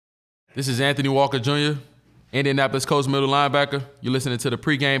This is Anthony Walker Jr., Indianapolis Colts middle linebacker. You're listening to the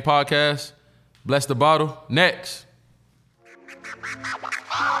PreGame podcast. Bless the bottle. Next.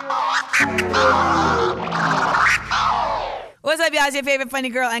 What's up, y'all? It's your favorite funny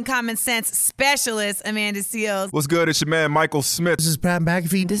girl and common sense specialist, Amanda Seals. What's good? It's your man, Michael Smith. This is Pat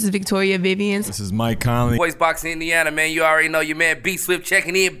McAfee. This is Victoria Vivians. This is Mike Conley. Voice Box Indiana, man. You already know your man B Swift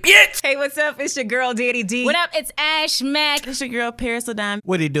checking in, bitch. Hey, what's up? It's your girl, Daddy D. What up? It's Ash Mack. It's your girl, Paris Ladon.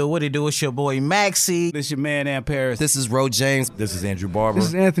 What it do? It's your boy, Maxie. This your man, Aunt Paris. This is Ro James. This is Andrew Barber. This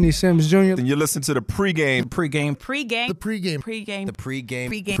is Anthony Sims Jr. And you listen to the PreGame. PreGame. The PreGame. The PreGame. PreGame.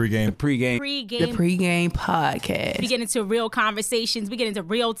 PreGame. The PreGame podcast. We get into real conversations. We get into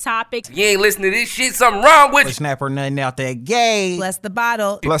real topics. If you ain't listening to this shit, something wrong with you. Snapper nothing out there gay. Bless the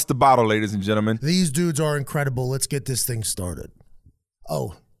bottle. Bless the bottle, ladies and gentlemen. These dudes are incredible. Let's get this thing started.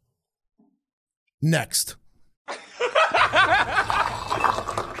 Oh. Next.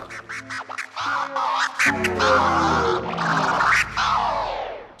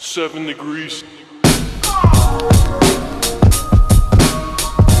 7 degrees.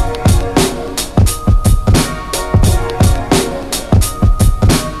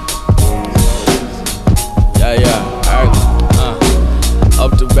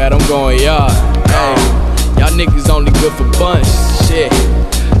 Up to bat, I'm going yard. Hey, y'all niggas only good for bunch. Shit,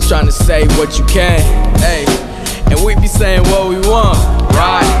 trying to say what you can. Hey, and we be saying what we want.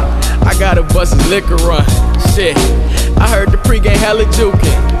 Right? I gotta bust his liquor run. Shit, I heard the PreGame hella jukin'.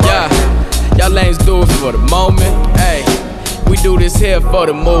 Yeah, y'all lanes do it for the moment. Hey, we do this here for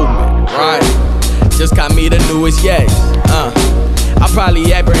the movement. Right? Just got me the newest yes. I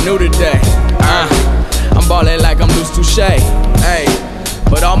probably act brand new today. I'm ballin' like I'm loose touche. Hey.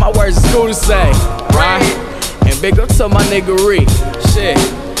 But all my words is cool to say, right? And big up to my niggery, shit.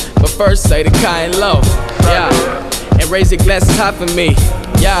 But first say the kind low, yeah. And raise your glasses high for me,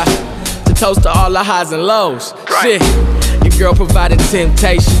 yeah. To toast to all the highs and lows, shit. Your girl providing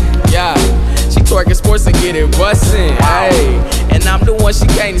temptation, yeah. She twerking sports and get it bustin', hey. And I'm the one she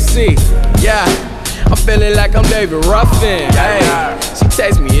came to see, yeah. I'm feeling like I'm David Ruffin, hey. She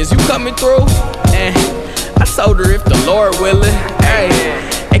text me, is you coming through? And I told her if the Lord willing, hey.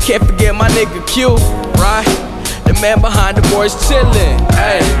 And can't forget my nigga Q, right? The man behind the boys chillin',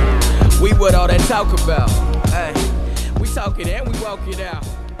 hey. We what all that talk about, hey. We talk it and we walk it out.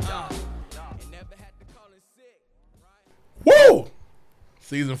 And never had to call it sick, right? Woo!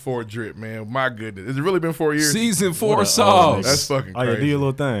 Season 4 drip, man. My goodness. Has it really been 4 years? Season 4 sauce. That's fucking Oh, crazy. yeah, do your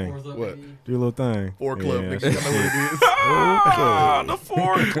little thing. What? Do your little thing. 4 Club, Yeah. nigga. You know what it is? The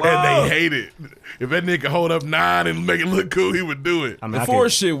 4 Club. And they hate it. If that nigga hold up 9 and make it look cool, he would do it. I mean, The I 4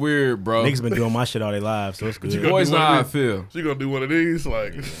 could- shit weird, bro. Niggas been doing my shit all their lives, so it's good. You gonna Boys do know one of how I these? feel. She gonna do one of these?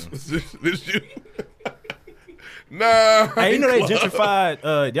 Like, this you? Nah. Hey, you know they Club.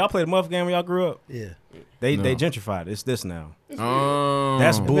 gentrified. Y'all played the Muff game when y'all grew up? Yeah. They gentrified. It's this now. Oh,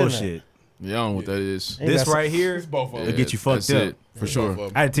 That's bullshit. Yeah, I don't know what that is. This right here, It's both of it'll them. get you fucked That's up. it, for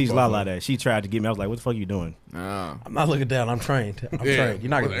sure. I had to teach Lala that. She tried to get me. I was like, what the fuck are you doing? Nah. I'm not looking down. I'm trained. I'm Yeah. trained. You're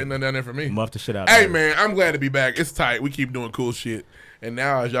not Ain't gonna. nothing down there for me. Muff the shit out Hey, of me. man, I'm glad to be back. It's tight. We keep doing cool shit. And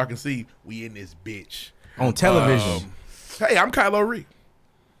now, as y'all can see, we in this bitch. On television. Hey, I'm Kylo Ree.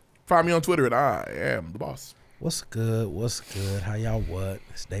 Find me on Twitter at I am the boss. What's good? What's good? How y'all what?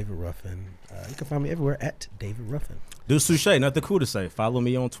 It's David Ruffin. You can find me everywhere at David Ruffin. Do Suche, nothing cool to say. Follow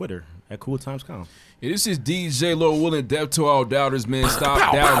me on Twitter at CoolTimesCom. Yeah, this is DJ Lord Will and Death to all doubters, man.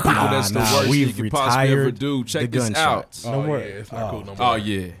 Stop doubting people. That's the worst thing you we've could possibly ever retired do. Check the this out. gunshots. No more. Yeah, it's not cool no more. Oh,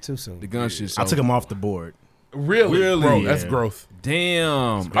 yeah. Too soon. The gun shit. I took him off the board. Really? Bro, Yeah. that's growth. Damn.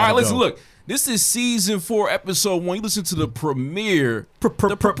 All gotta right, listen, go. look. This is season 4, episode 1. You listen to the premiere. Premiere.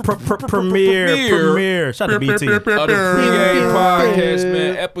 Shout out to BT. Of the PreGame podcast,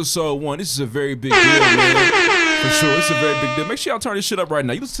 man. Episode 1. This is a very big deal, man. For sure, it's a very big deal. Make sure y'all turn this shit up right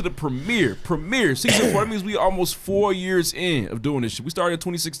now. You listen to the premiere. Season 4, that means we almost 4 years in of doing this shit. We started in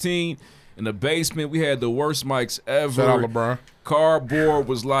 2016 in the basement. We had the worst mics ever. Shout out LeBron. Cardboard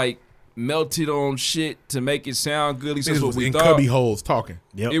was like melted on shit to make it sound good. At least that's Niggas what was we in thought. cubby holes talking.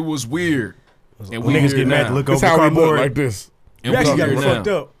 Yep. It was weird. And When niggas get mad to look That's over how we look cardboard. like this. And You actually we got here me now. fucked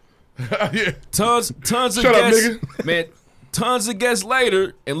up. Yeah. Tons of Shut up, guests, nigga. man. Tons of guests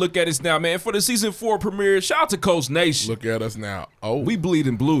later, and look at us now, man. For the season 4 premiere, shout out to Coast Nation. Look at us now. Oh, We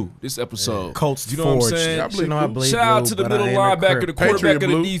bleeding blue this episode. Colts you know what I'm forged. saying? I bleed know I blue. bleed Shout out blue, to the but middle I ain't a linebacker, the crip. quarterback Patriot of the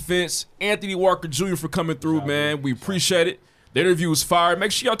blue. defense, Anthony Walker Jr. for coming through, man. We appreciate it. The interview was fire.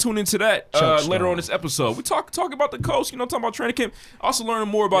 Make sure y'all tune into that later on this episode. We talk about the coach, talking about training camp. Also learning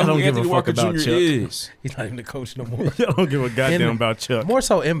more about I don't who give a Anthony fuck Walker about Jr. Chuck. is. He's not even the coach no more. Y'all don't give a goddamn In- about Chuck. More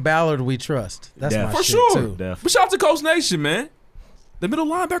so in Ballard we trust. That's Yeah. my For shit sure. too. Def. But shout out to Coast Nation, man. The middle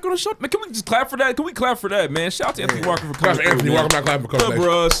linebacker on the show. Man, can we just clap for that? Can we clap for that, man? Shout out to Anthony Walker for Shout out coming to Anthony through, Walker, man. not clapping for Coach Good, Nation.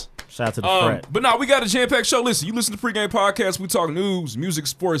 bros. Shout out to the frat. But no, we got a jam-packed show. Listen, you listen to Pregame Podcast. We talk news, music,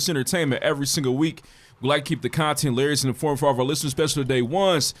 sports, entertainment every single week. We like to keep the content hilarious and informative for all of our listeners, especially day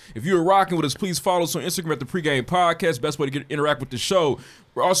ones. If you're rocking with us, please follow us on Instagram at the Pregame Podcast. Best way to interact with the show.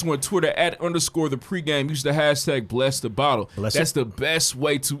 We're also on Twitter at _the pregame. Use the hashtag #BlessTheBottle. That's the best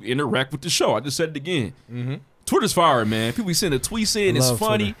way to interact with the show. I just said it again. Mm-hmm. Twitter's fire, man. People be sending tweets in. It's Love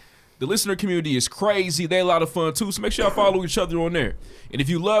funny. Twitter. The listener community is crazy. They a lot of fun, too. So make sure y'all follow each other on there. And if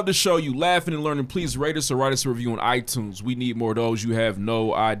you love the show, you laughing and learning, please rate us or write us a review on iTunes. We need more of those. You have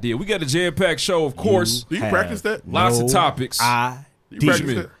no idea. We got a jam-packed show, of course. Do you practice that? Lots of topics. You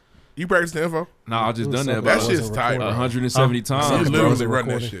practice that? You practice the info? Nah, I just done that That about shit's tight, bro. 170 times. You bro. literally run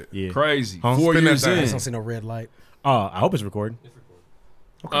that shit. Yeah. Crazy. Huh? 4 Spin that years thing. I in. don't see no red light. I hope it's recording.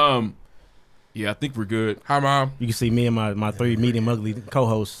 Yeah, I think we're good. Hi, Mom. You can see me and my 3 medium ugly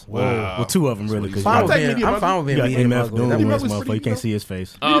co-hosts. Well, 2 of them really. Because I'm you fine with being got medium MF ugly. doing Medium this ugly's motherfucker. pretty You can't see his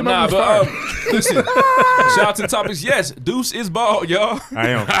face. Nah, but listen. Shout out to the topics. Yes, Deuce is bald, y'all. I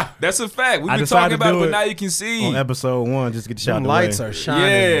am. That's a fact. We've I been decided talking to about it, do but it now you can see. On episode 1, just get the shot Them the lights way. are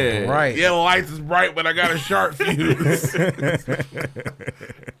shining Yeah. bright. Yeah, the lights is bright, but I got a sharp fuse.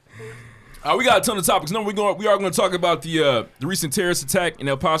 We got a ton of topics. No, we are going to talk about the recent terrorist attack in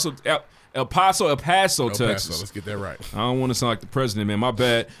El Paso, Texas. Let's get that right. I don't want to sound like the president, man. My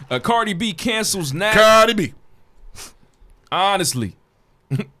bad. Cardi B cancels now. Cardi B. Honestly.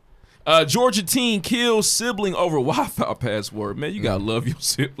 Georgia teen kills sibling over Wi-Fi password. Man, you gotta love your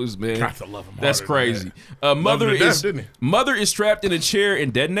siblings, man. Got to love them. That's crazy. Mother is trapped in a chair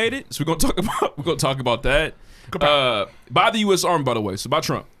and detonated. So we're gonna talk about that. By the U.S. Army, by the way. So by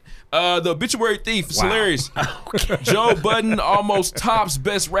Trump. The obituary thief. It's hilarious. Joe Budden almost tops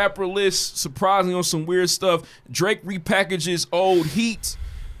best rapper list, surprisingly on some weird stuff. Drake repackages old heat.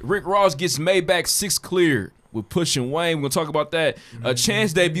 Rick Ross gets Maybach 6 cleared with Pushing Wayne. We're gonna talk about that.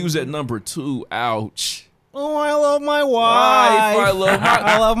 Chance debuts at number 2. Ouch. Oh, I love my wife.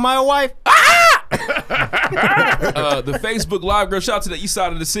 I love my wife. The Facebook Live girl. Shout out to the east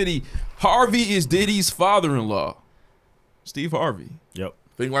side of the city. Harvey is Diddy's father-in-law. Steve Harvey. Yep.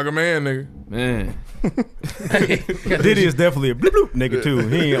 Think like a man, nigga. Man. Diddy is definitely a bloop bloop nigga too.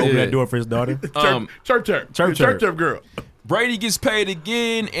 He ain't open that door for his daughter. Church girl. Brady gets paid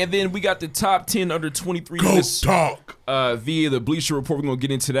again, and then we got the top 10 under 23 Go lists talk. via the Bleacher Report. We're going to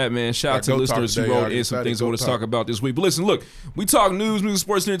get into that, man. Shout out to Go listeners talk who today, wrote in some y'all. things I Go want to talk. talk about this week. But listen, look, we talk news, music,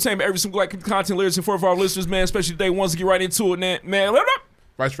 sports, entertainment, every single content, lyrics, and for our listeners, man, especially today. Once to get right into it, man.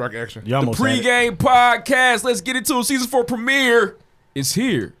 Right strike action. You almost had it. Pre-game podcast. Let's get into it. Season 4 premiere is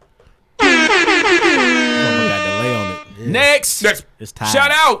here. Motherfucker got delay on it. Next. It's time.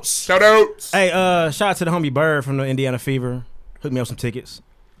 Shout outs. Hey, shout out to the homie Bird from the Indiana Fever. Hooked me up some tickets.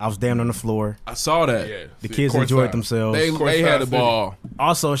 I was damn on the floor. I saw that. Yeah. The kids enjoyed themselves. They had the ball.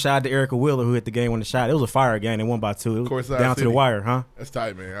 Also, shout out to Erica Wheeler who hit the game on the shot. It was a fire game. They won by 2. It was Courtside down to City. the wire, huh? That's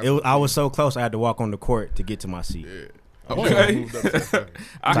tight, man. I was so close. I had to walk on the court to get to my seat. Yeah. Okay.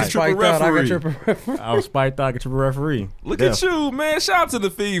 I can trip a referee. I was spiked out. I could trip a referee. Look at you, man. Shout out to the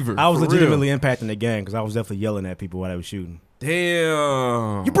Fever. I was For legitimately real. impacting the game because I was definitely yelling at people while they were shooting.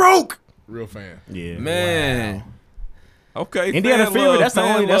 Damn. You broke. Real fan. Yeah. Man. Okay. Indiana fan Fever. love, That's the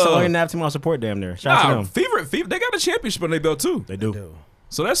fan only love. national team I support damn there. Shout out to them. Fever. They got a championship on their belt too. They do.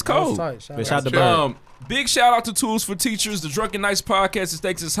 So that's cold. Shout out to Bird. Big shout out to Tools for Teachers, the Drunken Nights podcast. The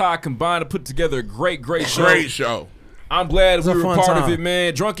stakes is high. Combined to put together a great show. Great show. I'm glad It's we a were fun part time. of it,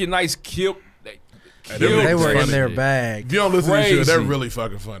 man. Drunken Nights killed. They were in their bag. If you don't listen to this shit, they're Crazy. really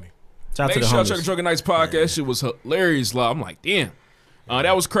fucking funny. Shout out Make to the sure y'all check the homies. Drunken Nights podcast. That shit was hilarious. Live. I'm like, damn.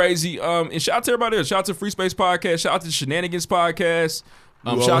 That was crazy. And shout out to everybody else. Shout out to Free Space Podcast. Shout out to Shenanigans Podcast.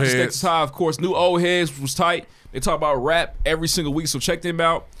 New Shout Old out to Heads. Texas High, of course. New Old Heads was tight. They talk about rap every single week, so check them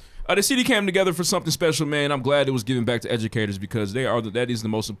out. The city came together for something special, man. I'm glad it was given back to educators because that is the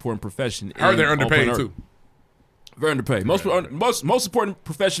most important profession. I heard they're on planet underpaid Earth. too. Very underpaid. Most important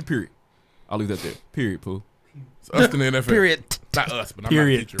profession, period. I'll leave that there. Period, Pooh. It's us in the NFL. Period. Not us, but I'm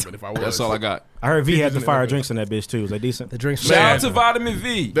Period. not a teacher, but if I was. That's all I got. I heard V had the in the fire NFL. drinks in that bitch too. Was they decent? The drinks. Shout out to Man. Vitamin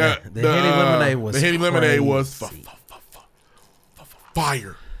V. The Henny lemonade was The Henny lemonade crazy. was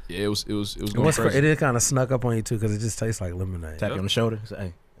fire. Yeah, it was It going was crazy. it did kind of snuck up on you too because it just tastes like lemonade. Tap you on the shoulder. Say,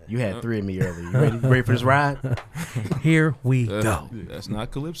 hey, you had 3 of me earlier. You ready for this ride? Here we go. That's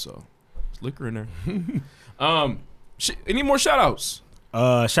not Calypso. There's liquor in there. Any more shout outs?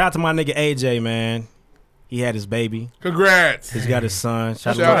 Shout out to my nigga AJ, man. He had his baby. Congrats. He's got his son.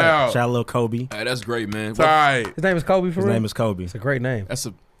 Shout Shout out. out. Shout out little Kobe. Hey, that's great, man. Tight. His name is Kobe for His real? name is Kobe. It's a great name. That's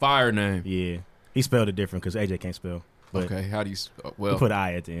a fire name. Yeah. He spelled it different because AJ can't spell. But Okay, how do you? we Well, put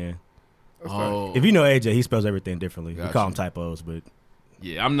I at the end. oh, If you know AJ, he spells everything differently. We Gotcha. call him typos, but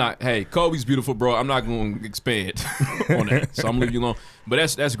yeah, I'm not. Hey, Kobe's beautiful, bro. I'm not going to expand on that, so I'm leaving you alone. But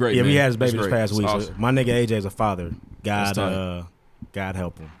that's great. yeah, man. we had his baby That's this great. past That's week. So awesome. my nigga AJ is a father. That's tight. God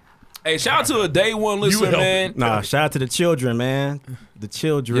help him. Hey, shout out to a day one listener, help man. Nah, shout out to the children, man. The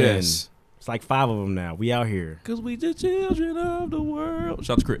children. Yes. It's like 5 of them now. We out here. Cause we the children of the world.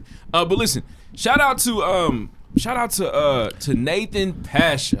 Shout out to Crit. But listen, shout out to Nathan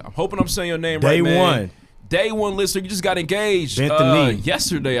Pasha. I'm hoping I'm saying your name Day right, man. one. Day one listener. You just got engaged Bent the knee.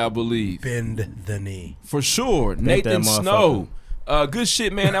 yesterday, I believe. Bend the knee. For sure. Bent Nathan that Snow. Good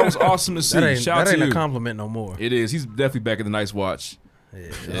shit, man. That was awesome to see. That ain't, Shout out that to ain't you. a compliment no more. It is. He's definitely back at the Nice Watch.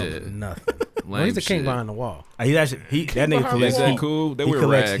 Yeah. Nothing. Well, he's Lame the king shit. behind the wall. He's actually that nigga Is collects that heat. cool? They He wear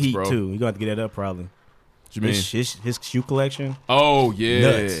collects rags, heat bro. too. You gonna have to get that up probably. What you mean? His shoe collection. Oh yeah.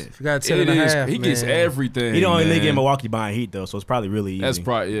 Nuts. If you got 10 It and a is. half, He gets man. everything. He the only man. nigga in Milwaukee buying heat though, so it's probably really easy. That's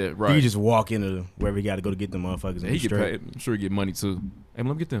probably He right. can just walk into wherever he got to go to get them motherfuckers. And He be get straight. paid. I'm sure he get money too. Hey, let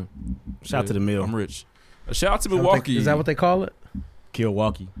me get them. Shout out to the mill. I'm rich. Shout out to Is that what Milwaukee. Is that what they call it?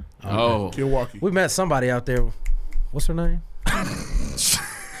 Milwaukee. Oh, Milwaukee. We met somebody out there. What's her name?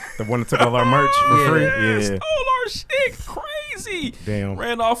 The one that took all our merch for Yeah. free. Yes. Yeah. Oh, our shit, crazy. Damn.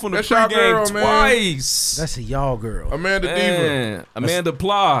 Ran off on the That's y'all pregame girl, man. twice. That's a y'all girl. Amanda Diva. Man, Amanda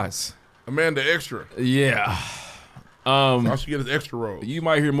Plies. Amanda Extra. Yeah. All she get is extra roll. You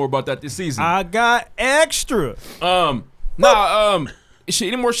might hear more about that this season. I got extra. Shit,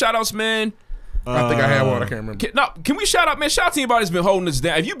 any more shout outs, man? I think I had one. I can't remember. Can we shout out, man? Shout out to anybody that's been holding us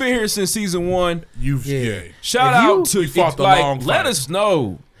down. If you've been here since season 1, Yeah. shout If you- out to You fought the like, long let fight. us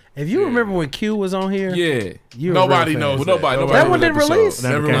know. If you remember when Q was on here, Yeah. you Nobody a real fan. knows Well, nobody That knows one didn't episode. release?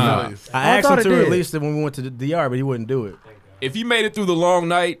 Never Never came mind. out. Released. I asked thought him it to did. release it when we went to the DR, but he wouldn't do it. If you made it through the long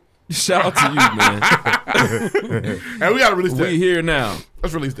night, shout out to you, man. And we gotta release that. We here now.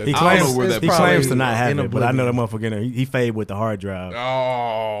 Let's release that. He I don't know claims, where that he probably claims to not have in it, but I know that oblivion. motherfucker in there. He fade with the hard drive.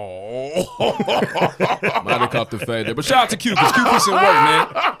 Oh. Might have caught the fade there. But shout out to Q, because Q puts in work, man.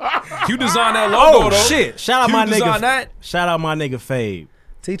 Q designed that logo, Oh though. shit! Shout out Q my designed nigga. that. Shout out my nigga Fade.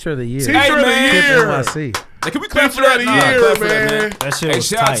 Teacher of the year. Teacher of the man. year. NYC. Hey, can we clap for Teacher that? of the Nah, year, clap for that, man. That shit Hey, was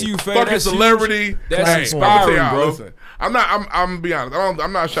shout out tight. to you, Fade. Fucking That's huge. celebrity. That's Hey, inspiring, I'm gonna tell y'all, bro. Listen, I'm gonna be honest.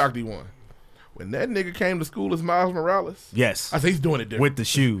 I'm not shocked he won. When that nigga came to school as Miles Morales, Yes, I think he's doing it different. with the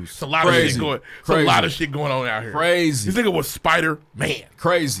shoes. It's a lot of Crazy. shit going. It's Crazy. a lot of shit going on out here. Crazy. This nigga was Spider-Man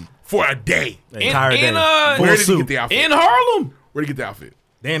Crazy. for a day. The entire day. in, Full Where did he suit. get the outfit? In Harlem. Where did he get the outfit?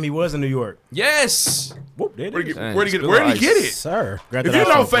 Damn, he was in New York. Yes. Whoop, there it Where did is. he Dang, get, where did he get, spill where did he ice. get it? Sir. Grab If that you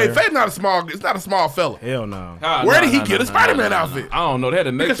know outfit, Faye, player. Faye's not a small. It's not a small fella. Hell no. Where did he get a Spider-Man outfit? I don't know. They had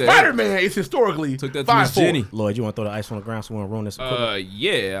to make Because that. Spider-Man is historically Took that to Miss 5'4". Jenny. Lloyd, you want to throw the ice on the ground so we won't ruin this equipment?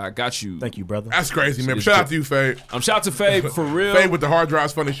 Yeah, I got you. Thank you, brother. That's crazy, man. It's Shout good. out to you, Faye. Shout out to Faye for real. Faye with the hard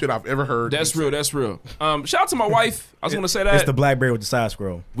drives, funny shit I've ever heard. That's real. That's real. Shout out to my wife. I just want to say It's that the BlackBerry with the side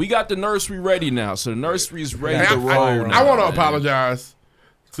scroll. we got the nursery ready now, so the nursery is ready Hey, to roll. now, I want to man. apologize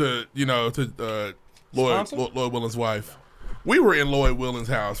to Lloyd Willens' wife. We were in Lloyd Willens'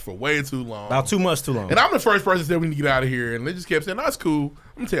 house for way too long. About 2 months too long. And I'm the first person that said we need to get out of here. And they just kept saying, that's cool.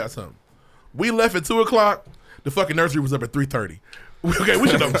 Let me tell you something. We left at 2 o'clock. The fucking nursery was up at 3:30. Okay, we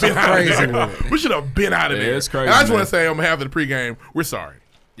should have been out of there. We should have been out of Yeah, there. it's crazy, And I just man. want to say on behalf of the pregame, we're sorry.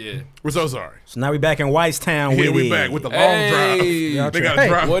 Yeah. We're so sorry. So now we back in Whitestown Here with we it. back with the long Hey. drive. They got Hey, to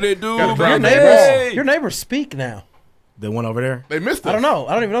drive. What it do, Gotta drive Your that baby? wall. neighbors, your neighbors speak now. The one over there. They missed us. I don't know.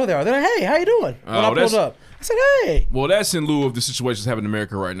 I don't even know who they are. They're like, hey, how you doing? When I that's- pulled up, I said, hey. Well, that's in lieu of the situations happening in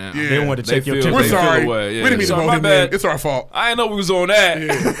America right now. Yeah. They wanted to check your feel- We're temperature. they feel sorry. away. Yeah. We didn't mean to Sorry, hold my him bad. in. It's our fault. I didn't know we was on that.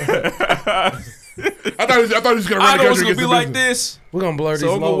 I thought he was going to I run the know it's country gonna against be the like business. this. We're going to blur these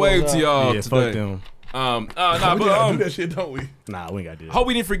So I'm gonna wave logos to out. y'all Yeah, today. fuck them. Nah, We but gotta do that shit, don't we? Nah, we ain't got to do that. hope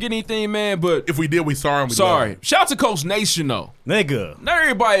we didn't forget anything, man. But If we did, we sorry. And we sorry. love Shout out to Coach Nation though. Nigga. Not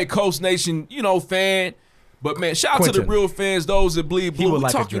everybody at Coach Nation, fan. But man, shout out to the Quentin. real fans, those that bleed He blue. would We're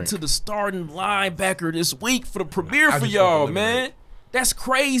like a talking drink. to the starting linebacker this week for the premiere I for just y'all, want the man. lemonade. That's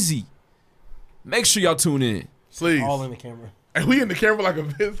crazy. Make sure y'all tune in. Please. All in the camera. And we in the camera like a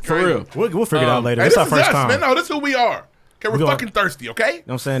bitch. For real. We'll figure it out later. Hey, It's this our is first us, time. man. No, this is who we are. Okay, we're We gonna- fucking thirsty, okay? You know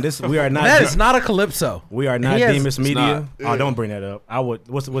what I'm saying? We are not. That is not a calypso. We are not He has- Demas Media. not. Oh, don't bring that up. I would.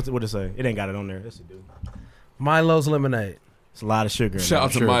 What it say? It ain't got it on there. That's a dude. Milo's lemonade. It's a lot of sugar. In Shout there,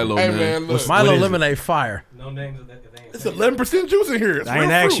 out to I'm sure. Milo, Hey, man. man, look. Milo What is it? lemonade fire. It's 11% juice in here. It's I ain't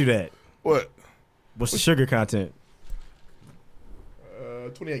real asked fruit. you that. What? What's the sugar content?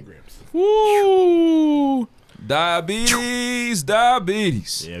 28 grams. Woo! Diabetes.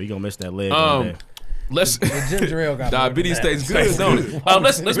 Yeah, we gonna miss that leg. one day. Let's Ginger ale got diabetes more than tastes good, don't it?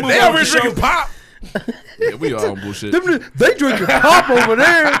 Let's move They on over with here the show. drinking pop. Yeah, we all on bullshit. They drinking pop over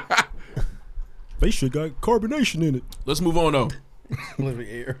there. They should got carbonation in it. Let's move on though.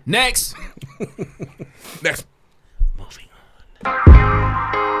 Next. Next. Moving on.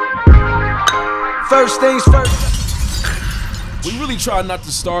 First things first. We really try not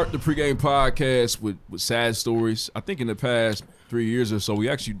to start the pregame podcast with sad stories. I think in the past 3 years or so, we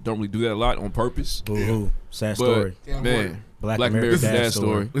actually don't really do that a lot on purpose. Boo-hoo. Sad But, story. man, Black Black American American dad dad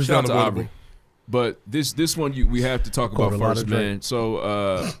story. This is Shout out to unavoidable. Aubrey. But this one we have to talk Quote about a lot first, of Drake. man. So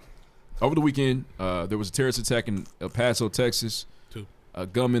over the weekend, there was a terrorist attack in El Paso, Texas. A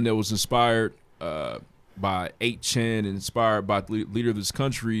gunman that was inspired by 8chan and inspired by the leader of this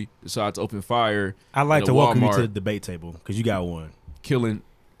country decided to open fire. I'd like at to a welcome you Walmart, to the debate table because you got one. killing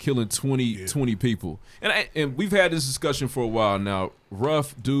 20 people. And we've had this discussion for a while now.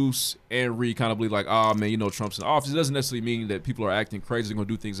 Ruff, Deuce, and Reed kind of believe like, oh man, Trump's in office. It doesn't necessarily mean that people are acting crazy. They're going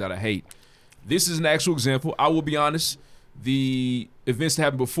to do things out of hate. This is an actual example. I will be honest. The events that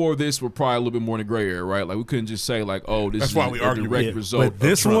happened before this were probably a little bit more in the gray area, right? Like we couldn't just say like, oh, this That's is why we a argue. direct Yeah. result But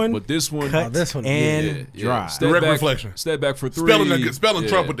this of Trump. one, But this one, cut this one, and dry. Step Direct back, reflection. Step back for 3. Spelling Yeah.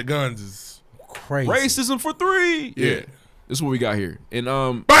 Trump with the guns is Crazy. Racism for 3. Yeah. This is what we got here. And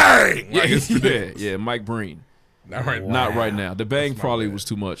bang. yeah, Like, yeah, Mike Breen. Not right. Not right now. The bang probably was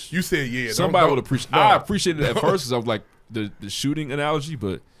too much. You said yeah. Somebody don't- would appreciate. no. I appreciated it at first because I was like the shooting analogy,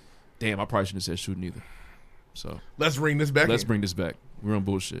 but damn, I probably shouldn't have said shooting either. So Let's bring this back. let's in. bring this back. We're on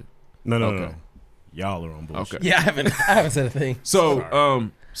bullshit. No. Okay. Y'all are on bullshit. Okay. Yeah, I haven't said a thing. So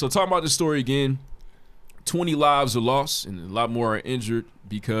so talking about this story again, 20 lives are lost and a lot more are injured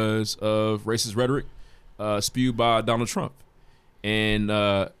because of racist rhetoric spewed by Donald Trump. And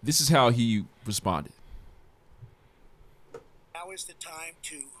this is how he responded. Now is the time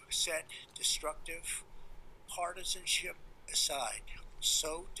to set destructive partisanship aside,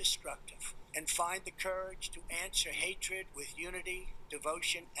 so destructive, and find the courage to answer hatred with unity,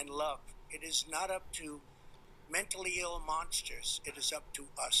 devotion, and love. It is not up to mentally ill monsters. It is up to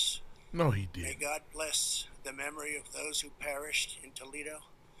us. No, he May did. God bless the memory of those who perished in Toledo.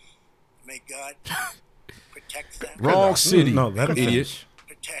 May God protect them. Wrong city, No, let him idiot. finish.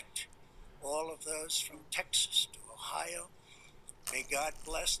 Protect all of those from Texas to Ohio. May God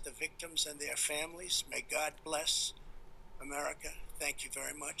bless the victims and their families. May God bless America. Thank you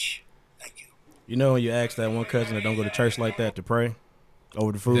very much. Thank you. You know when you ask that one cousin that don't go to church like that to pray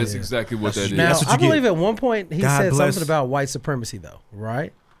over the food? That's exactly what that is. Now, That's what I you get. believe at one point he God said bless. something about white supremacy, though,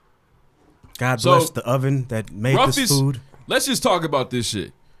 right? God So, bless the oven that made Ruff this is- food. Let's just talk about this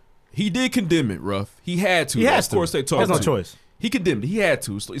shit. He did condemn it, Ruff. He had to. He has Of course to. they He talked has no to. choice. He condemned it. He had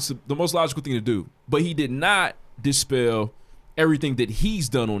to. It's the most logical thing to do. But he did not dispel everything that he's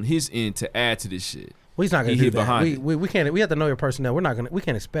done on his end to add to this shit. Well, he's not going He to do hid that. behind it. We can't. We have to know your personnel. We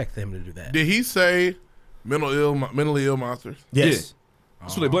can't expect him to do that. Did he say mentally ill monsters? Yes. Yeah.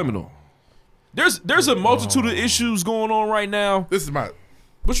 That's what they blame it on. There's a multitude of issues going on right now. This is my.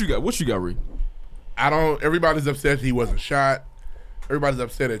 What you got, Reed? Everybody's upset he wasn't shot. Everybody's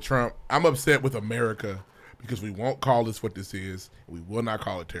upset at Trump. I'm upset with America because we won't call this what this is. We will not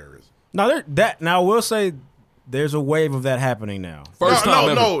call it terrorism. Now I will say there's a wave of that happening now. First time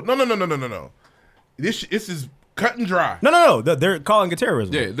ever. No. This is cut and dry. No. They're calling it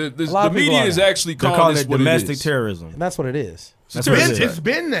terrorism. Yeah, the lot of people media are. is actually They're calling calling this it what domestic it is. terrorism. And that's what it is. That's what it is. It's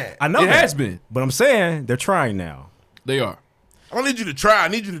been that. I know It that. has been. But I'm saying they're trying now. They are. I don't need you to try. I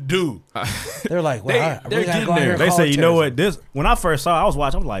need you to do. They're like, well, I they're really gotta getting go out there. here and They call say, it you know terrorism. what? When I first saw it, I was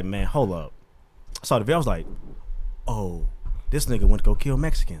watching. I was like, man, hold up. I saw the video. I was like, oh, this nigga went to go kill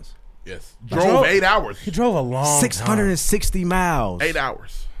Mexicans. Yes. drove- Drove 8 hours. He drove a long 660 miles 8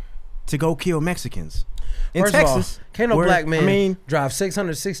 hours. to go kill Mexicans in First Texas. of all, can't no where- black man I mean, drive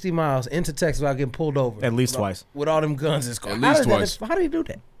 660 miles into Texas without getting pulled over. At least twice. With all them guns in his car. At least twice. How do you do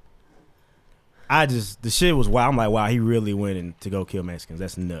that? the shit was wow. I'm like, wow, he really went in to go kill Mexicans.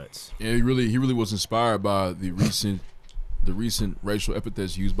 That's nuts. Yeah, he really was inspired by the recent racial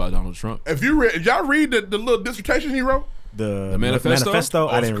epithets used by Donald Trump. If y'all read the little dissertation he wrote, The manifesto?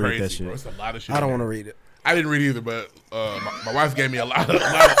 I it's didn't read that crazy, shit. bro. It's a lot of shit. I don't in want to there. read it. I didn't read either, but my wife gave me a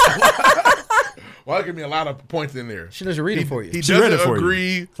lot of points in there. She doesn't read it for you. He She read it doesn't for you.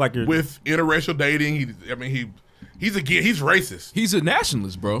 agree It's like you're- with interracial dating. He's racist. He's a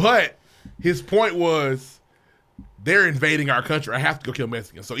nationalist, bro. But his point was, they're invading our country. I have to go kill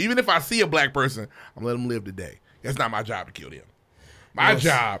Mexicans. So even if I see a black person, I'm letting them live today. That's not my job to kill them. My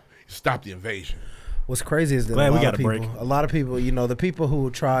job is to stop the invasion. What's crazy is that Glad a we lot got of a break. people, a lot of people, the people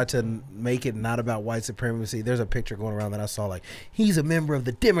who try to make it not about white supremacy. There's a picture going around that I saw. Like, he's a member of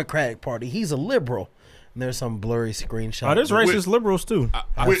the Democratic Party. He's a liberal. And there's some blurry screenshot. Oh, there's racist liberals too.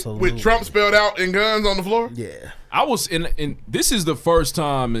 With Trump spelled out in guns on the floor. Yeah. I was in. This is the first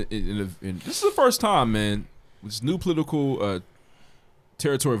time. This is the first time, man. With this new political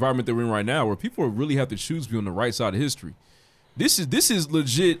territory environment that we're in right now, where people really have to choose to be on the right side of history. This is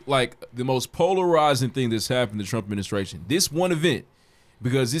legit like the most polarizing thing that's happened to the Trump administration. This one event,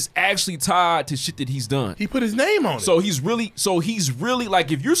 because it's actually tied to shit that he's done. He put his name on it. So he's really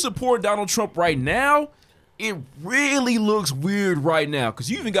like, if you're supporting Donald Trump right now, it really looks weird right now, because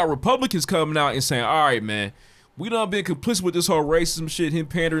you even got Republicans coming out and saying, all right, man, we done been complicit with this whole racism shit, him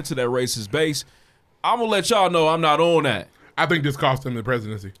pandering to that racist base. I'm gonna let y'all know I'm not on that. I think this cost him the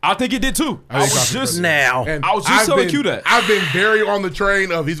presidency. I think it did too. I was just telling you that. I've been very on the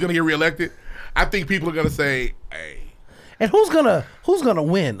train of he's going to get reelected. I think people are going to say, "Hey," and who's gonna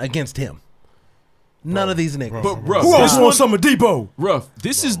win against him? None of these niggas. But rough, who else wants some of Depot? Rough.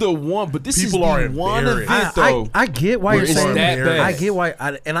 This is the one, but this People is are the one embarrassed. event though. I get why where you're it's saying that bad. I get why,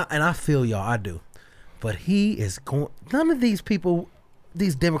 and I feel y'all. I do, but he is going. None of these people,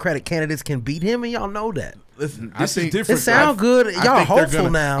 these Democratic candidates, can beat him, and y'all know that. Listen, This I is think different. It sound good. I Y'all think they're hopeful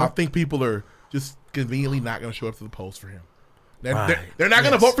now. I think people are just conveniently not going to show up to the polls for him. They're Right. not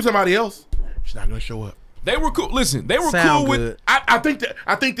going to vote for somebody else. Just not going to show up. They were cool. Listen, they were Sound cool good. with.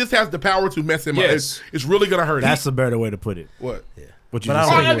 I think this has the power to mess him Yes. up. It's really going to hurt. That's a better way to put it. What? What you But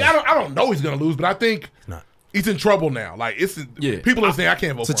just I said. don't- I don't know he's going to lose, but I think not. he's in trouble now. Like people are saying I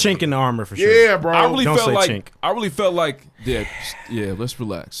can't vote. It's a for him. chink in the armor for sure. Yeah, bro. I really Don't felt say like. chink. I really felt like. Yeah. Let's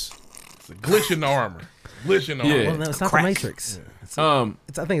relax. It's a glitch in the armor. Glitch in the Yeah. armor. Well, no, it's not Crack. the Matrix. Um.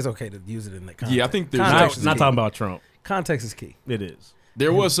 I think it's okay to use it in that context. Yeah, I think there's Context actually- is Not key. talking about Trump. Context is key. It is.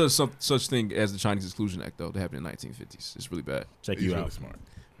 There was such thing as the Chinese Exclusion Act, though, that happened in the 1950s. It's really bad. Check He's you really out. smart.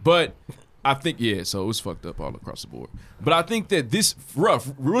 But I think, so it was fucked up all across the board. But I think that this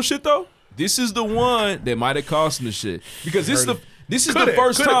real shit though, this is the one that might have cost him the shit, because this is the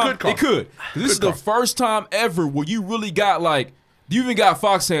first time it could. This is the first time ever where you really got like, you even got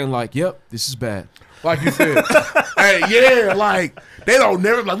Fox saying like, "Yep, this is bad." Like you said, hey, yeah, like they don't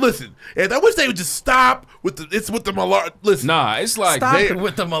never like. Listen, and I wish they would just stop with the malarkey. Listen, Nah, it's like Stop it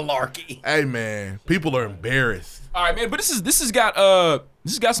with the malarkey. Hey man, people are embarrassed. All right, man, but this has got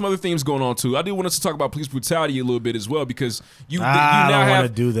some other themes going on too. I do want us to talk about police brutality a little bit as well, because you I now don't have wanna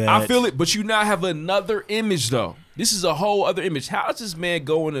do that. I feel it, but you now have another image though. This is a whole other image. How does this man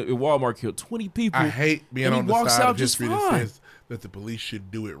go in Walmart, kill 20 people? I hate being and he on the walks side out of just history that fine. says that the police should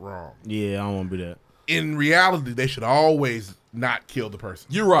do it wrong. Yeah, I don't want to be that. In reality, they should always not kill the person.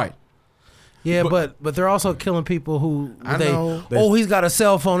 You're right. Yeah, but they're also killing people who I know. he's got a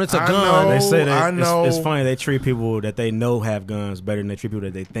cell phone. It's a I gun. know. They say I that know. it's funny. They treat people that they know have guns better than they treat people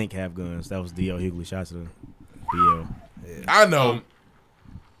that they think have guns. That was D.L. Hughley. Shout out to D.L. I know,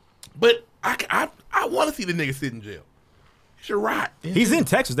 but I want to see the nigga sit in jail. He should rot. He's in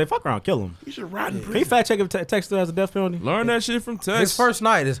Texas. They fuck around, kill him. He should rot in Can you prison. fact check if Texas still has a death penalty? Learn that shit from Texas. His first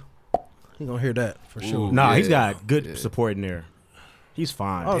night is. He gonna hear that for sure. Ooh. Nah, he's Yeah. got good support in there. He's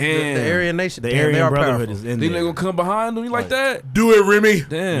fine. Oh, the Aryan Nation. The Damn, they Aryan are Brotherhood powerful. is in Then there. they gonna come behind him like that? Do it, Remy.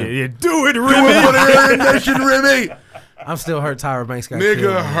 Damn. Yeah, do it, Do Remy. it for the Aryan Nation, Remy. I'm still hurt. Tyra Banks got killed.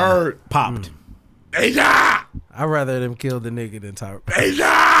 Nigga man. hurt. Popped. Asia. I'd rather them kill the nigga than Tyra. Asia.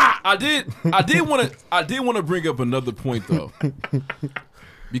 I did want to bring up another point though,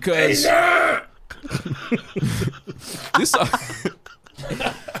 because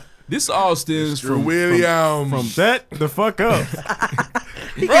this all stems from Williams. Shut the fuck up.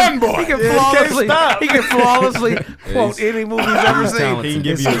 Run, boy. He can flawlessly quote any movie he's ever He's seen. talented. He can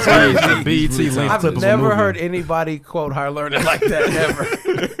give He's you really a talented. BET He's really link talented. clip I've of a never movie. heard anybody quote High Learning like that ever.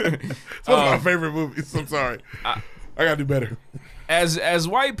 It's one of my favorite movies. I'm sorry. I gotta do better. As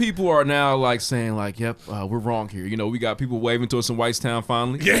white people are now like saying like, yep, we're wrong here. You know, we got people waving to us in Whitestown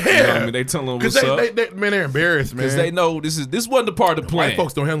finally. Yeah. You know what I mean, they telling them Because what's up. they're embarrassed, man. Because they know this wasn't the part of the plan. White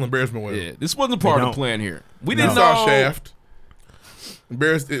folks don't handle embarrassment well. Yeah, this wasn't the part of the plan here. We didn't saw know. Shaft.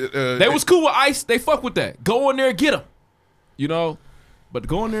 Embarrassed. They was cool with ICE. They fuck with that. Go in there and get them. You know, but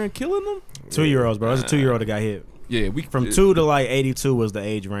going there and killing them. 2-year-olds, bro. There's a 2-year-old that got hit. Yeah, from 2 to like 82 was the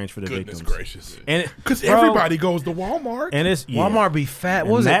age range for the Goodness victims. gracious. And because everybody goes to Walmart. And it's Walmart be fat.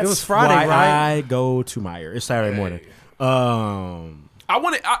 What was And it? It was that's Friday, why right? I go to Meijer. It's Saturday morning. I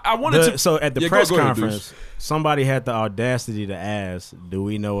wanted to. So at the Yeah, press go ahead, conference, somebody had the audacity to ask, "Do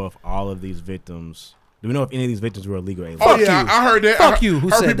we know if all of these victims? Do we know if any of these victims were illegal aliens?" Oh yeah, I heard that. Fuck you. Who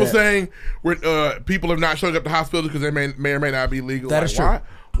heard said people that? saying people are not showing up to hospitals because they may or may not be legal. That is true.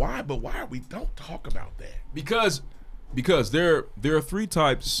 Why? But why we don't talk about that? Because there are 3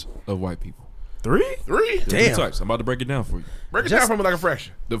 types of white people. Three? Three? Damn. Types. I'm about to break it down for you. Break it down for me like a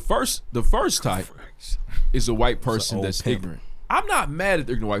fraction. The first type is a white person that's ignorant. I'm not mad at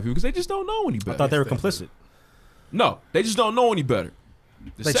ignorant white people because they just don't know any better. I thought they were complicit. No, they just don't know any better.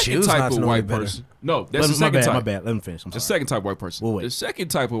 The They second choose type not to of know white any better. person. No, that's the second type. My bad. Let me finish. The second type of white person. We'll wait. The second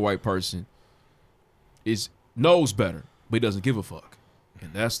type of white person knows better, but he doesn't give a fuck.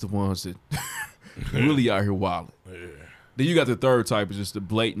 And that's the ones that really out here wilding. Yeah. Then you got the third type, is just the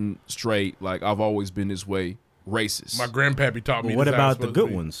blatant, straight, like I've always been this way, racist. My grandpappy taught me. What about the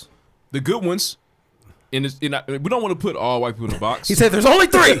good ones? The good ones. We don't want to put all white people in a box. He said there's only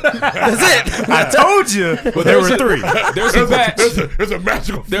 3. That's it. I told you. But there were 3. There's a batch. There's a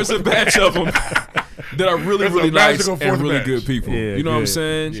magical. There's a batch of them that are really, really nice and really good people. Yeah, you know what I'm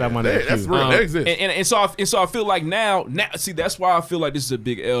saying? That's real. That exists. And so I feel like now, see, that's why I feel like this is a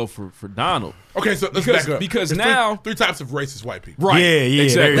big L for Donald. Okay, so let's back up. Because There's now three types of racist white people. Right. Yeah.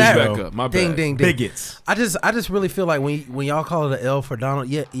 Exactly. There you Back go. up. My Ding, bad. ding, ding. Bigots. I just really feel like when y'all call it an L for Donald,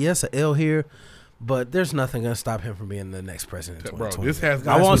 yes, an L here, but there's nothing gonna stop him from being the next president. In Bro, 2020. this has.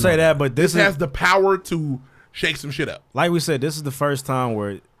 I won't say that, but This has the power to shake some shit up. like we said, this is the first time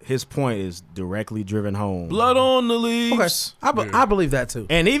where his point is directly driven home. Blood on the leaves. Okay, I believe that too.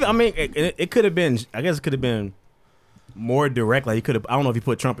 And even, I mean, it could have been, I guess it could have been more direct. Like he could have, I don't know if he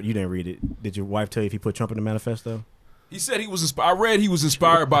put Trump, you didn't read it. Did your wife tell you if he put Trump in the manifesto? He said he was inspired. I read he was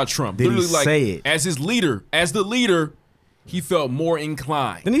inspired by Trump. Did he Literally, like, say it? as the leader, he felt more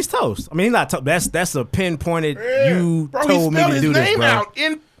inclined. Then he's toast. I mean, he's not toast. That's a pinpointed, you Bro, told he me spelled to his do this, name bro. out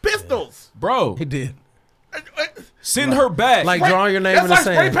in pistols. Bro, He did. send her back. Like drawing your name That's in the like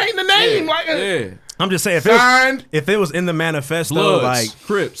spray sand. painting the name. yeah. I'm just saying, Signed. if it was in the manifesto, Bloods, like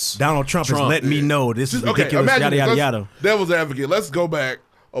Crips. Donald Trump is letting me know this is Okay, ridiculous, imagine yada, this. yada, Let's- yada. Devil's advocate. Let's go back.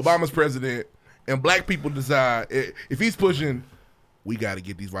 Obama's president, and black people decide if he's pushing, we got to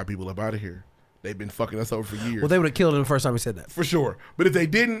get these white people up out of here. They've been fucking us over for years. Well, they would have killed him the first time he said that. For sure. But if they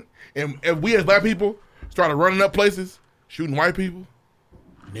didn't, and we as black people started running up places, shooting white people,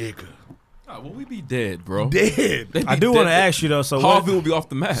 nigga. Well, we be dead, bro. Dead. I do want to ask you though. So Harvey will be off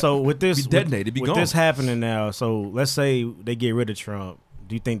the map. So with this, be detonated, be with gone. this happening now, so let's say they get rid of Trump.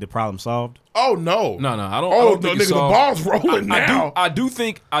 Do you think the problem solved? Oh no, No, I don't. Oh, I don't no, think nigga, it's the all- ball's rolling now. I do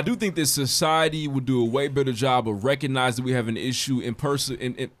think that society would do a way better job of recognizing we have an issue in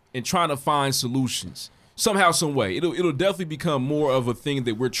person and trying to find solutions somehow, some way. It'll definitely become more of a thing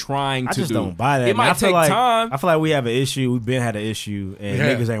that we're trying I to just do. don't buy that. It man. might take time. I feel like we have an issue. We've been had an issue, and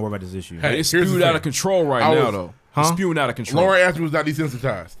Yeah. niggas ain't worried about this issue. Hey, It's here's the spewed out thing. of control right I now, was- though. Huh? It's spewing out of control. Laura Ashley was not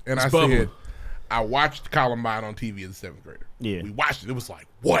desensitized, and I bubbling. said, I watched Columbine on TV as a 7th grader. Yeah. We watched it. It was like,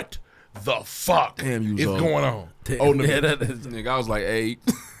 what the fuck Damn, you was is old. going on? Nigga, I was like 8.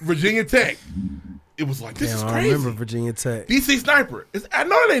 Virginia Tech. It was like, this is Damn, I crazy. remember Virginia Tech. DC Sniper. I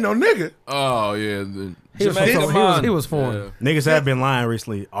know that ain't no nigga. Oh yeah, He was Jamaica foreign. Mind. He was foreign. Niggas have been lying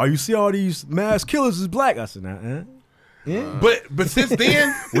recently. Oh, you see all these mass killers is black. I said, nah. But since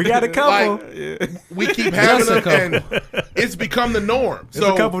then, We got a couple. we keep having Just a them, and it's become the norm. There's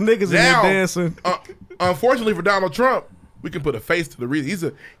a couple niggas in there now, dancing. Unfortunately for Donald Trump, we can put a face to the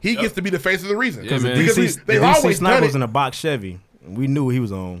reason. He gets to be the face of the reason. Yeah, man. Because DC, they've the DC always sniper done was it. in a box Chevy. We knew what he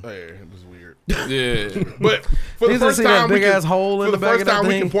was on. Hey, it was weird. Yeah. But for the You just first see that time, we big-ass can, hole in for the the back first of that time,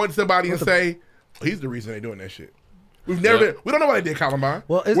 we thing? can point to somebody and say, he's the reason they're doing that shit. We've never been, we don't know why they did Columbine.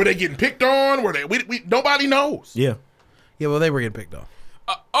 Well, were they getting picked on? Were they? We nobody knows. Yeah. Yeah, well, they were getting picked off.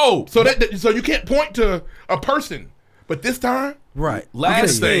 So you can't point to a person, but this time, Right.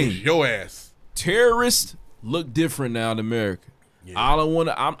 Last thing, your ass. Terrorists look different now in America. I don't want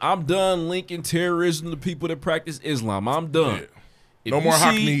to. I'm done linking terrorism to people that practice Islam. I'm done. Yeah. If No you more see-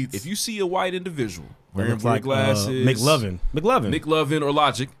 Haqqanids. If you see a white individual wearing Looks like glasses, McLovin. McLovin or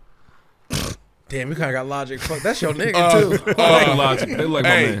Logic, Damn, you kind of got logic. Fuck, that's your nigga, too. Logic, they like my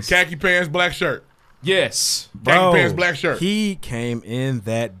Hey, man. khaki pants, black shirt. Yes, Khaki pants, black shirt. He came in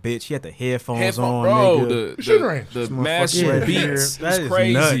that bitch. He had the headphones on, bro. nigga. Shooting range. The This mass motherfucker right beats here. is That is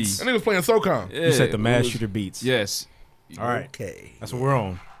crazy. nuts. That nigga was playing SOCOM. Yeah, You said the it mass was- shooter beats. Yes. All right. Okay. That's what we're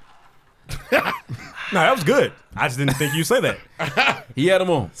on. No, that was good. I just didn't think you'd say that. He had them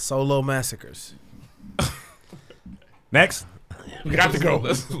on. Solo massacres. Next. Got to go.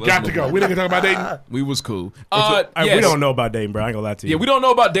 Let's Got to move go. on. We didn't talk about dating. We was cool. Hey, yes. We don't know about dating, bro. I ain't gonna lie to you. Yeah, we don't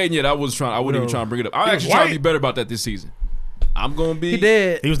know about dating yet. I wasn't even trying to bring it up. I'm He was actually trying to white. be better about that this season. I'm gonna be. He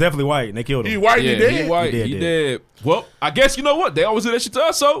did. He was definitely white, and they killed him. He white, Yeah, he dead. he white. He He did. dead. Well, I guess you know what? They always do that shit to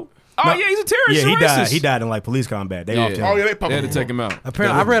us, so Oh yeah, he's a terrorist. Yeah, he died. racist. He died in like police combat. They offed him. Oh yeah, They had to take him out.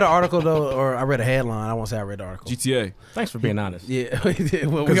 Apparently, I read an article though, or I read a headline. I won't say I read the article. GTA. Thanks for being honest. Yeah, well,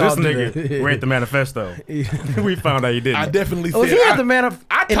 Because we all this do nigga that. read the manifesto. We found out he didn't. I definitely Oh, said. if he had the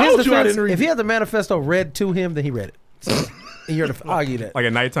I in his told you I defense, didn't read if he had the manifesto read to him, then he read it. So, and you're to argue that. Like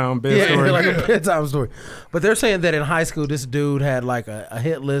a nighttime bed Yeah, story. like a bedtime story. But they're saying that in high school, this dude had like a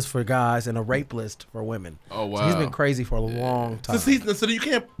hit list for guys and a rape list for women. Oh wow. So he's been crazy for a long time. So you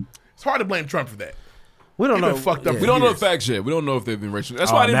can't. It's hard to blame Trump for that. We don't He's know. been fucked up. Yeah. We don't know the facts yet. We don't know if they've been racist.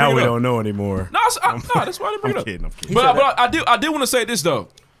 That's why I Oh, didn't now bring we it up. don't know anymore. No, that's why I didn't bring it up. I'm kidding. But I did want to say this though.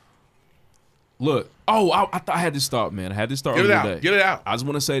 Look, I thought I had this thought, man. I had this thought Get it earlier out. today. Get it out. I just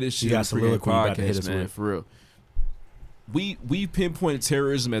want to say this shit. You got on the Pregame soliloquy you about to hit us podcast, man. with. For real. We pinpointed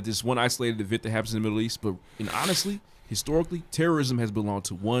terrorism at this one isolated event that happens in the Middle East, but honestly, historically, terrorism has belonged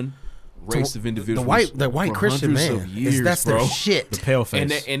to one race of individuals. The white for Christian hundreds man. of years, That's bro. their shit. The pale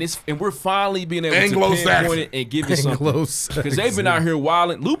face. And we're finally being able to Anglo-Saxon. pinpoint it and give it something. Because they've been out here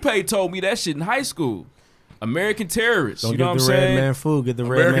wilding. Lupe told me that shit in high school. American terrorists. Don't you get know what I'm the red saying? man food. Get the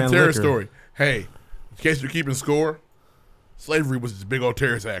red American man terrorist liquor. story. Hey, in case you're keeping score, slavery was this big old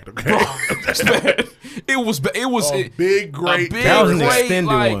terrorist act. Okay, It was a big great. That was an great, extended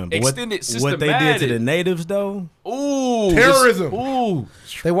like, one. But extended what they did to systematic. the natives, though, Ooh, Terrorism. Ooh,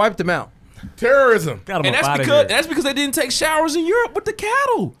 They wiped them out. Terrorism. got them and up out that's because they didn't take showers in Europe with the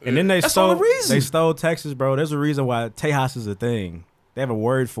cattle. And then That's all the reason. They stole Texas, bro. There's a reason why Tejas is a thing. They have a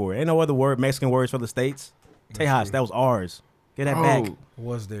word for it. Ain't no other word, Mexican words for the states. Tejas, that was ours. Get that back.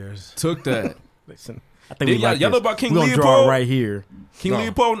 Was theirs. Took that. Listen, I think we Y'all like know this. about King we gonna Leopold? draw it right here. King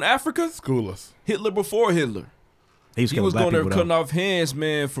Leopold in Africa? School us. Hitler before Hitler. He was, He killing was black going there people, cutting though. off hands,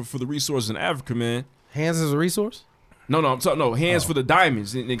 man, for the resources in Africa, man. Hands is a resource? No, I'm talking hands for the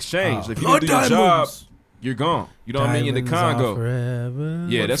diamonds in exchange. If you No don't do your job, diamonds. you're gone. You know what I mean? In the Diamonds are Congo. forever.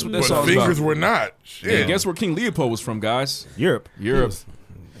 Yeah, that's what But that's the all fingers about. were not. Shit. And guess where King Leopold was from, guys? Europe. Europe.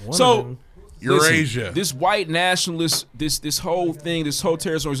 One of So them. Eurasia. listen, this white nationalist, this whole thing, this whole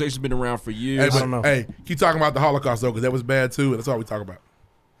terrorist organization has been around for Hey, years. but, hey, keep talking about the Holocaust though, because that was bad too, and that's all we talk about.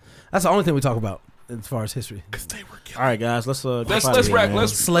 That's the only thing we talk about as far as history. Because they were killing. All right, guys, let's Let's wrap.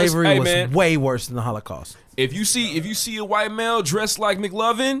 Slavery hey, was man, way worse than the Holocaust. if you see a white male dressed like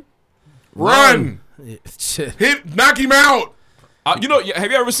McLovin, Run. Yeah, shit. Hit. Knock him out. You know,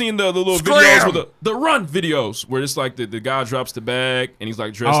 have you ever seen the little Scram! videos with the run videos where it's like the guy drops the bag and he's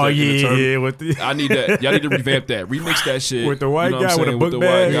like dressed Oh like in the turban? yeah, with the I need that. Y'all need to revamp that. Remix that shit. With the white you know what guy I'm with a saying? book the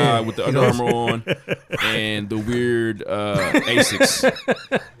bag? white guy Yeah. with the Under Armour on and the weird Asics.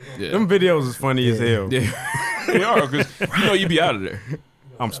 Yeah. them videos is funny as hell. Yeah. They are, because you know you be out of there.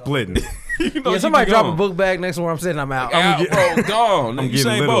 I'm splitting. You know Yeah, you somebody be drop gone. a book bag next to where I'm sitting, I'm out. Out, bro, gone. I'm You getting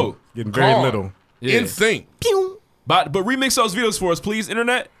same little, boat. getting very Gone. little. Yeah. In sync. But remix those videos for us, please,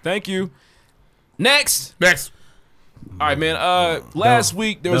 internet. Thank you. Next. All right, man. Last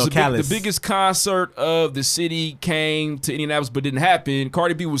week there was the biggest concert of the city came to Indianapolis, but didn't happen.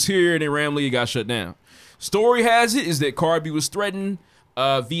 Cardi B was here, and then Ram Lee got shut down. Story has it is that Cardi B was threatened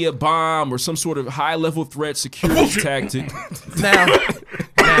via bomb or some sort of high-level threat security tactic.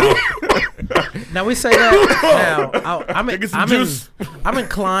 Now we say that. Now I'm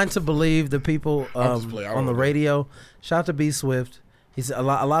inclined to believe the people on the radio. Shout out to B Swift. He's a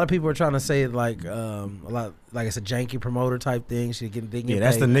lot of people are trying to say it like a lot like it's a janky promoter type thing. She get Yeah,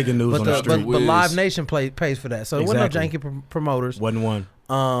 that's the nigga news on the street. But Live Nation pays for that, so it wasn't no janky promoters. Wasn't one.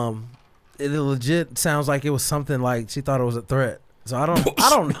 It legit sounds like it was something like she thought it was a threat. So I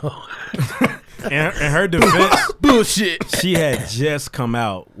don't know. In her defense, bullshit. She had just come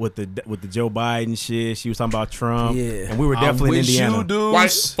out with the Joe Biden shit. She was talking about Trump. Yeah. And we were definitely in Indiana.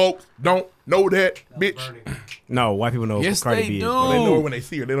 White folks don't know that, bitch. No, white people know Yes, who Cardi they B do. is. Well, they know her when they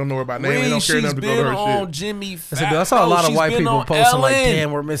see her. They don't know her by name. They don't care enough to go to her on shit. Jimmy I saw a lot of white people posting like,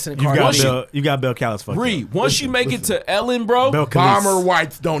 "Damn, we're missing Cardi B." You got Bill Callis fucked Bree, up. once you make it to Ellen, bro, Bill Callis. Bomber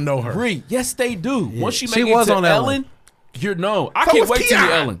whites don't know her. Bree, yes they do. Once you She make it was to on Ellen, you're known. I So can't was wait to meet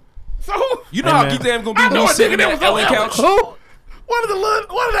Keon. Ellen. So You know Hey, how man. Keith Am gonna I be know no a sitting nigga that at was Ellen on Ellen. couch. Who? One of the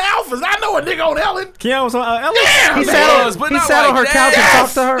alphas. I know a nigga on Ellen. Keon was on Ellen? Yeah, He man. sat on her couch and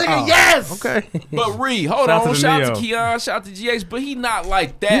talked to her. Nigga, Oh, yes. okay. But Ree, hold Shout out on. to the Shout out Neo. to Keon, shout out to GH, but he not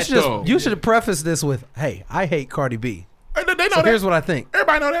like that though. You should preface this with, "Hey, I hate Cardi B." They know So that. here's what I think.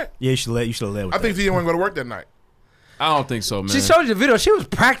 Everybody know that. Yeah, you should have led with I that. think she didn't want to go to work that night. I don't think so, man. She showed you the video. She was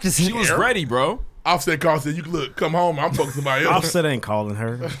practicing. She was ready, bro. Offset call said, "You can look, come home. I'm fucking somebody else." Offset ain't calling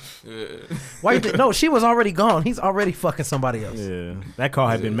her. Why you think? No, she was already gone. He's already fucking somebody else. Yeah, that call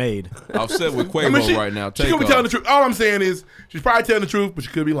had been made. Offset with Quavo I mean, right now. She Take could be off. telling the truth. All I'm saying is she's probably telling the truth, but she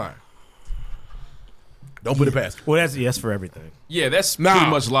could be lying. Don't put it past me. Well, that's for everything. Yeah, that's pretty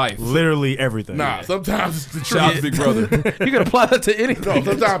much life. Literally everything. Nah, sometimes it's the truth. Shout out to Big Brother. You can apply that to anything. No,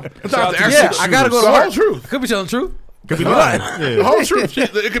 sometimes the I gotta go to the work. whole truth. Could be telling the truth. Could be lying. Yeah. The whole truth.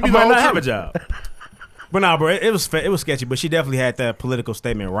 It could be I the might whole not have a truth. job. But nah, bro, it was sketchy. But she definitely had that political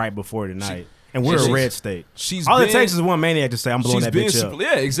statement right before tonight. And we're a red state. All it takes is one maniac to say, I'm blowing that bitch up.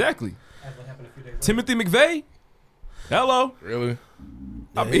 Yeah, exactly. Timothy McVeigh. Hello. Really?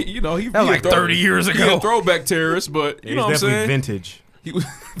 I mean, you know, he That was like 30 years He ago. a throwback terrorist, but you know what I'm saying? Vintage. He was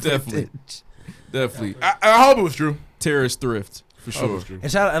definitely. I hope it was true. Terrorist thrift for I hope it sure.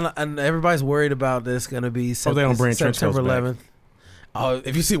 was true. And everybody's worried about this going to be they don't bring trench coats September back. 11th. Oh,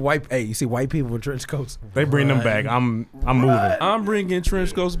 if you see white people with trench coats. They bring them back. I'm moving. I'm bringing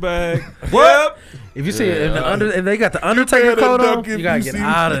trench coats back. What? If you see it in the and they got the Undertaker coat on, you gotta get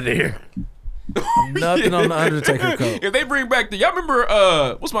out of there. Nothing on the Undertaker coat. If they bring back y'all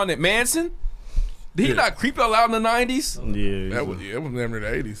remember what's my name, Manson? Did he not creep out loud in the 90s? Yeah, That was never in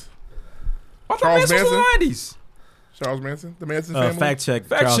the 80s. I thought Charles Manson was in Manson? the 90s. Charles Manson, the Manson family. fact check.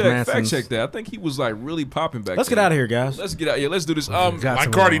 Fact Charles check Manson's. that. I think he was like really popping back. Let's get out of here, guys. Let's get out. Yeah, let's do this.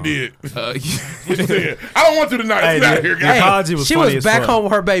 Like Cardi did. Yeah. What you said? I don't want to tonight. Let's get out of here, The guys. apology was She funny was as back fuck. home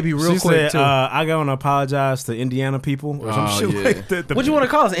with her baby real She quick said, too. I going to apologize to Indiana people or some Oh, shit yeah. like that. What you want to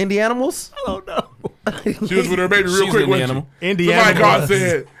call us? Indianimals? I don't know. She was with her baby real She's quick. an wasn't animal. she? Indiana Somebody called was. and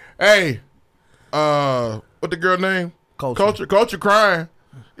said, "Hey, what the girl name? Culture crying.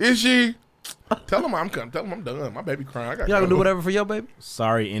 Is she? Tell him I'm coming. Tell him I'm done. My baby crying. I got. Y'all gonna do whatever for your baby?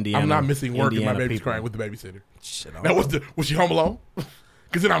 Sorry, Indiana. I'm not missing work if my Indiana baby's people. crying with the babysitter. Now, was she home alone?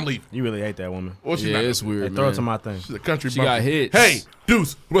 Because then I'm leaving. You really hate that woman. Well, she's Yeah, not. it's weird. Hey, Man. throw it to my thing. She's a country. She bumpkin. got hits. Hey,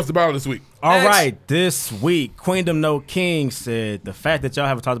 Deuce, what's the battle this week? All Next. right, this week, Queendom No King said the fact that y'all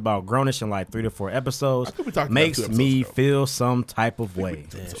haven't talked about Grownish in like 3 to 4 episodes I think we talked about makes 2 episodes me ago. feel some type of way.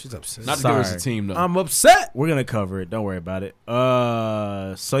 Damn, she's upset. Not to give us Sorry. a team though. I'm upset. We're gonna cover it. Don't worry about it.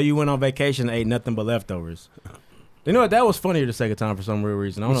 So you went on vacation and ate nothing but leftovers. You know what? That was funnier the second time for some real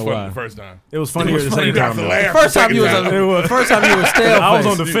reason. I It don't was know funny why. the first time. It was funnier the second You got time. to though. laugh. First the time you was second It was. first time you was stale. I was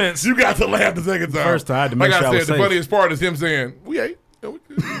on the fence. You got to laugh the second time. First time, I had to make like sure I I was said, the safe. funniest part is him saying, "We ate. Yeah, we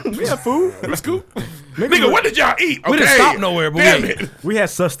good. We had food. It was cool. Nigga, what did y'all eat? We didn't Okay. stop nowhere, but Damn we it. We had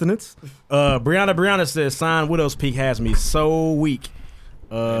sustenance. Brianna says, "Sign Widow's Peak has me so weak."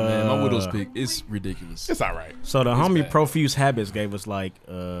 Man, my widow's peak is ridiculous. It's all right. So the homie bad. Profuse Habits gave us like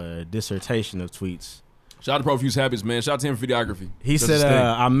a dissertation of tweets. Shout out to Profuse Habits, man. Shout out to him for videography. He Does said, his thing.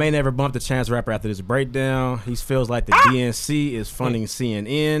 I may never bump the Chance Rapper after this breakdown. He feels like the DNC is funding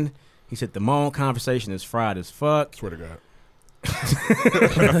CNN. He said the Moan conversation is fried as fuck. Swear to God.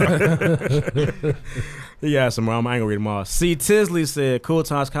 He got some more. I ain't gonna read them all. C. Tisley said, Cool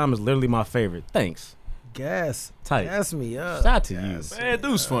Times Com is literally my favorite. Thanks. Gas. Tight. Gas me up. Shout out to Man,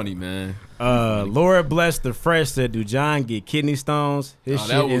 dude's funny, man. you. Laura Bless the Fresh said, do John get kidney stones? His Oh, shit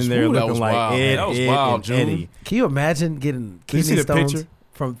that was- in there ooh, that looking was like wild, man. Ed, That was Ed, wild, and June. Eddie. Can you imagine getting Did you see kidney the stones picture?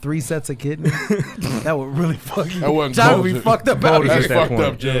 from 3 sets of kidneys? That would really fuck you. That wasn't John cold. would be fucked up out Cold here. as That's that fucked point.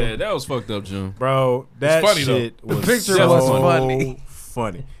 up, Joe. Yeah, that was fucked up, June. Bro, that funny, though. shit The was picture so was funny.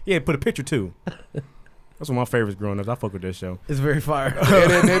 funny. Yeah, put a picture too. That's one of my favorites growing up. I fuck with this show. It's very fire.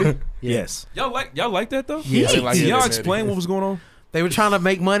 Yes. Y'all like that though? Yeah. I didn't like Did it, y'all man. explain what was going on? They were trying to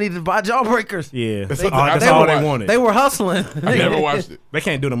make money to buy Jawbreakers. Yeah. That's, what that's I all never they wanted. They were hustling. I never watched it. They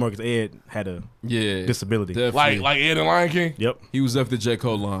can't do no more because Ed had a Yeah, disability. definitely. Like Ed and Lion King. Yep. He was after J.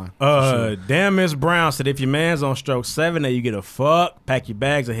 Cole line. Damn Miss Brown said if your man's on stroke 7 and you get a fuck, pack your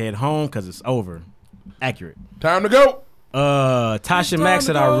bags and head home because it's over. Accurate. Time to go. Tasha time Mack to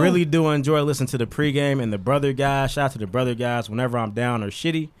said go. I really do enjoy listening to the pregame and the brother guys. Shout out to the brother guys whenever I'm down or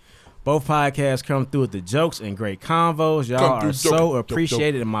shitty. Both podcasts come through with the jokes and great convos. Y'all Come through, are so dope,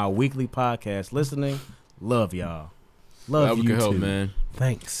 appreciated in my weekly podcast listening. Love y'all. Glad Love we you can help, too. man.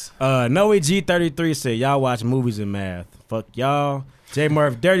 Thanks. Noe G33 said y'all watch movies and math. Fuck y'all. J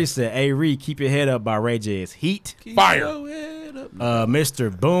Murph Dirty said, "Hey Reed, keep your head up by Ray J's Heat." Fire. Mr.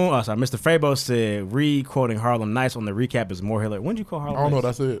 Mr. Fabo said, Reed quoting Harlem Nights on the recap is more hilarious. When did you call Harlem I don't know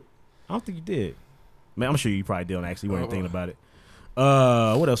Nights? what I said. I don't think you did. Man, I'm sure you probably did. Actually, you weren't thinking about it.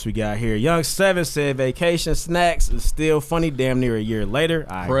 What else we got here? Young 7 said vacation snacks is still funny damn near a year later.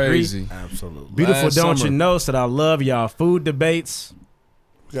 I Crazy. agree. Absolutely. Beautiful, Last don't summer. you know? Said I love y'all food debates.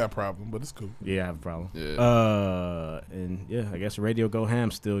 We got a problem, but it's cool. Yeah, I have a problem. Yeah. And yeah, I guess Radio Go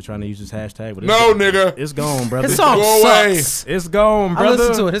Ham still trying to use this hashtag. But No, nigga. it's gone, brother. His song Go away. sucks. It's gone, I brother.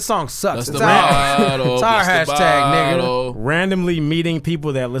 listened to it. His song sucks. That's the It's our, bottle. it's our That's the hashtag, nigga. bottle. Randomly meeting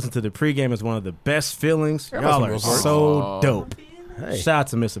people that listen to the pregame is one of the best feelings. Y'all are those words. so dope. Hey. Shout out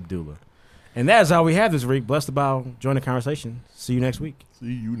to Miss Abdullah. And that is all we have this week. Blessed about join the conversation. See you next week. See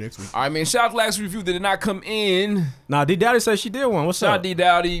you next week. All right, man. Shout out to last review that did not come in. Nah, D Dowdy said she did one. What's Shout up? out D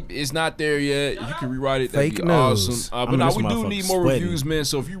Dowdy. It's not there yet. You can rewrite it. That'd Fake be news. awesome. But mean, now this we do motherfucker's need more sweating. reviews, man.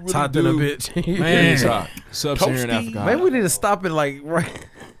 So if you really It's hot do, than a bitch. man, it's hot. Sub-Saharan Toasty. Africa. Maybe we need to stop it like right.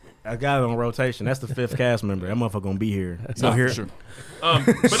 I got it on rotation. That's the 5th cast member. That motherfucker gonna be here. No, for sure. But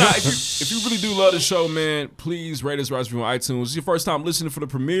nah, if you really do love the show, man, please rate us, write us, review on iTunes. It's your first time listening for the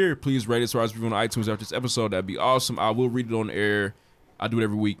premiere. Please rate us, write us, review on iTunes after this episode. That'd be awesome. I will read it on the air. I do it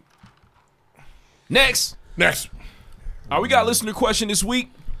every week. Next. All right, we got a listener question this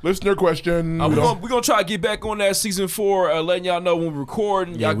week. Listener question. We're gonna try to get back on that season 4, letting y'all know when we're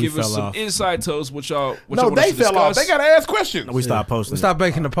recording. Yeah, Y'all we give us fell some off. insight to us. What y'all No, want us they to fell off. discuss. They gotta ask questions. We stopped posting. We stopped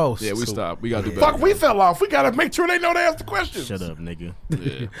making the post. Yeah, we stopped. We gotta do better. Fuck, we fell off. We gotta make sure they know to ask the questions. Shut up, nigga.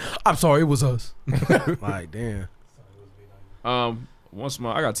 Yeah. I'm sorry, it was us. Like, damn. Once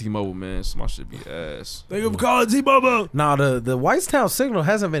I got T-Mobile, man, so my shit be ass. Thank you for calling T-Mobile. Now the Whitestown signal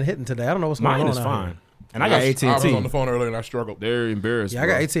hasn't been hitting today. I don't know what's going Mine on. is out fine. here. And I got I was on AT&T. the phone earlier and I struggled. They're embarrassed. Yeah, I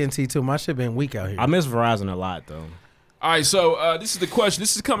bro. got AT&T too. My shit been weak out here. I miss Verizon a lot, though. All right, so this is the question.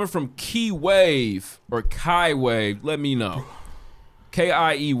 This is coming from Key Wave or Kai Wave. Let me know.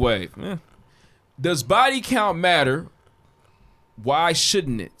 KIE Wave. Does body count matter? Why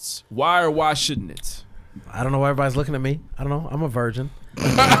shouldn't it? Why shouldn't it? I don't know why everybody's looking at me. I don't know. I'm a virgin.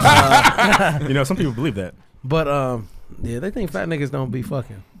 You know, some people believe that. But yeah, they think fat niggas don't be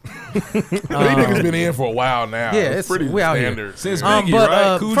fucking. These niggas been in for a while now. Yeah, it's pretty we out standard. here. Since Biggie, but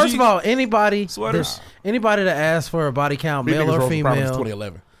right? Coogee? first of all, anybody Sweaters? that asks for a body count, Big male niggas or rose from Providence female,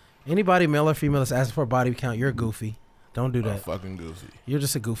 2011. anybody male or female that's asking for a body count, you're goofy. Don't do that. Fucking goofy. You're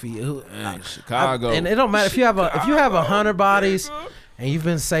just a goofy. Chicago. And it don't matter if you have 100 bodies and you've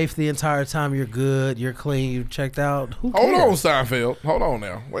been safe the entire time. You're good. You're clean. You checked out. Who cares? Hold on, Seinfeld. Hold on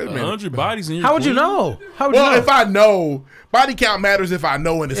now. Wait a minute. 100 bodies in your How would you clean? know? How would you Well, know? if I know, body count matters if I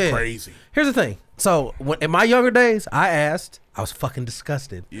know and it's Yeah. crazy. Here's the thing. So in my younger days, I asked. I was fucking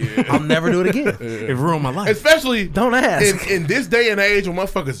disgusted. Yeah. I'll never do it again. It ruined my life. Especially Don't ask. in this day and age when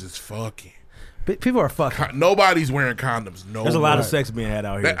motherfuckers is fucking. People are fucking. Nobody's wearing condoms no There's a more. lot of sex being had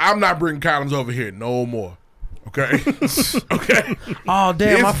out here. I'm not bringing condoms over here no more. Okay? Okay? Oh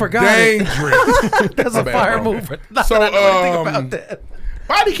damn! It's I forgot. dangerous. That's a My bad, fire bro. mover. Not So, that I know anything about that.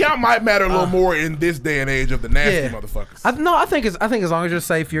 Body count might matter a little more in this day and age of the nasty motherfuckers. I think as long as you're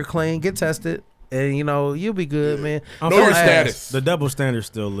safe, you're clean, get tested, and you'll be good, man. Know your status. The double standard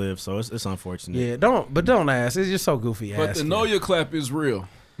still lives, so it's unfortunate. Yeah, don't ask. It's just so goofy. But the know your clap is real.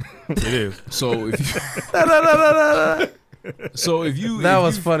 It is. So if you, so if you That if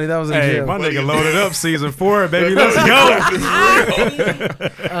was you- funny. That was in Hey, jail. my nigga loaded up season 4, baby. Let's go.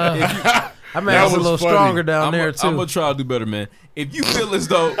 I mean, I was a little funny. stronger down there too. I'm gonna try to do better, man. If you feel as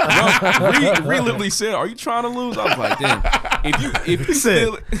though literally said, "Are you trying to lose?" I was like, "Damn." If you said,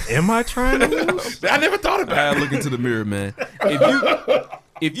 feel, am I trying to lose? I never thought I about had it. to look into the mirror, man.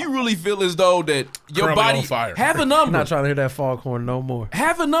 If you really feel as though that your Currently body on fire. have a I'm number, not trying to hear that foghorn no more.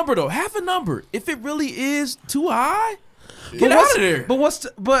 have a number though. Have a number. If it really is too high, get out of there.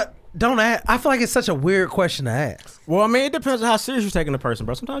 But don't ask. I feel like it's such a weird question to ask. Well, I mean, it depends on how serious you're taking the person,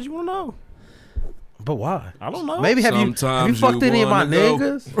 bro. Sometimes you want to know. But why? I don't know. Maybe have you Sometimes fucked you any of my wanna go.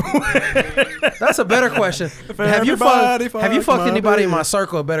 niggas? That's a better question. Have you fucked anybody in my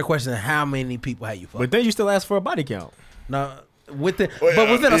circle? A better question than how many people have you fucked? But then you still ask for a body count. No, yeah, within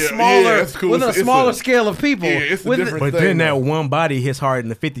a yeah, smaller that's cool. within a It's a- smaller scale of people. Yeah, it's a Within- different But thing, then that though. one body hits hard, and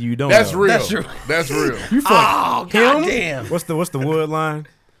the 50 you don't. That's know. real. That's true. That's real. You Oh fuck him. goddamn! What's the wood line?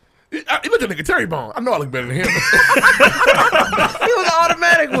 Look at nigga Terry Bone. I know I look better than him. He was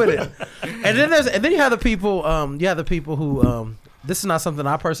automatic with it. And then you have the people. Who. This is not something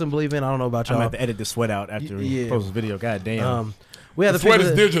I personally believe in. I don't know about I'm y'all. gonna have to edit the sweat out after we Yeah. post this video. God damn. We have The the people sweat is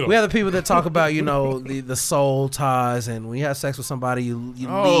that, digital. We have the people that talk about the soul ties, and when you have sex with somebody, you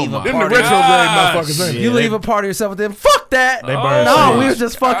Oh leave a my Them the party. retrograde gosh. motherfuckers, ain't Yeah. You leave a party yourself with them. Fuck that. They burn no, sage. we was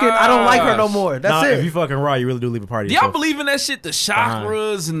just fucking. I don't like her no more. That's Nah, it. if you fucking raw, you really do leave a party. Do y'all yourself. believe in that shit? The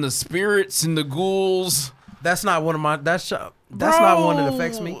chakras and the spirits and the ghouls. That's not one of my. That's not one that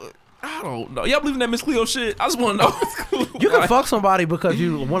affects me. I don't know. Y'all believe in that Miss Cleo shit? I just want to know. You can fuck somebody because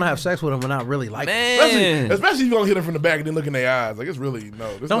you want to have sex with them, but not really like them. Man. Especially if you gonna hit them from the back and then look in their eyes. Like it's really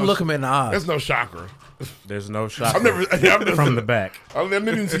no. Don't look them in the eyes. There's no chakra. There's no shot I've never from the back. I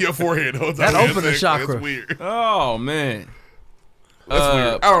never even see your forehead. The whole That time. open the chakra. It's weird. Oh, man. That's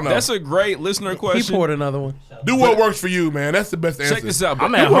weird. I don't know. That's a great listener He question. poured another one. Do what works for you, man. That's the best answer. Check this out.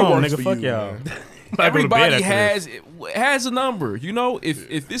 I'm but at what home, works nigga. for Fuck you, y'all. man. Everybody has a number. You know, if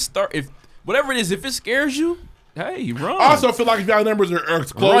it start if whatever it is, if it scares you, Hey, run. I also feel like if y'all numbers are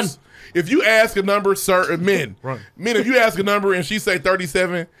close, if you ask a number, sir, men, if you ask a number and she say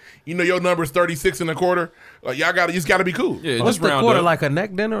 37, you know your number is 36 and a quarter. Y'all got to be cool. Yeah, What's just the round quarter up. like a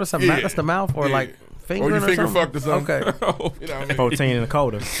neck dinner or something? Yeah. That's the mouth or like finger or you finger something? fucked or something. Okay. You know what I mean? 14 and a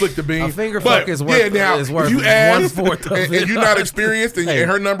quarter. Flick the bean. A finger But, fuck is worth, now, is worth if you ask 1/4 of and it. you're not experienced and, Hey,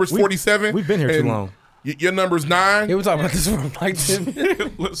 and her number's 47. We've been here too and long. Your number's 9. Yeah, we're talking about this for like 10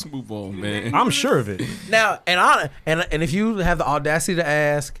 minutes. Let's move on, man. I'm sure of it. Now, and if you have the audacity to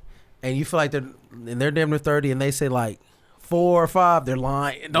ask, and you feel like they're damn near 30, and they say like 4 or 5, they're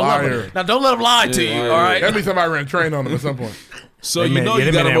lying. Don't let them lie to you. All right. That means somebody ran train on them at some point. So They you meant- know yeah,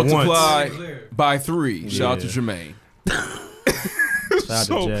 you they got to meant that multiply by 3. Shout out to Jermaine. Shout out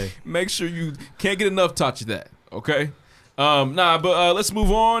to Jay. Make sure you can't get enough touch of that. Okay. But let's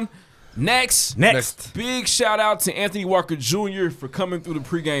move on. Next, big shout out to Anthony Walker Jr. for coming through the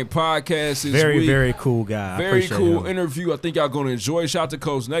pregame podcast this Very, week. very cool guy. I Very appreciate cool him. interview. I think y'all gonna enjoy. Shout out to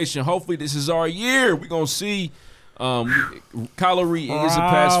Coach Nation. Hopefully this is our year. We're gonna see. Kyler Reed is a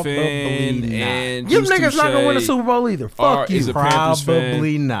Pats fan, Probably and You Juice niggas not gonna win the Touche Super Bowl either. Fuck is you. a Panthers fan.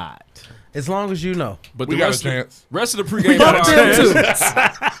 Probably not. As long as you know. But We the got a rest, chance. rest of the pregame Fuck them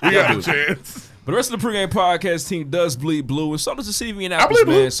podcast, too. We got a chance. but the rest of the pregame podcast team does bleed blue, and so does the CV and I Apples, bleed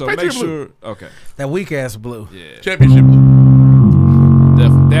blue. man. So Patriot make blue. sure, okay, That weak ass blue. Championship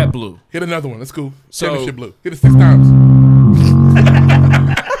blue. that blue. Hit another one. That's cool. So- Championship blue. Hit it 6 times.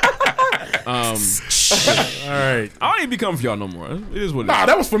 All right. I don't even be coming for y'all no more. It is what it is. Nah,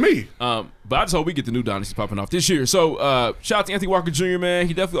 that was for me. But I just hope we get the new dynasty popping off this year. So shout out to Anthony Walker Jr., man.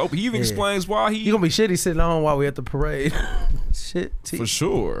 He definitely he even explains why You he gonna be shitty sitting on while we at the parade. Shit. for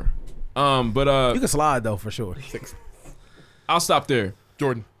sure. But You can slide though for sure. 6. I'll stop there.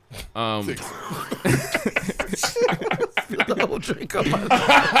 Jordan. 6. The whole drink up my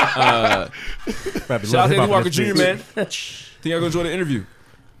Shout out to Anthony Walker Jr., man. Think y'all gonna enjoy the interview.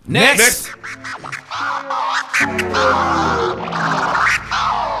 Next.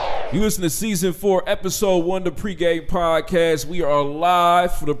 You listen to Season 4, Episode 1, the Pregame Podcast. We are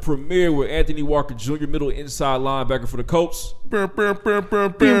live for the premiere with Anthony Walker Jr., middle inside linebacker for the Colts.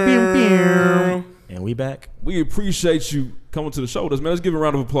 And we back. We appreciate you coming to the show with us, man. Let's give a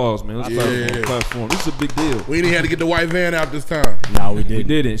round of applause, man. Let's clap for the platform. This is a big deal. We didn't have to get the white van out this time. No, we didn't. We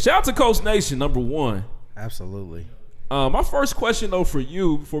didn't. Shout out to Coach Nation, number 1. Absolutely. My first question, though, for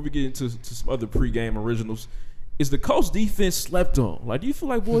you, before we get into some other pregame originals, is the Colts defense slept on? Like, do you feel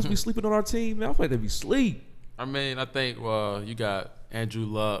like boys be sleeping on our team? Man, I feel like they be sleep. I mean, I think you got Andrew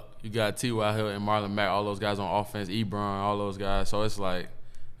Luck, you got T.Y. Hill and Marlon Mack, all those guys on offense, Ebron, all those guys. So it's like,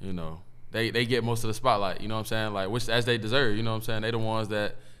 you know, they get most of the spotlight, you know what I'm saying? Like, which as they deserve, you know what I'm saying? They the ones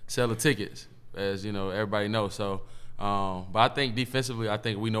that sell the tickets, as, you know, everybody knows. So, but I think defensively, I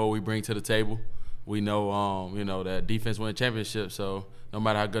think we know what we bring to the table. We know, you know, that defense win championships. So no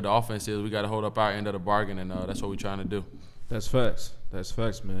matter how good the offense is, we got to hold up our end of the bargain, and that's what we're trying to do. That's facts. That's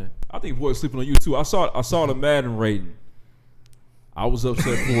facts, man. I think boys sleeping on you too. I saw the Madden rating. I was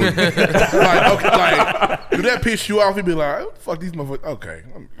upset for you. like, do that piss you off? You'd be like, oh, fuck these motherfuckers. Okay.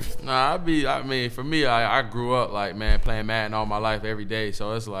 Nah, for me, I grew up like, man, playing Madden all my life every day.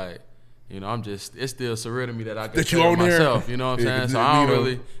 So it's like, you know, it's still surreal to me that I can That you play own myself. there. You know what I'm Yeah, saying? 'cause, So I don't you know,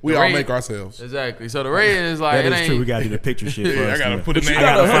 really. we the all rating- make ourselves. Exactly. So the rating is like, That it is ain't. true. We gotta do the picture shit Yeah, first. I gotta man. put a But name you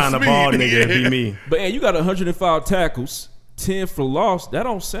gotta out. find a That's ball me. nigga to be me. But and you got 105 tackles, 10 for loss. That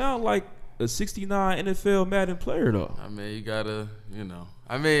don't sound like a 69 NFL Madden player though. I mean, you gotta, you know.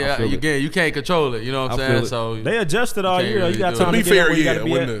 I mean, I feel again, you can't control it. You know what I'm I saying? feel it. So They adjusted all can't year. really You got do time it. To to be get fair, where you yeah, gotta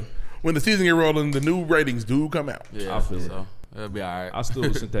be at. when the season get rolling, the new ratings do come out. yeah, I feel it. so it'll be all right. I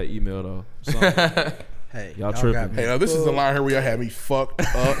still sent that email though. So, Hey, Y'all tripping. got me. Hey, this is a line here where y'all had me fucked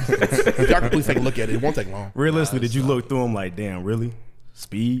up. If y'all can please take a look at it. It won't take long. Realistically, did you look through them like, damn, really?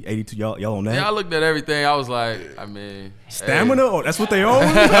 Speed, 82, y'all on that? Yeah, I looked at everything. I was like, I mean, Stamina? Oh, that's what they own?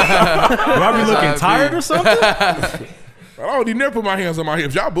 Do I be looking tired or something? I don't even never put my hands on my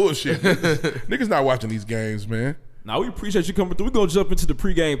hips. Y'all bullshit. Niggas not watching these games, man. now we appreciate you coming through. We're gonna jump into the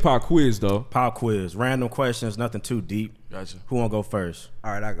pregame pop quiz though. Pop quiz. Random questions, nothing too deep. Gotcha. Who wanna go first?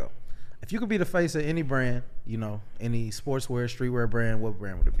 All right, I go. If you could be the face of any brand, you know, any sportswear, streetwear brand, what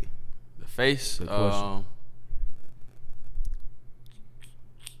brand would it be? The face. Good question.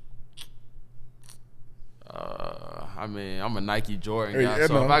 I mean, I'm a Nike Jordan Hey, guy, yeah,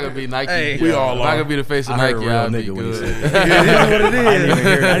 so no. if I could be Nike, Hey, we all if I are. could be the face of I heard Nike, real I'd be nigga when he good. said that. It is what it I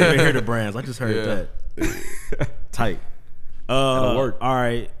didn't is. even hear the brands. I just heard that. Tight. That'll work. All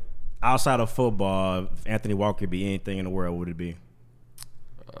right. Outside of football, if Anthony Walker could be anything in the world, what would it be?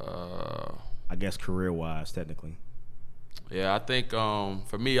 I guess career-wise, technically. Yeah, I think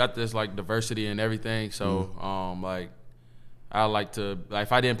for me, I just like diversity and everything. So like I like to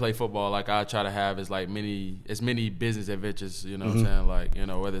if I didn't play football, like I try to have as many business adventures. You know what I'm saying? Like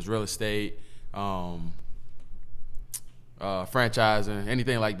whether it's real estate, franchising,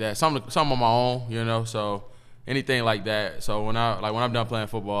 anything like that. Some on my own. So anything like that. So when I'm done playing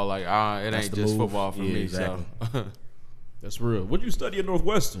football, like it ain't just football for me. Exactly. So. That's real. What did you study at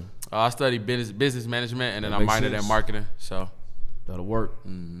Northwestern? I studied business management, and then That I makes minored in sense. marketing. So that'll work.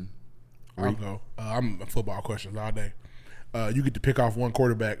 I'll go. I'm football questions all day. You get to pick off one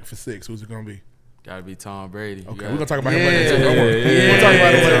quarterback for 6. Who's it gonna be? Gotta be Tom Brady. Okay, we're gonna talk about him later. We're gonna talk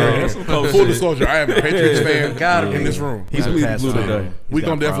about him later. That's some cold Full shit. disclosure, I am a Patriots fan in this room. He's bleeding blue today. We're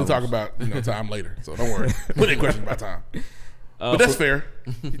gonna definitely talk about Tom later. So don't worry. Plenty of questions about Tom. But that's fair.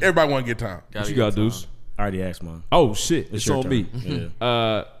 Everybody want to get Tom. What you got, Deuce? I already asked mine. Oh shit, it's your on turn.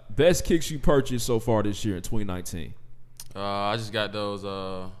 me. Best kicks you purchased so far this year in 2019. I just got those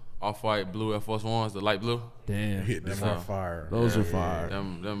off-white blue Air Force Ones, the light blue. Damn, hit them are fire. Those are fire.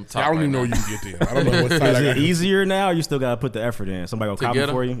 Them I don't even know where you can get them. I don't know what side Is I it got. easier now? Or you still gotta put the effort in. Somebody gonna to copy get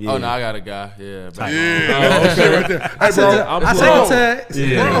them for you? Oh no, I got a guy. Yeah, back Yeah, okay, right there. Hey, bro, I sent the text.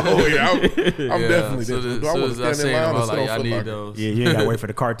 I'm definitely So there. as Do I soon want as to I stand seen in them, line I or was sit like, on I Foot need Locker? those. Yeah, you ain't gotta wait for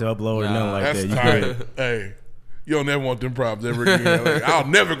the cart to upload or nothing like That's that. You tight. good. Hey, you don't never want them problems ever again. Like, I'll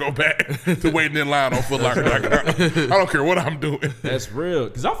never go back to waiting in line on footlocker.com. I don't care what I'm doing. That's real.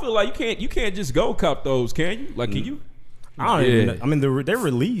 Because I feel like you can't just go cop those, can you? Like, can you? I don't even know. I mean, they're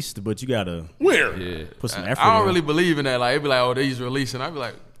released, but you gotta Where? put some effort I don't in. really believe in that. Like it'd be like, oh, they's releasing. I'd be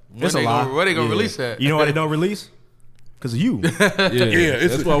like, It's a lie. where they gonna Yeah. release that? You know why they don't release? Because of you. Yeah,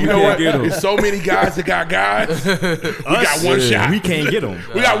 it's, That's why we you know can't what? get 'em. There's so many guys that got guys. We got one shot. We can't get them.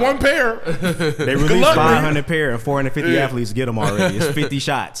 We got one pair. They released luck, 500 pair and 450 Yeah. athletes get them already. It's 50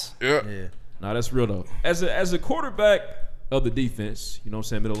 shots. Yeah. Nah, that's real though. As a quarterback of the defense, you know what I'm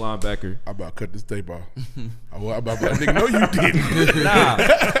saying, middle linebacker. I'm about to cut this tape off. I'm about to be like, nigga, no, you didn't. Nah.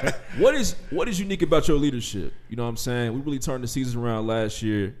 What is unique about your leadership? You know what I'm saying? We really turned the season around last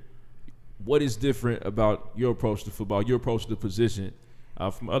year. What is different about your approach to football, your approach to the position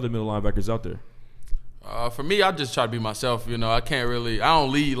from other middle linebackers out there? For me, I just try to be myself. I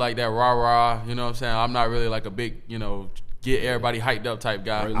don't lead like that rah-rah. You know what I'm saying? I'm not really like a big, get everybody hyped up type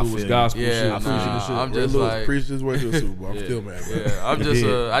guy. Ray Lewis gospel shit. Yeah, I'm just Ray Lewis like, preached his way to a Super Bowl. I'm still mad, bro. yeah, I'm just,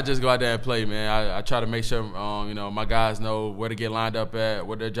 I just go out there and play, man. I try to make sure, my guys know where to get lined up at,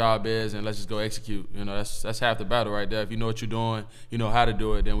 what their job is, and let's just go execute. That's half the battle right there. If you know what you're doing, you know how to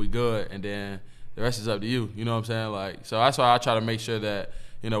do it, then we good, and then the rest is up to you. You know what I'm saying? Like, so that's why I try to make sure that,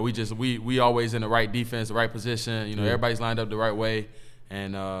 we always in the right defense, the right position. Everybody's lined up the right way.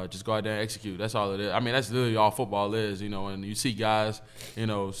 And just go out there and execute. That's all it is. I mean, that's literally all football is, and you see guys,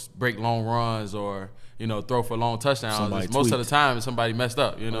 break long runs or, throw for long touchdowns. Most of the time, somebody messed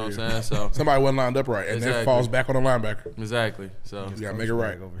up, what I'm saying? So somebody wasn't lined up right, and that falls back on the linebacker. Exactly. So you got to make it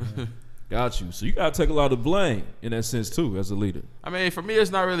right. Got you. So you got to take a lot of blame in that sense, too, as a leader. I mean, for me, it's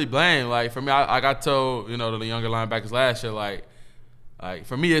not really blame. Like, for me, I got told, the younger linebackers last year, like,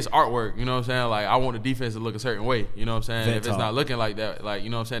 for me, it's artwork, you know what I'm saying? Like, I want the defense to look a certain way, you know what I'm saying? If it's not looking like that, like, you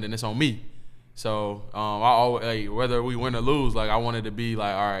know what I'm saying, then it's on me. So, I always, whether we win or lose, like, I wanted to be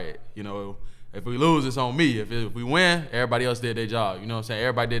like, all right, if we lose, it's on me. If we win, everybody else did their job, you know what I'm saying?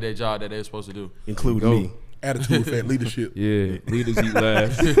 Everybody did their job that they were supposed to do. Including me. Attitude, fat leadership. Yeah, leaders eat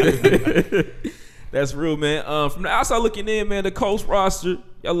last. That's real, man. From the outside looking in, man, the Colts roster,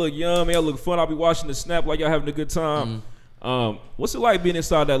 y'all look young, man. Y'all look fun. I'll be watching the snap like y'all having a good time. What's it like being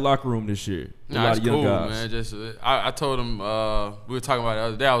inside that locker room this year? A lot of young cool, guys. man. Just I told him we were talking about it the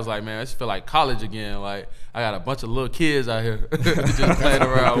other day. I was like, man, I just feel like college again. Like I got a bunch of little kids out here just playing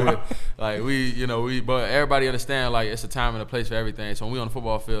around with. Like but everybody understand like it's a time and a place for everything. So when we on the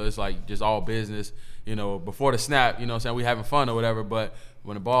football field, it's like just all business. Before the snap, what I'm saying, we having fun or whatever. But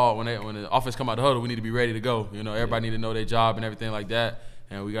when the offense come out the huddle, we need to be ready to go. Everybody need to know their job and everything like that,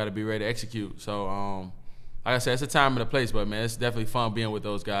 and we got to be ready to execute. So like I said, it's a time and a place, but man, it's definitely fun being with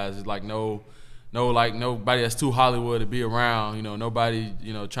those guys. It's like nobody that's too Hollywood to be around. Nobody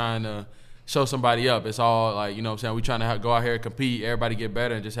trying to show somebody up. It's all like what I'm saying, we trying to go out here and compete, everybody get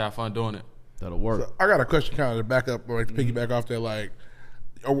better, and just have fun doing it. That'll work. So I got a question kind of to back up or to piggyback off that. Like,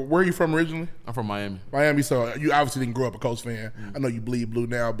 where are you from originally? I'm from Miami. Miami, so you obviously didn't grow up a Colts fan. I know you bleed blue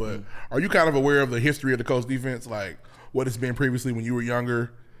now, but are you kind of aware of the history of the Colts defense? Like what it's been previously when you were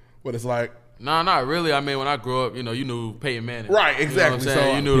younger, what it's like? No, not really. I mean, when I grew up, you knew Peyton Manning. Right, exactly. You know what I'm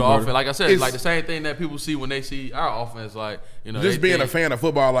saying? So you knew the offense. Like I said, like the same thing that people see when they see our offense. Like, just being a fan of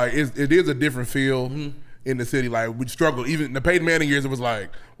football, like it is a different feel. in the city. Like we struggled. Even in the Peyton Manning years, it was like,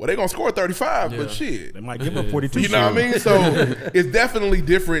 well, they gonna score 35, but shit, They might give up 42. you know what I mean? So it's definitely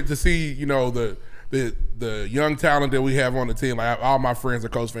different to see, you know, the young talent that we have on the team. Like all my friends are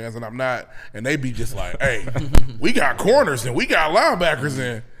Colts fans, and I'm not, and they be just like, hey, we got corners and we got linebackers,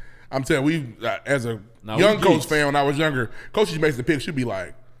 and I'm telling you, we as a young Colts fan when I was younger, coaches makes the pick, she'd be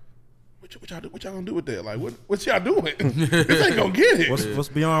like, what y'all gonna do with that? Like, what y'all doing? This ain't gonna get it. What's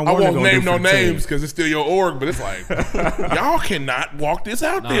beyond? I won't name no names because it's still your org, but it's like y'all cannot walk this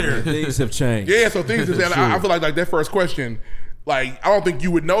out there. Man, things have changed. Yeah, so things have changed. I feel like that first question, like I don't think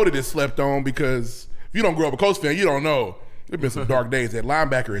you would know that it's slept on because if you don't grow up a Colts fan, you don't know. There's been some dark days at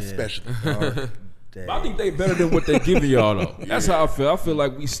linebacker especially. But I think they better than what they giving y'all though. That's how I feel. I feel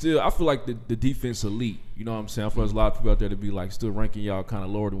like the defense elite. You know what I'm saying? I feel there's a lot of people out there to be like still ranking y'all kind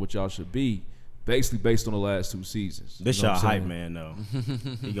of lower than what y'all should be, basically based on the last 2 seasons. This you know y'all hype man though.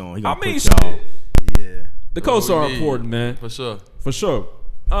 He gonna put y'all. Yeah. The Colts are important, man. For sure. For sure.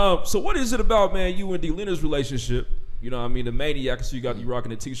 So what is it about, man, you and D. Leonard's relationship? You know what I mean? The Maniac, I can see you rocking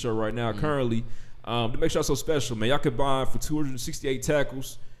the t-shirt right now currently. To make y'all so special, man. Y'all combined for 268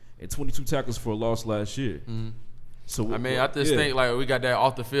 tackles and 22 tackles for a loss last year. So I mean, I just think like we got that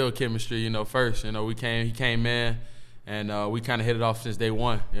off the field chemistry. You know, first, you know, he came in, and we kind of hit it off since day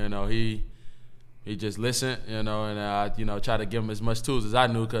one. You know, he just listened. You know, and I tried to give him as much tools as I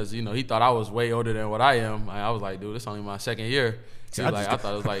knew because you know he thought I was way older than what I am. I was like, dude, this is only my second year. He was I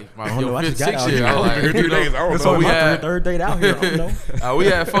thought it was like my fifth, sixth year. I was like, it's only my third date out here. I don't know. We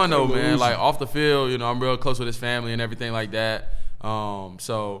had fun though, man. Like off the field, you know, I'm real close with his family and everything like that.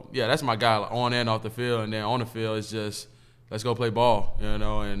 So yeah, that's my guy on and off the field, and then on the field it's just let's go play ball, you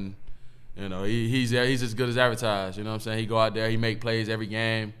know, and you know he's as good as advertised. You know what I'm saying? He go out there, he make plays every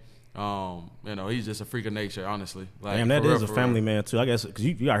game. You know, he's just a freak of nature, honestly. Like, damn, that is a family man too. I guess because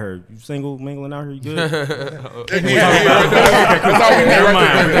you got her, you single, mingling out here, you good? That's all we need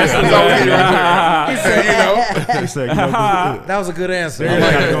right there. He said, you know. He said, you know, that was a good answer. I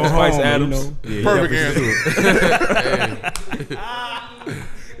gotta go home, Adams. you know? Perfect answer.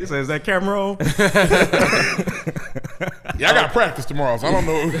 He said, is that camera on? Yeah, I got practice tomorrow, so I don't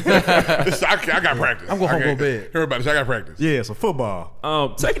know. I got practice. I'm going home to bed. Everybody, I got practice. Yeah, so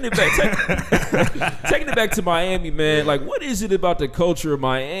football. Taking it back to Miami, man. Like, what is it about the culture of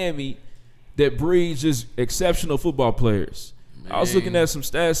Miami that breeds just exceptional football players? Man. I was looking at some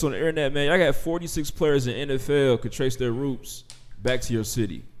stats on the internet, man. I got 46 players in NFL could trace their roots back to your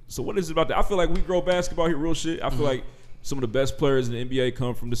city. So what is it about that? I feel like we grow basketball here, real shit. I feel like some of the best players in the NBA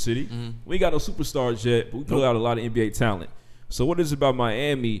come from the city. We ain't got no superstars yet, but we pull out a lot of NBA talent. So what is it about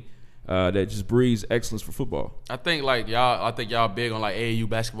Miami that just breeds excellence for football? I think y'all big on like AAU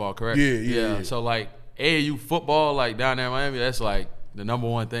basketball, correct? Yeah. So like AAU football, like down there in Miami, that's like the number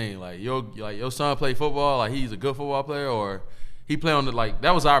one thing. Like your son play football, like he's a good football player, or he play on the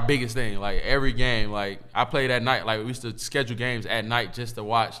that was our biggest thing. Like every game, like I played at night. Like we used to schedule games at night just to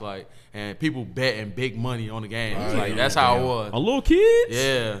watch. And people betting big money on the games. That's how it was. A little kids?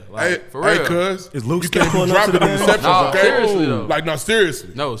 Yeah. For real. Hey, cuz. Is Luke you still can't pulling be up to dropping the the game? interceptions, okay? Seriously, though. No,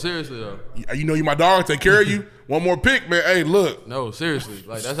 seriously. No, seriously, though. You know you my dog, take care of you. One more pick, man. Hey, look. No, seriously.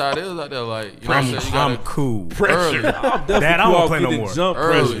 Like, that's how it is out there. Like, you know what I'm saying? You I'm cool. Pressure. Dad, I won't play no more. Jump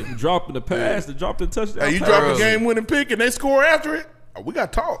Early. Dropping the pass, dropping the touchdown. Hey, you drop a game-winning pick and they score after it, we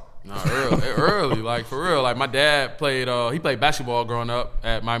got talk. Nah, early, like for real. Like my dad played, he played basketball growing up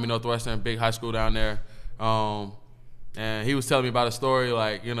at Miami Northwestern, big high school down there. And he was telling me about a story,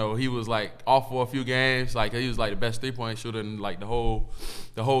 like, you know, he was like off for a few games, like he was like the best 3-point shooter in like the whole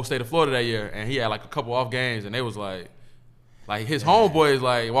state of Florida that year, and he had like a couple off games, and they was like his homeboys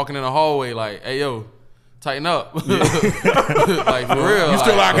like walking in the hallway, like, hey yo, tighten up, like for real. You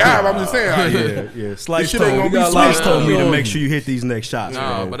still our guy, I'm just saying. Yeah. Slice told me to make sure you hit these next shots.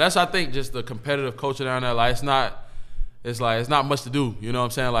 Nah, but that's I think just the competitive culture down there. Like it's not much to do. You know what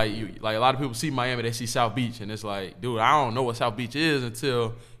I'm saying? Like a lot of people see Miami, they see South Beach, and it's like, dude, I don't know what South Beach is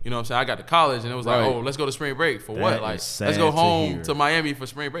until, you know what I'm saying, I got to college, and it was like, oh, let's go to spring break. For what? Like, let's go home to Miami for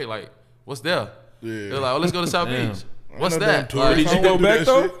spring break. Like, what's there? Yeah. They're like, oh, let's go to South Beach. What's that? Like, did you go back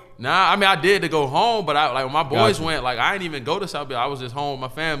though? Nah, I mean, I did to go home, but when my boys went, like, I didn't even go to South Beach. I was just home with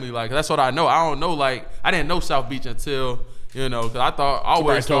my family. Like, that's what I know. I don't know, like, I didn't know South Beach until, you know, because I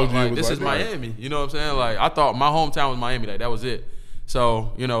always thought, like, this is Miami. You know what I'm saying? Like, I thought my hometown was Miami. Like, that was it.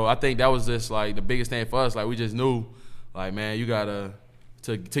 So, you know, I think that was just, like, the biggest thing for us. Like, we just knew, like, man, you got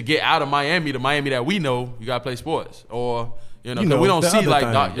to get out of Miami, the Miami that we know, you got to play sports. Or, you know, we don't see,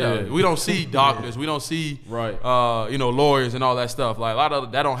 like, we don't see doctors. We don't see, you know, lawyers and all that stuff. Like, a lot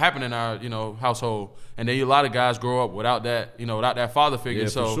of that don't happen in our, you know, household. And then a lot of guys grow up without that, you know, without that father figure. Yeah,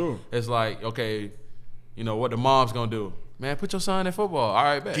 so for sure. It's like, okay, you know, what the mom's gonna do. Man, put your son in football. All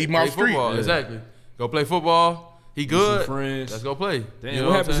right, bet. Keep him Play off the street. football. Yeah. Exactly. Go play football. He good. Friends. Let's go play. Damn, You know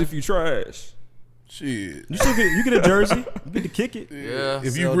what I'm happens saying? if you trash? Shit. You get a jersey. You get to kick it. Yeah.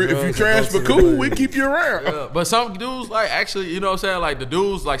 If you trash but cool, we keep you around. Yeah, but some dudes like actually, you know what I'm saying? Like the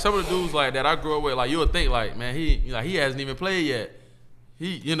dudes, like some of the dudes like that I grew up with, like you would think like, man, he hasn't even played yet.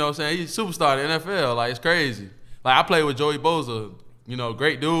 He, you know what I'm saying? He's a superstar in the NFL. Like it's crazy. Like I played with Joey Bosa, you know,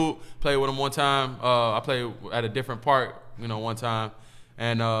 great dude. Played with him one time. I played at a different park, you know, one time,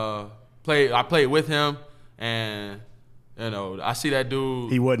 and I played with him, and you know, I see that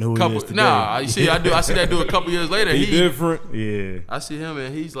dude. He wasn't who he is today. Nah, I see that dude a couple years later. He different. Yeah. I see him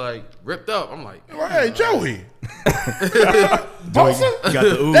and he's like ripped up. I'm like, hey, Joey. Bosa? You got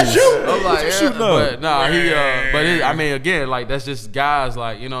the ooze. That's you. I'm like, What you yeah, know? but nah, I mean, again, like that's just guys,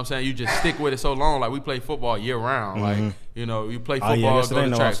 like you know what I'm saying. You just stick with it so long. Like we play football year round. Like you know, you play football, I guess it go ain't to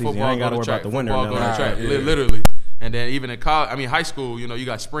no track, off-season. football, I ain't go gotta to worry track, about the winter football, now. go to Nah, track, yeah. literally. And then even in college, I mean, high school, you know, you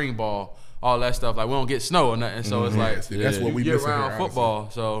got spring ball, all that stuff. Like we don't get snow or nothing, so it's like See, that's what we year missing here, round football.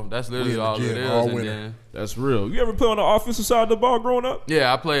 So that's literally in the all it gym is. all And winter. then, That's real. You ever play on the offensive side of the ball growing up?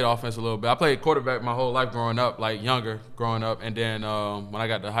 yeah, I played offense a little bit. I played quarterback my whole life growing up, like younger growing up. And then when I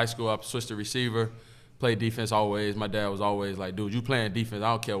got to high school, I switched to receiver. Played defense always. My dad was always like, dude, you playing defense. I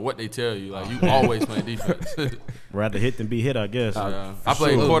don't care what they tell you. Like, you always playing defense. Rather hit than be hit, I guess. Yeah. I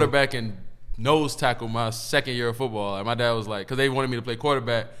played quarterback and nose tackle my second year of football. Like, my dad was like, because they wanted me to play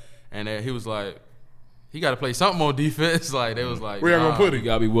quarterback. And he was like, he got to play something on defense. Like, they was like, Where y'all gonna put You him?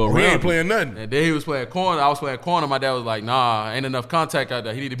 gotta be well We ain't rounded. playing nothing. And then he was playing corner. I was playing corner. My dad was like, nah, ain't enough contact out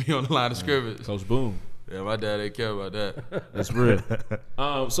there. He need to be on the line of scrimmage. Coach Boone. Yeah, my dad didn't care about that. That's real.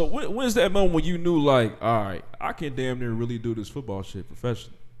 So when's that moment when you knew like, all right, I can damn near really do this football shit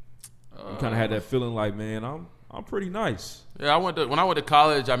professionally? You kind of had that feeling like, man, I'm pretty nice. Yeah, when I went to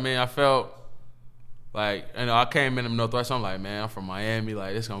college, I mean, I felt like, you know, I came in the Northwest. I'm like, man, I'm from Miami.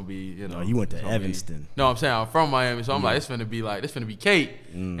 Like, it's gonna be, you know. No, you went to it's gonna be- Evanston. No, I'm saying I'm from Miami, so I'm like, it's finna be Kate.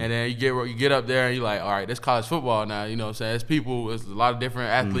 And then you get up there and you like, all right, this college football now. You know what I'm saying? It's people, it's a lot of different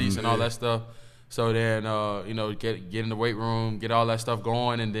athletes and all that stuff. So then, you know, get in the weight room, get all that stuff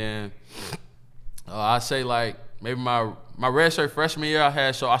going, and then I say like maybe my redshirt freshman year,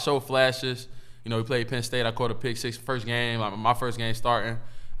 I showed flashes. You know, we played Penn State. I caught a pick six first game, like my first game starting.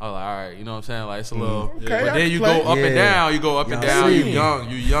 I was like, all right, you know what I'm saying? Like it's a little. Okay, but I then can you play. go up and down. You go up and down. You see.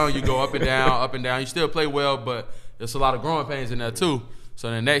 young. You go up and down, up and down. You still play well, but there's a lot of growing pains in there too. So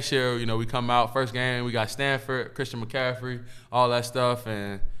then next year, you know, we come out first game. We got Stanford, Christian McCaffrey, all that stuff,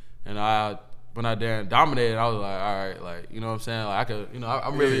 and I went out there and dominated. I was like, all right, like you know what I'm saying? Like I could, you know,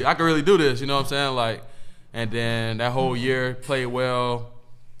 I could really do this. You know what I'm saying? Like, and then that whole year played well,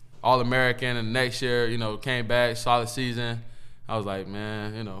 All-American, and the next year, you know, came back, solid season. I was like,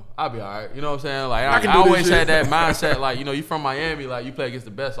 man, you know, I'll be all right. You know what I'm saying? Like I always had that mindset, like, you know, you from Miami, like you play against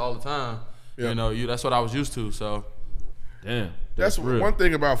the best all the time. Yeah. You know, that's what I was used to. So Damn. That's real. one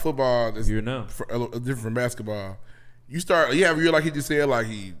thing about football that's Here now. different from basketball. You have a year like he just said, like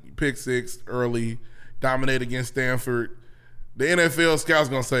he picked six early, dominated against Stanford. The NFL scouts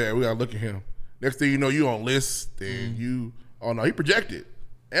gonna say, hey, we gotta look at him. Next thing you know, you on list, and oh no, he projected.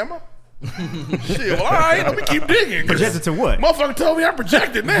 Am I? Shit, well, all right, let me keep digging. Projected to what? Motherfucker told me I'm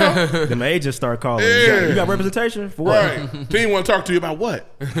projected now. Them agents start calling. Yeah. You got representation for what? Right. Team want to talk to you about what?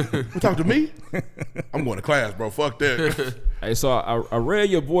 You talk to me? I'm going to class, bro. Fuck that. Hey, so I read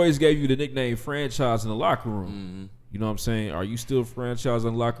your boys gave you the nickname franchise in the locker room. You know what I'm saying? Are you still franchise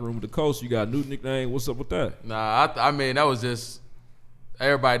in the locker room with the coach? You got a new nickname? What's up with that? nah, I mean that was just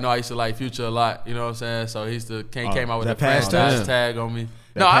everybody know I used to like Future a lot. You know what I'm saying? So he came out with that the past franchise tense? tag on me.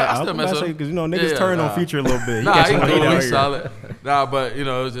 No, I still mess with him because you know niggas turn on Future a little bit. Nah, he some heat cool. out He's here. solid. Nah, but you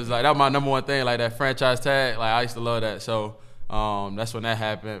know, it was just like that was my number one thing, like that franchise tag. Like I used to love that. So that's when that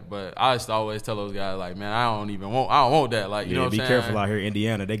happened. But I used to always tell those guys, like, man, I don't want that. Like, you know what I'm be saying? careful out here in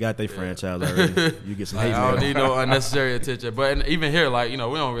Indiana. They got their franchise already. You get some hate Like, I don't mail. need no unnecessary attention. But even here, like, you know,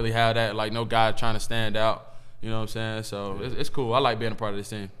 we don't really have that. Like, no guy trying to stand out. You know what I'm saying? So it's cool. I like being a part of this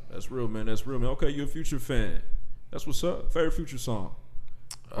team. That's real, man. That's real, man. Okay, you're a Future fan. That's what's up. Favorite Future song?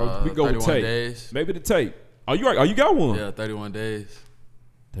 Or we go with 31 tape. Days. Maybe the tape. Oh, you got one? Yeah, 31 Days.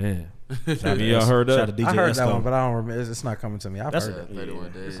 Damn. Shout Yeah, I heard that. Shout out to DJ I heard that Esco. one, but I don't remember. It's not coming to me. I've That's heard it.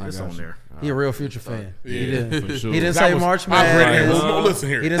 31 Days. It's on there. He a real Future fan. Yeah, He didn't. for sure. He didn't That say was- March I've read it. Madness. Well, listen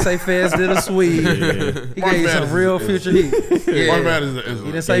here. He didn't say Feds did a sweep. He March gave you Madness some real is- Future heat. Yeah. March Madness is He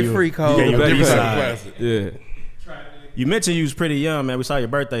didn't say free gave code. you Baby Baby side. side. classic. Yeah. You mentioned you was pretty young, man. We saw your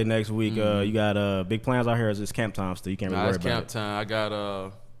birthday next week. You got big plans out here. Is this camp time still? You can't really Nah, worry it's about camp it. time. I got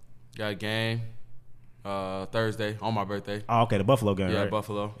a game Thursday on my birthday. Oh, okay, the Buffalo game, Yeah, right?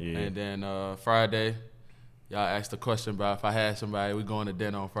 Buffalo. Yeah. And then Friday, y'all asked the question about if I had somebody, we going to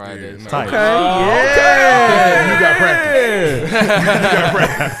dinner on Friday. Yeah, So. okay. Yeah. You got practice. You got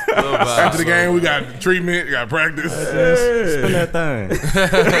practice. After the game, we got treatment. You got practice. Spin that thing.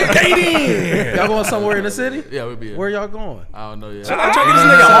 Y'all going somewhere in the city? Yeah, we'll be here. Where y'all going? I don't know yet. Should I try to get this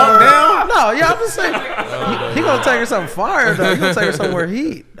nigga hawk down? No, yeah, I'm just saying. He gonna take her something fire though. He gonna take her somewhere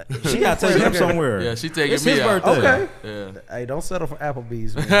heat. She got to take him somewhere. Yeah, she taking It's me his out. birthday. Yeah. Hey, don't settle for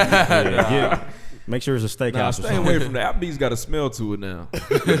Applebee's, man. Yeah. Make sure it's a steakhouse. Nah, or stay something. away from that. Applebee's got a smell to it now. Hey,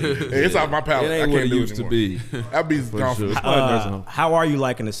 it's off my palate. It ain't I what can't it do used to anymore. be. Applebee's gone sure. from How are you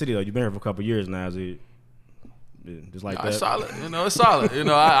liking the city though? You've been here for a couple of years now. Is it just like that? It's solid. You know, it's solid. You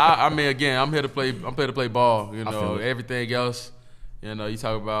know, I mean, again, I'm here to play. I'm here to play ball. You know, everything else. You know, you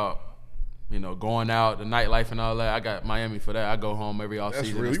talk about, you know, going out, the nightlife and all that. I got Miami for that. I go home every off That's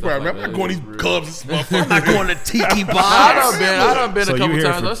season. real. and You stuff probably like remember that. going to these clubs and stuff. I'm not going to Tiki Bar. I done been So a you couple here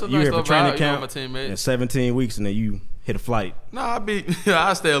times. for, That's a you nice here for little training vibe, you know, camp my teammates. in 17 weeks and then you hit a flight. No,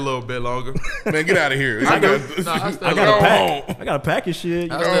 I stay a little bit longer. Man, get out of here. I I go- got nah, I stay I a got little a pack. home. I got a package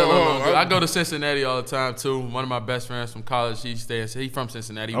shit. I stay a little longer. Oh, I go to Cincinnati all the time too. One of my best friends from college, he from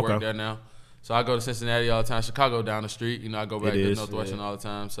Cincinnati. He Okay. worked there now. So I go to Cincinnati all the time. Chicago down the street. You know, I go back It to is, Northwestern yeah. all the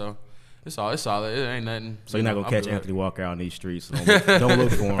time. So it's solid. It ain't nothing. So you're not gonna I'm catch good. Anthony Walker out in these streets. So don't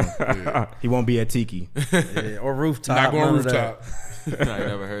look for him. He won't be at Tiki. Yeah, or rooftop. Not going none of that. rooftop. I ain't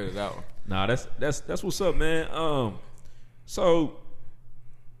never heard of that one. Nah, that's what's up, man. So,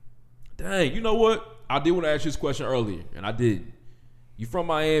 dang, you know what? I did want to ask you this question earlier, and I didn't. You from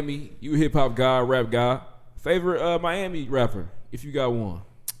Miami? You a hip hop guy, rap guy? Favorite Miami rapper, if you got one?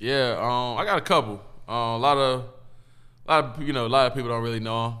 Yeah, I got a couple. A lot of people don't really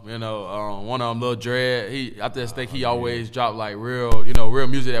know him. You know, one of them, Lil Dread. I just think he always dropped like real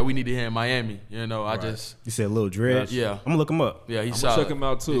music that we need to hear in Miami. You know, You said Lil Dread? Yeah. I'm gonna look him up. Yeah, he's I'm solid. gonna check him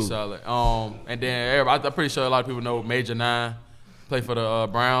out too. He's solid. And then I'm pretty sure a lot of people know Major 9, play for the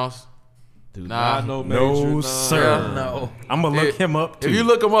Browns. Do Nah. not know Major No, Nine. sir. Yeah. No. I'm gonna look him up too. If you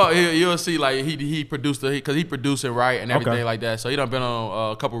look him up, you'll see like he produced because he produced it right and everything Okay. like that. So he done been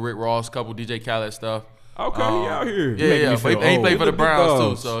on a couple Rick Ross, couple DJ Khaled stuff. Okay, he out here. Yeah, making yeah. me But feel he old. played for the Look at the Browns too,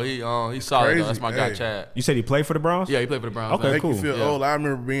 dogs. so he's solid. crazy. Though. That's my guy, Hey. Chad. You said he played for the Browns? Yeah, he played for the Browns. Okay, man. Make cool. you feel Yeah. old. I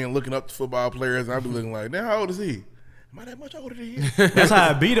remember looking up to football players, and I'd be looking like, "Now, how old is he? Am I that much older than you?" That's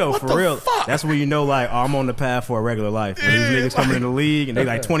how it be though, for the real. fuck? That's when you know, like, oh, I'm on the path for a regular life. When Yeah, these niggas coming in the league and they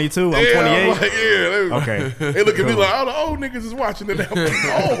like 22, I'm Yeah, 28. I'm like, yeah. Okay. They look at me Cool. like, all the old niggas is watching it. I'm like,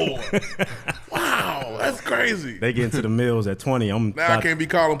 oh, wow, that's crazy. They get into the mills at 20. I'm Now I can't be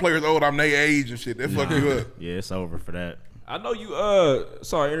calling players old. I'm their age and shit. That fuck you up. Yeah, it's over for that. I know you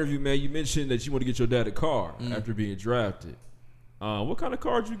saw an interview, man. You mentioned that you want to get your dad a car after being drafted. What kind of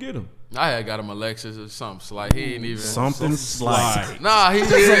car did you get him? I had got him a Lexus or something slight. He ain't even Something slight. Nah, he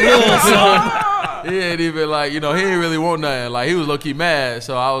ain't even like, he ain't really want nothing. Like he was low key mad,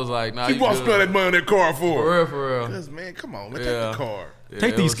 so I was like, nah. You want to spend that money on that car for? For real. Cause man, come on, man, Yeah. take the car. Yeah,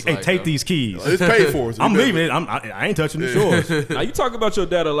 Take it these, was hey, like, take these keys. It's paid for. So I'm you better- leaving it. I ain't touching the shores. Now you talk about your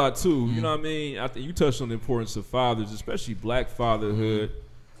dad a lot too. You know what I mean? I think you touched on the importance of fathers, especially black fatherhood.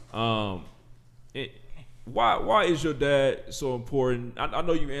 Why is your dad so important? I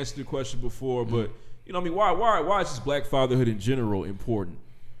know you answered the question before, but you know what I mean? Why is this black fatherhood in general important?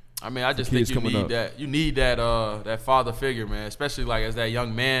 I mean, I just kids think coming up. you need that father figure, man. Especially like as that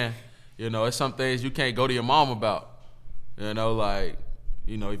young man, it's some things you can't go to your mom about. Like,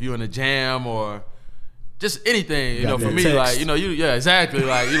 if you in a jam or just anything, Got for that me, text. like, exactly.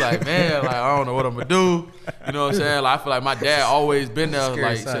 Like, you like, man, like, I don't know what I'm gonna do. You know what I'm saying? Like, I feel like my dad always been there, Scary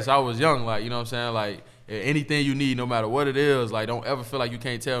like, sight. since I was young. Like, you know what I'm saying? Like, anything you need, no matter what it is, like, don't ever feel like you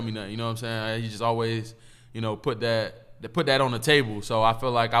can't tell me nothing. You know what I'm saying? He just always, put that on the table. So I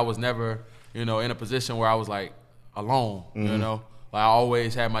feel like I was never, in a position where I was like alone. Like I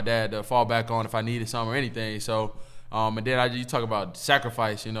always had my dad to fall back on if I needed something or anything. So, and then you talk about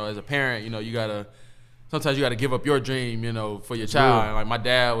sacrifice. As a parent, sometimes you gotta give up your dream, for your child. And like my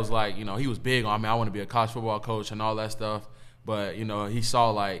dad was like, he was big on me. I want to be a college football coach and all that stuff. But he saw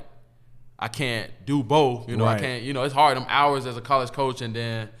like I can't do both. I Right. can't. It's hard. Them hours as a college coach and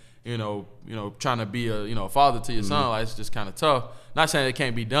then trying to be a father to your son. Like it's just kind of tough. Not saying it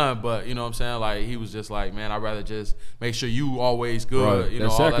can't be done, but you know what I'm saying. Like he was just like, man, I'd rather just make sure you always good. Right. That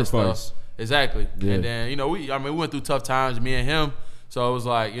all that sacrifice. stuff. Exactly. Yeah. And then we went through tough times, me and him. So it was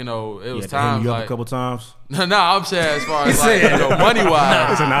like, it was Yeah, times you up like a couple times. Nah, I'm saying as far as like money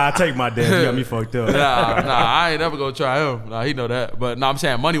wise. So I take my dad. You got me fucked up. Nah, I ain't never gonna try him. Nah, he know that. But no, I'm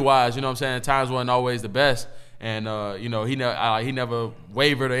saying money wise, you know what I'm saying? Times wasn't always the best. And he never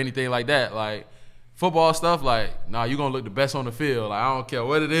wavered or anything like that. Like, football stuff, like, nah, you gonna look the best on the field. Like, I don't care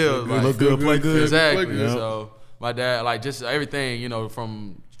what it is. Like, look good, play good. Exactly. Play good. So my dad, like, just everything, you know,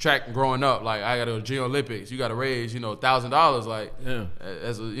 from track and growing up, like, I got to go to Gym Olympics. You got to raise, you know, $1,000. Like,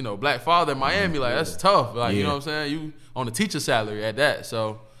 as a, you know, black father in Miami, like, that's tough. Like, you know what I'm saying? You on a teacher salary at that.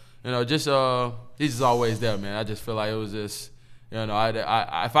 So, you know, just he's just always there, man. I just feel like it was just, you know,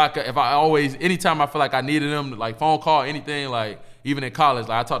 anytime I feel like I needed him, like phone call, anything, like even in college,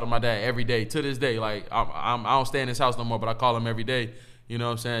 like I talk to my dad every day to this day. Like I don't stay in his house no more, but I call him every day. You know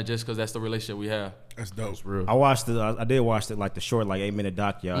what I'm saying? Just because that's the relationship we have. That's dope. Real. I did watch it, like the short, like 8-minute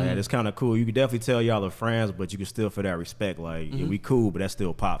doc y'all had. It's kind of cool. You can definitely tell y'all are friends, but you can still feel that respect. Like, yeah, we cool, but that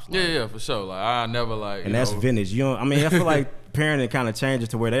still pops. Like. Yeah, for sure. Like I never like. And that's vintage. You know, I mean, I feel like parenting kind of changes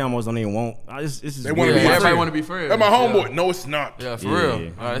to where they almost don't even want. They want to be everybody want to be friends. That's my homeboy. No, it's not. Yeah, for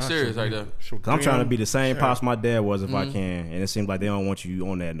real. That's serious right there. Cause I'm trying to be the same pops my dad was if I can, and it seems like they don't want you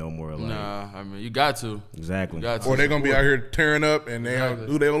on that no more. Like, nah, I mean, you got to. Exactly. You got to. Or they're gonna be out here tearing up, and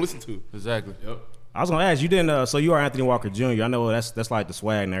who they gonna listen to? Exactly. Yep. I was gonna ask you didn't. So you are Anthony Walker Jr. I know that's like the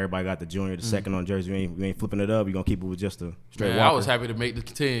swag, and everybody got the junior, the second on jersey. You ain't flipping it up. You gonna keep it with just a straight Man, Walker. I was happy to make the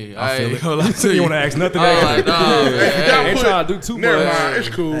team. I feel it. You want to ask nothing? I was like, nah, man. Ain't trying to do too Never much. mind, it's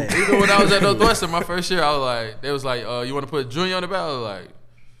cool. Even when I was at Northwestern my first year, I was like, they was like, you want to put Junior on the back? I was like,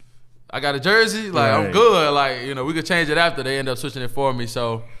 I got a jersey. Like, I'm good. Like, you know, we could change it after. They end up switching it for me.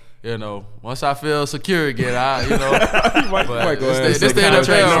 So, you know, once I feel secure again, this the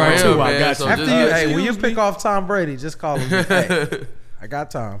NFL right here, man. So when you pick off Tom Brady, just call him. Hey, I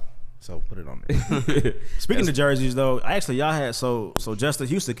got Tom. So put it on there. Speaking of jerseys, though, actually y'all had so Justin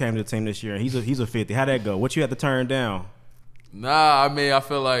Houston came to the team this year, and he's a 50. How'd that go? What you had to turn down? Nah, I mean, I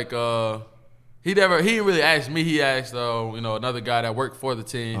feel like he didn't really ask me. He asked another guy that worked for the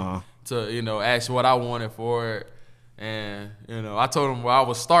team to ask what I wanted for it. And I told him where I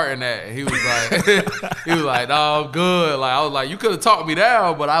was starting at, and he was like, "No, I'm good." Like I was like, "You could have talked me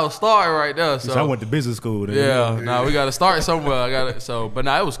down, but I was starting right there." So I went to business school. Then. Yeah, we got to start somewhere. But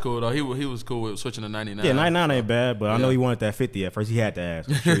it was cool though. He was cool with switching to 99. Yeah, 99 ain't bad, but I know he wanted that 50 at first. He had to ask.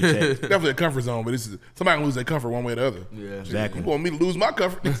 I'm sure he checked. Definitely a comfort zone, but somebody can lose their comfort one way or the other. Yeah, exactly. You want me to lose my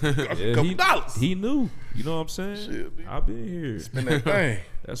comfort? A couple dollars. He knew. You know what I'm saying? Shit, I've been here. Spend that thing.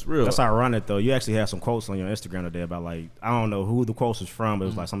 That's real. That's ironic though. You actually had some quotes on your Instagram today about like I don't know who the quotes was from, but it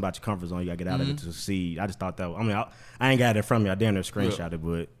was like something about your comfort zone. You gotta get out of it to succeed. I just thought that. I ain't got it from you. I damn near screenshot it,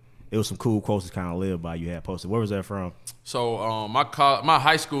 but it was some cool quotes to kind of live by. You had posted. Where was that from? So my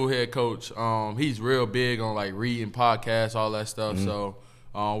high school head coach, he's real big on like reading podcasts, all that stuff. So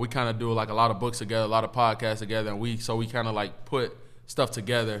we kind of do like a lot of books together, a lot of podcasts together, and we kind of like put stuff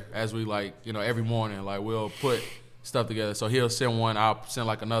together as we like every morning. Like we'll put stuff together. So he'll send one, I'll send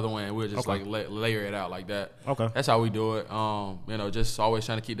like another one, and we'll just like layer it out like that. Okay. That's how we do it. Just always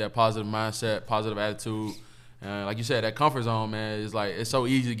trying to keep that positive mindset, positive attitude. And like you said, that comfort zone, man, is like it's so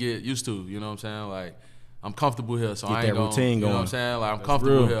easy to get used to. You know what I'm saying? Like I'm comfortable here, so I ain't gonna routine going. You know what I'm saying? Like I'm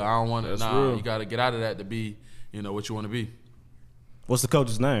comfortable here. I don't want to. Nah, you got to get out of that to be, what you want to be. What's the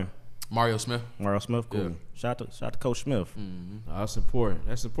coach's name? Mario Smith. Mario Smith, cool. Yeah. Shout out to Coach Smith. That's important.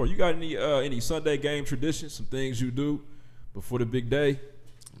 That's important. You got any Sunday game traditions? Some things you do before the big day?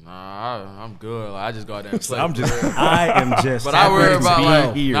 Nah, I'm good. Like, I just go out there and play. I am just. But I worry about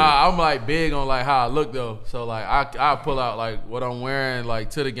like, I'm like big on like how I look though. So like I pull out like what I'm wearing like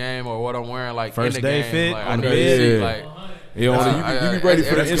to the game or what I'm wearing like first in the day game. fit. Like, I need to see like. You be ready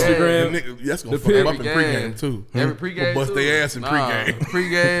for the Instagram. That's gonna fuck them up in pregame too. Every pregame, we'll bust their ass in pregame.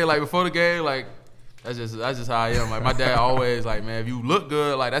 Pregame, like before the game, like that's just how I am. Like my dad always like, man, if you look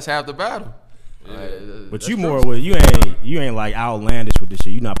good, like that's half the battle. But you more with you ain't like outlandish with this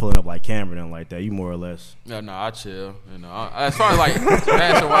shit. You not pulling up like Cameron and like that. You more or less. No, I chill. As far as like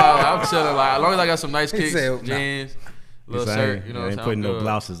fashion wise, I'm chilling. Like as long as I got some nice kicks, jeans. Little shirt, ain't putting no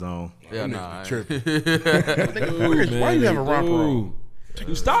blouses on. Yeah, nah. Why you have a romper on?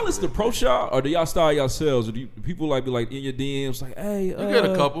 Do stylists approach y'all, or do y'all style yourselves, or do people like be like in your DMs like, hey? You get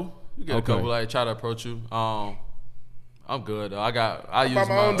a couple. A couple like try to approach you. I'm good though. I use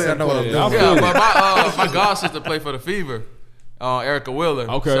my own damn. But my god sister play for the Fever. Erica Wheeler.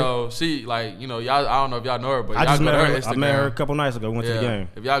 Okay. So she y'all. I don't know if y'all know her, but y'all go to her Instagram. I met her a couple nights ago. We went to the game.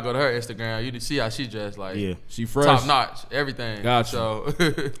 If y'all go to her Instagram, you see how she dressed. Like she fresh, top notch, everything. Gotcha. So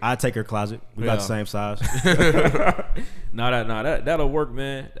I take her closet. We got the same size. That'll work,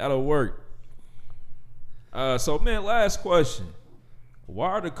 man. That'll work. So man, last question. Why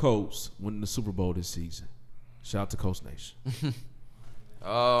are the Colts winning the Super Bowl this season? Shout out to Coach Nation.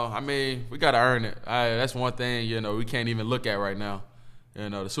 I mean, we gotta earn it. That's one thing we can't even look at right now. You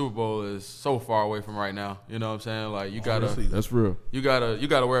know, the Super Bowl is so far away from right now. You know what I'm saying? Like, you gotta. That's real. You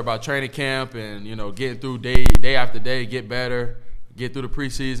gotta worry about training camp and getting through day after day, get better, get through the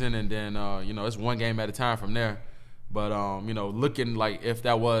preseason, and then it's one game at a time from there. But looking like if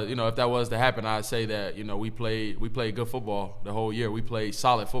that was to happen, I'd say that we played good football the whole year. We played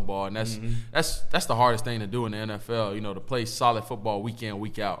solid football, and that's the hardest thing to do in the NFL. To play solid football week in,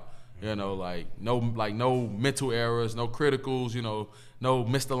 week out. No mental errors, no criticals. No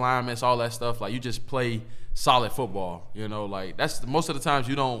missed alignments, all that stuff. Like, you just play solid football. That's most of the times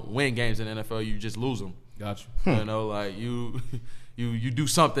you don't win games in the NFL. You just lose them. Gotcha. You do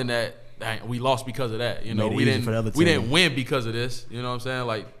something that we lost because of that. We didn't win because of this. You know what I'm saying?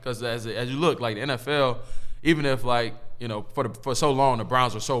 Like, because as you look, like the NFL, even if for so long the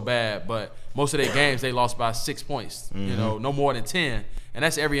Browns were so bad, but most of their games they lost by 6 points. Mm-hmm. No more than 10, and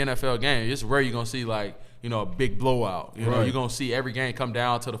that's every NFL game. It's rare you're gonna see a big blowout. You're gonna see every game come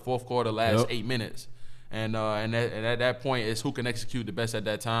down to the fourth quarter, last 8 minutes, and at that point, it's who can execute the best at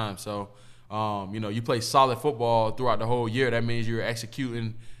that time. So, you play solid football throughout the whole year. That means you're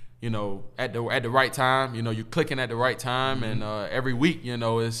executing, at the right time. You're clicking at the right time, and every week,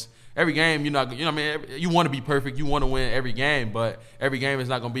 it's every game. You want to be perfect. You want to win every game, but every game is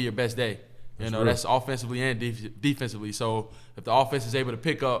not gonna be your best day. That's offensively and defensively. So if the offense is able to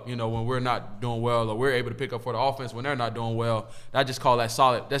pick up, when we're not doing well, or we're able to pick up for the offense when they're not doing well, I just call that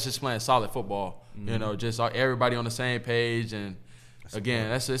solid. That's just playing solid football. Just everybody on the same page. And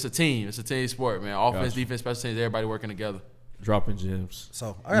again, it's a team. It's a team sport, man. Offense, defense, special teams, everybody working together. Dropping gems.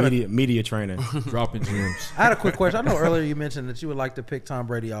 So media training. Dropping gems. I had a quick question. I know earlier you mentioned that you would like to pick Tom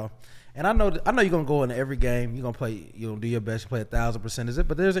Brady off. And I know you're gonna go into every game. You're gonna play. You're gonna do your best. You play 1,000%. Is it?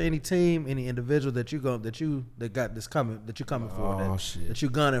 But there's any team, any individual that you're coming for. That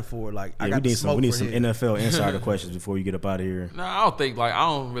you're gunning for. Like, we need some NFL insider questions before you get up out of here. No, I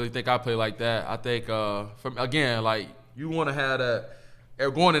don't really think I play like that. I think you want to have that.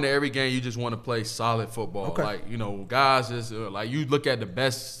 Going into every game, you just want to play solid football. Okay. Guys just you look at the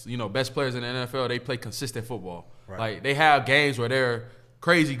best players in the NFL. They play consistent football. Right. Like, they have games where they're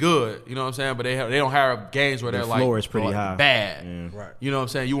crazy good, you know what I'm saying? But they don't have games where they're the floor is pretty high. Bad. Yeah. Right. You know what I'm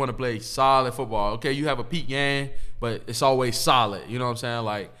saying? You want to play solid football. Okay, you have a peak game, but it's always solid. You know what I'm saying?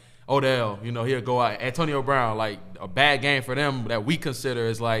 Like Odell, he'll go out. Antonio Brown, like a bad game for them that we consider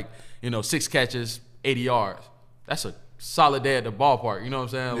is 6 catches, 80 yards. That's a solid day at the ballpark. You know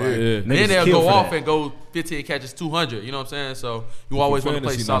what I'm saying? Then they'll go off and go 15 catches, 200. You know what I'm saying? So you always want to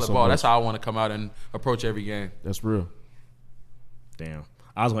play solid ball. That's how I want to come out and approach every game. That's real. Damn.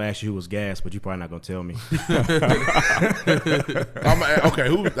 I was gonna ask you who was gas, but you're probably not gonna tell me. I'll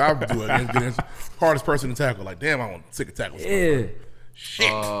do it. Hardest person to tackle. Like, damn, I'm sick of tackles. Yeah.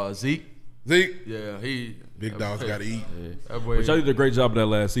 Shit. Zeke. Yeah, big dogs got to eat. Yeah. But y'all did a great job of that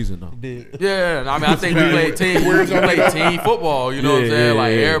last season, though. Yeah, I think we played team football. You know what I'm saying?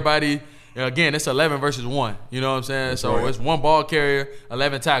 Everybody. Again, it's 11 versus 1. You know what I'm saying? That's so it's one ball carrier,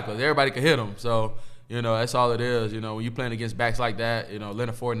 11 tacklers. Everybody can hit them. So. That's all it is. When you're playing against backs like that,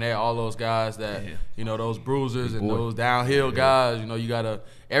 Leonard Fournette, all those guys that, those bruisers and those downhill guys,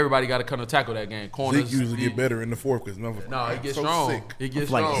 everybody got to come to tackle that game. Corners. Zeke usually get better in the fourth because he gets strong. Sick. He gets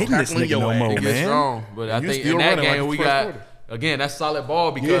strong. Like this nigga no more, he gets strong. But I think in that game we got. Again, that's solid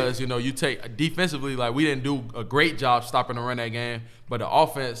ball because, you take defensively, we didn't do a great job stopping the run that game, but the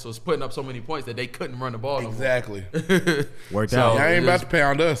offense was putting up so many points that they couldn't run the ball Exactly. Worked out. I ain't about to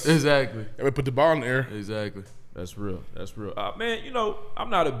pound us. Exactly. They put the ball in the air. Exactly. That's real. Man, I'm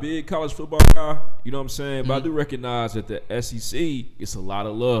not a big college football guy, you know what I'm saying? But I do recognize that the SEC gets a lot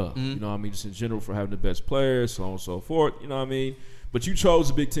of love, you know what I mean, just in general for having the best players, so on and so forth, you know what I mean? But you chose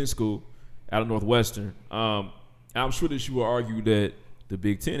a Big Ten school out of Northwestern. I'm sure that you will argue that the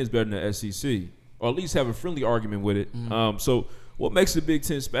Big Ten is better than the SEC, or at least have a friendly argument with it. So what makes the Big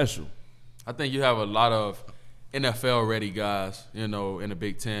Ten special? I think you have a lot of NFL-ready guys, in the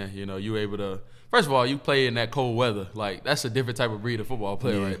Big Ten. You able to – first of all, you play in that cold weather. That's a different type of breed of football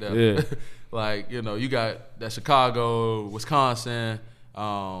player right there. Yeah. You got that Chicago, Wisconsin.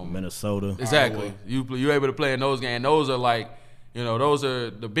 Minnesota. Exactly. You able to play in those games. Those are those are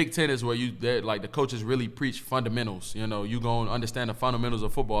the Big Ten is where the coaches really preach fundamentals. You going to understand the fundamentals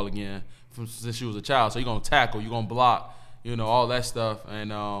of football again since you was a child. So you're going to tackle, you're going to block, all that stuff. And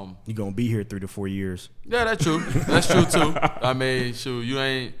you're going to be here 3 to 4 years. Yeah, that's true. That's true too. I mean, you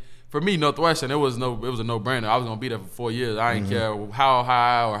ain't. For me, Northwestern, it was a no-brainer. I was going to be there for 4 years. I didn't care how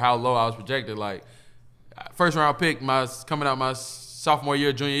high or how low I was projected. First round pick, coming out my sophomore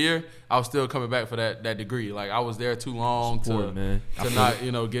year, junior year, I was still coming back for that degree. Like I was there too long to not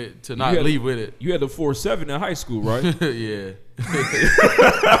leave with it. You had the 4.7 in high school, right? Yeah.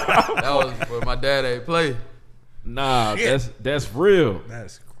 That was where my dad ain't play. Nah, that's real.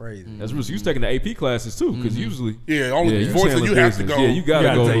 That's crazy. That's real. So you was taking the AP classes too, because usually only before so you have to go. Yeah, you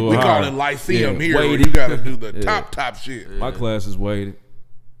gotta go. We call it Lyceum here. Where you gotta do the top shit. My class is weighted.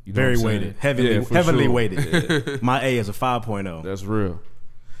 You know very weighted, heavily sure. weighted. My A is a 5.0. That's real.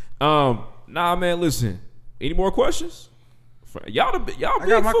 Nah, man. Listen. Any more questions? Y'all big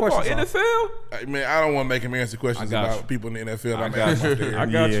football NFL? Hey, man, I don't want to make him answer questions about people in the NFL. I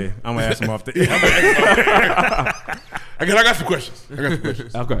got you. I'm gonna ask him off the air. I got some questions.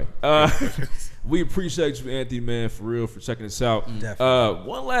 Okay. We appreciate you, Anthony, man, for real, for checking us out.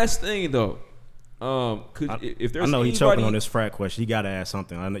 One last thing though. If there's I know anybody, he's choking on this frat question. You gotta ask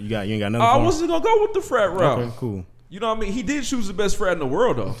something. I know you ain't got nothing. I wasn't gonna go with the frat route. Okay, cool. You know what I mean? He did choose the best frat in the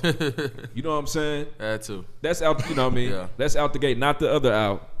world, though. You know what I'm saying? That too. That's out. You know what I mean? Yeah. That's out the gate, not the other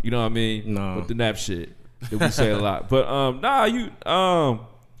out. You know what I mean? No. But the nap shit that we say a lot. But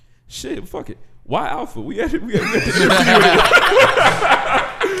shit, fuck it. Why Alpha? We had to fuck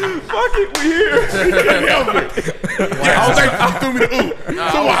it, we here.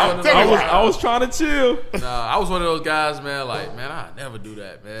 I was trying to chill. Nah, I was one of those guys, man. Like, man, I never do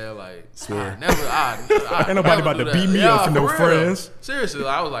that, man. Like, swear. I ain't nobody about to beat me up for no friends. Seriously,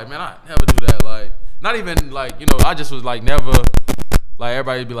 like, I was like, man, I never do that. Like, not even like, I just was like never. Like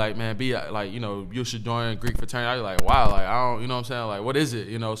everybody be like, man, be like, you should join Greek fraternity. I was like, wow, like I don't, you know what I'm saying? Like, what is it?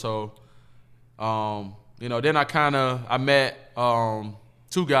 So, then I met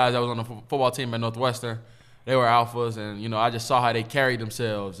two guys that was on the football team at Northwestern. They were alphas, and I just saw how they carried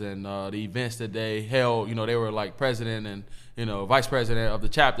themselves and the events that they held. They were like president and vice president of the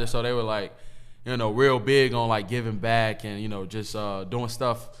chapter, so they were like, real big on like giving back and just doing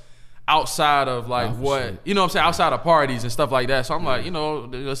stuff outside of like what I'm saying, outside of parties and stuff like that. So I'm like,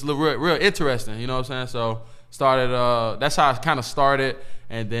 it's real interesting. You know what I'm saying? So started. That's how I kind of started,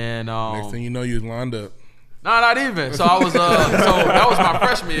 and then next thing you know, you was lined up. No, not even. So I was. So that was my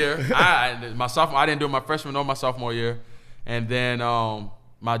freshman year. My sophomore. I didn't do it my freshman or my sophomore year, and then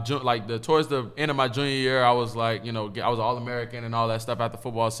towards the end of my junior year, I was like, I was All-American and all that stuff after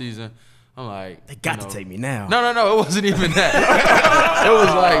football season. I'm like, they got to take me now. No, it wasn't even that. It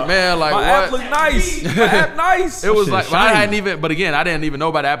was like, man, like my app look nice. My app nice. It was like, but I didn't even know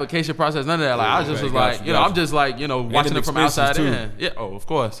about the application process. None of that. Like, I just was like, I'm just like, watching it from outside in. Yeah, of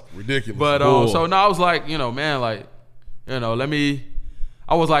course. Ridiculous. But so now I was like, man, like,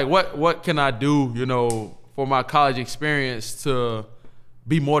 I was like, what can I do, for my college experience to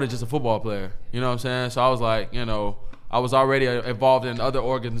be more than just a football player? You know what I'm saying? So I was like, I was already involved in other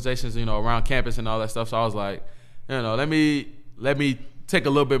organizations, around campus and all that stuff. So I was like, let me take a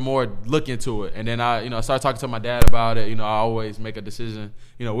little bit more look into it. And then I started talking to my dad about it. I always make a decision,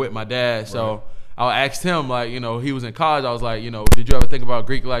 with my dad. So I asked him, like, he was in college. I was like, did you ever think about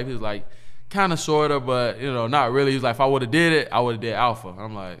Greek life? He was like, kind of, sort of, but, not really. He was like, if I would have did it, I would have did Alpha.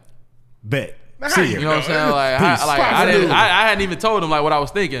 I'm like, bet. See, you know what I'm saying? Like, I hadn't even told him like what I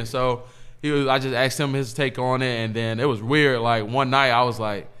was thinking. So I just asked him his take on it, and then it was weird. Like one night, I was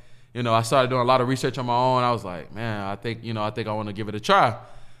like, I started doing a lot of research on my own. I was like, man, I think I want to give it a try.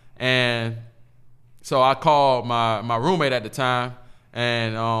 And so I called my roommate at the time,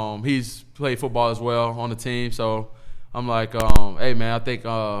 and he's played football as well on the team. So I'm like, hey man, I think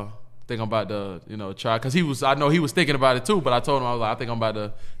I'm about to try, because I know he was thinking about it too. But I told him, I was like, I think I'm about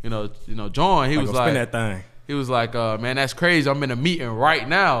to join. He was like, spin that thing. He was like, man, that's crazy. I'm in a meeting right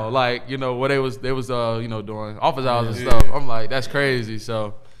now. Like, what they was doing office hours and stuff. I'm like, that's crazy.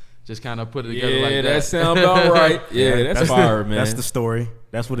 So just kind of put it together like that. Yeah, that sounds about right. Yeah, that's fire, man. That's the story.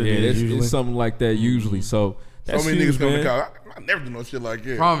 That's what it is usually. It's something like that usually. So that's many huge, niggas come to man. college. I never do no shit like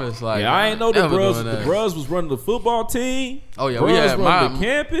that. Promise, like, I ain't know the Bruz was running the football team. Oh yeah, we had the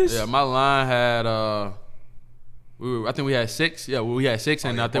campus. Yeah, my line had I think we had 6. Yeah, we had 6,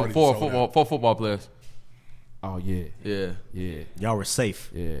 and I think 4 football players. Oh yeah. Y'all were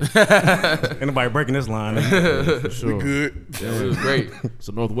safe. Yeah. Ain't nobody breaking this line. For sure. We good. Yeah, it was great.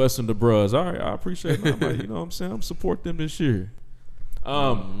 So Northwestern, the Bruz. All right, I appreciate that. Like, you know what I'm saying? I'm support them this year.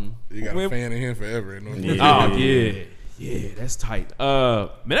 You got a fan in here forever. Yeah, that's tight. Man,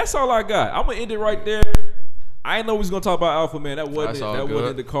 that's all I got. I'm gonna end it right there. I ain't know we was gonna talk about Alpha, man. That wasn't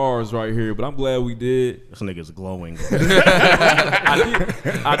in the cards right here, but I'm glad we did. This nigga's glowing.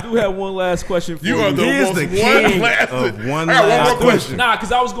 I do have one last question for you. You are the most king of one I got one more question. Nah,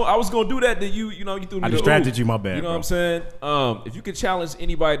 because I was gonna do that. Then you threw me. I distracted you. My bad. You know what I'm saying? If you could challenge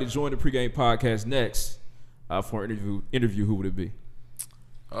anybody to join the pregame podcast next for an interview, who would it be?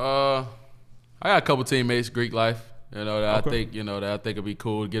 I got a couple teammates, Greek life. That I think it'd be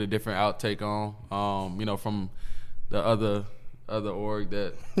cool to get a different outtake on. From the other org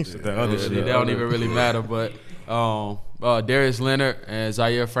that they don't even really matter. But Darius Leonard and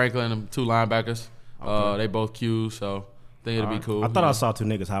Zaire Franklin, them 2 linebackers, they both Qs, so I think it'll be cool. I thought I saw 2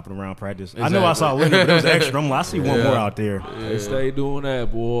 niggas hopping around practice. Exactly. I know I saw Leonard, but it was extra. I'm like, I see one more out there. Yeah. They stay doing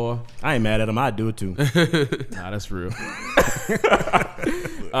that, boy. I ain't mad at them. I'd do it too. Nah, that's real.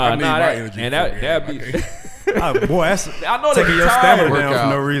 That'd be. Boy, that's I know they taking be your stamina tired. down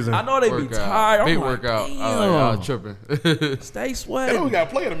for no reason. I know they be tired. Big I'm like, workout. damn. Tripping. Stay sweating. I know we got to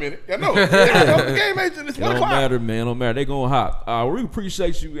play in a minute. I know. Game agent, it's 1 Don't o'clock. matter, man. Don't matter. They going hot. We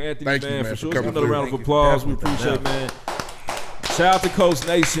appreciate you, Anthony, Thank you, man, man, for sure. for Let's give coming another round of through. applause. We appreciate it, man. Shout out to Coach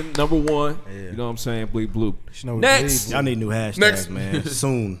Nation, number 1. Yeah. You know what I'm saying? Bleed blue. Next. Y'all need new hashtags, Next. man.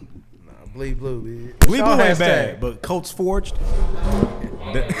 Soon. Bleed blue, man. Bleed blue ain't bad, but Coats Forged.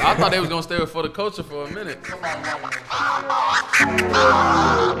 I thought they was gonna stay with for the culture for a minute.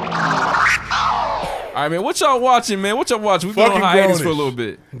 All right, man. What y'all watching, man? What y'all watching? We've been on Fucking hiatus grownish. for a little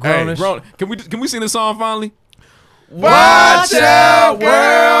bit. Grownish. Can we sing the song finally? Watch out,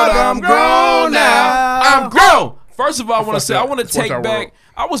 world, I'm grown now. I'm grown. First of all, I want to fucked say up. I want to Let's watch take our back. world.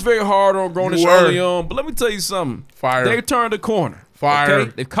 I was very hard on Grownish You were. early on, but let me tell you something. Fire. They turned the corner. Fire.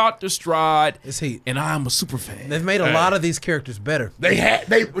 Okay? They caught their stride. It's heat. And I'm a super fan. They've made a lot of these characters better.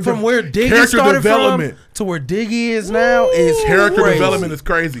 From where Diggy character started development from to where Diggy is now is character crazy. development is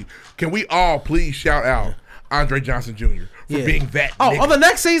crazy. Can we all please shout out Andre Johnson Jr. for being that nigga? On the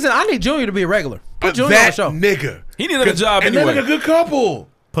next season, I need Junior to be a regular. Put Junior on the that show. nigga. He needed a job and anyway. they're like a good couple.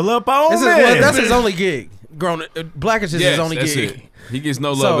 Pull up on me. That's his only gig. Blackish is Yes, his only that's gig. it. He gets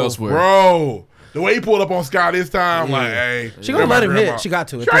no love elsewhere. Bro, the way he pulled up on Scott this time, like, hey. She gonna let him hit. She got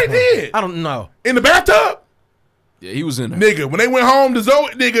to. She already did. I don't know. In the bathtub? Yeah, he was in there. Nigga, when they went home to Zoe,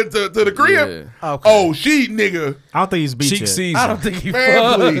 nigga, to the crib. Yeah. Okay. Oh, she, nigga. I don't think he's beat Cheek yet. season. I don't think he Man,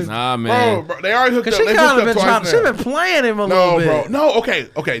 was. please. Nah, man. Bro, they already hooked Cause up. she They kind hooked of up been twice she now. been playing him a No, little bit. bro. No,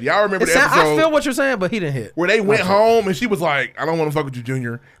 okay. Y'all remember the episode I feel what you're saying, but he didn't hit. where they went home and she was like, I don't want to fuck with you,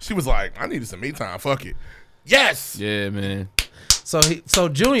 Junior. She was like, I needed some me time. Fuck it. Yes. Yeah, man. So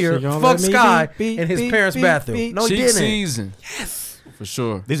Junior So you don't fucked let me Sky be, in his be, parents' be, bathroom. be. No, he Cheek didn't. season. Yes. For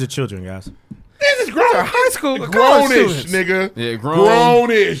sure. These are children, guys. This is grown. High school, college Grownish, students. nigga. Yeah, grown.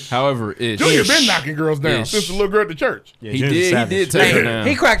 Grownish. However, ish. Junior been knocking girls down Ish. since the little girl at the church. Yeah, He Junior's a did savage. take her down.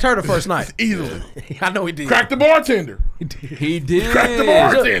 He cracked her the first night. Easily. I know he did. Cracked the bartender. He did. Cracked the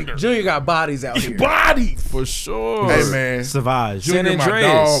bartender. Junior got bodies out here. Bodies. For sure. Hey, man. Savage. San Junior, my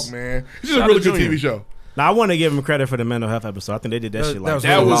Andreas. dog, man. This is Shout a really out to good Junior. TV show. Now, I want to give him credit for the mental health episode. I think they did that shit like that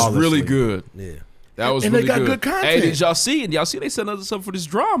That was flawlessly. really good. Yeah. That was And they really got good. good content. Hey, did y'all see? And y'all see they set us up for this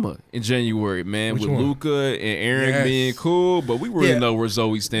drama in January, man, Which with one? Luca and Aaron Yes. being cool, but we really Yeah. know where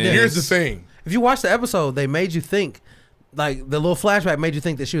Zoe stands. Here's the thing. If you watch the episode, they made you think, like the little flashback made you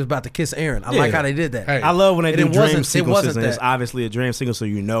think that she was about to kiss Aaron. I like how they did that. Hey, I love when they And do it dream wasn't sequences, and that. it's obviously a dream sequence, so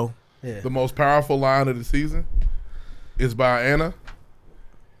you know. Yeah. the most powerful line of the season is by Anna.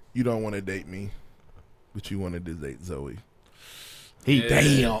 You don't want to date me, but you wanted to date Zoe.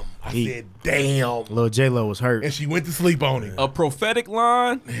 Damn. I said, damn. Little J-Lo was hurt. And she went to sleep on him. A prophetic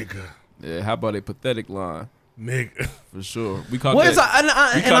line? Nigga. Yeah, how about a pathetic line? Nigga. For sure. We caught Well, that. it's a-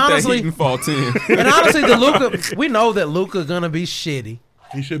 and we caught honestly- that heat in fall 10. And honestly, the Luca, we know that Luca gonna be shitty.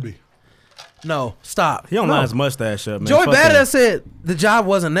 He should be. No, stop. He don't no. line his mustache up, man. Joey Fuck Badass him. said the job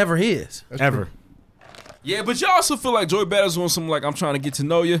wasn't never his. Ever. Yeah, but y'all also feel like Joey Badass on some like I'm trying to get to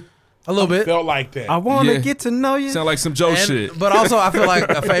know you. A little bit. Felt like that. I want to Yeah. get to know you. Sound like some Joe And- shit. But also, I feel like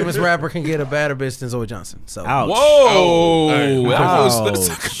a famous rapper can get a badder bitch than Zoe Johnson. So Ouch. Whoa! Hey, That's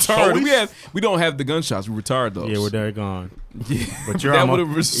ouch. a turn. We don't have the gunshots. We retired those. Yeah, we're there gone. Yeah. But you're That almost,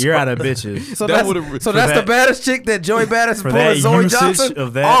 would've you're out of bitches. So That that's, would've- so for that's that- the baddest chick that Joey Badass is for pulling that Zoe usage Johnson.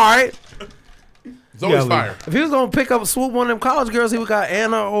 of that- All right. Zoe's Yeah, fire. If he was gonna pick up swoop one of them college girls, he would got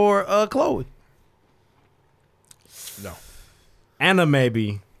Anna or Chloe. No. Anna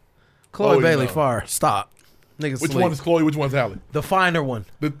maybe. Chloe Oh, Bailey no. far. Stop. Niggas Which sleep. one is Chloe? Which one's Hallie? The finer one.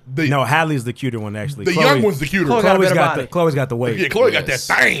 The No, Hallie's the cuter one, actually. the Chloe- young one's the cuter. Chloe got a Chloe's better got body. Chloe's got the weight. Yeah, Chloe got that Yes.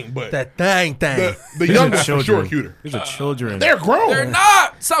 thing, but That thing. the young one's for sure cuter. These are children. They're grown. They're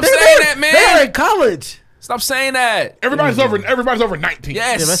not. Stop They're- saying that, man. They're in college. Stop saying that. Everybody's over 19.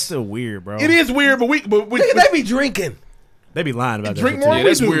 Yes. Yeah, that's still weird, bro. It is weird, but we Nigga, they be drinking. They be lying about that. Drink shit, more too. Yeah,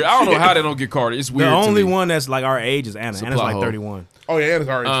 that's we do. weird. I don't know how they don't get carded. It's weird. The to only me. one that's like our age is Anna. It's a Anna's plot like hole. 31. Oh yeah, Anna's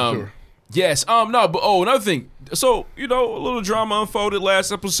already for sure. Yes. No, but another thing. So, a little drama unfolded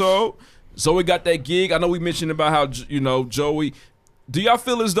last episode. Zoe got that gig. I know we mentioned about how, Joey. Do y'all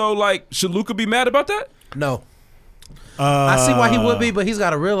feel as though, like, should Luca be mad about that? No. I see why he would be, but he's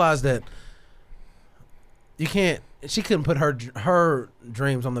got to realize that you can't. She couldn't put her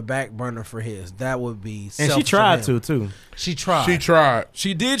dreams on the back burner for his. That would be. And she tried to too. She tried. She tried.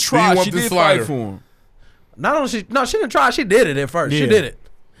 She did try. She did fight for him. Not only she didn't try. She did it at first. Yeah. She did it.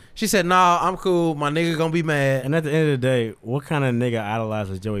 She said, "Nah, I'm cool. My nigga gonna be mad." And at the end of the day, what kind of nigga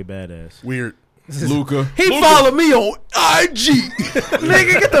idolizes Joey Badass? Weird. Luca. He followed me on IG.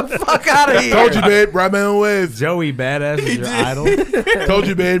 Nigga, get the fuck out of here. Told you, babe. Ride my own waves. Joey Badass is your idol. Told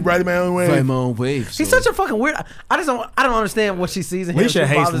you, babe. Ride my own waves. Ride my own waves. He's such a fucking weird. I don't understand what she sees in him. Leisha She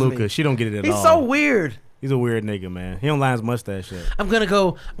hates bothers Luca. me. She don't get it at all. He's so weird. He's a weird nigga, man. He don't line his mustache up. I'm gonna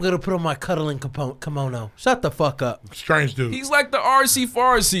put on my cuddling kimono. Shut the fuck up. Strange dude. He's like the RC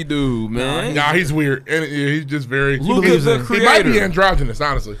Farsi dude, man. Nah, he's weird. And he's just very. Luca the He creator. might be androgynous,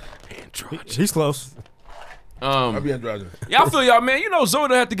 honestly. He's close. Might be androgynous. Yeah, I feel y'all, man. You know, Zoe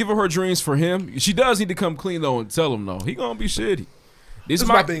don't have to give her dreams for him. She does need to come clean though and tell him though. He gonna be shitty. This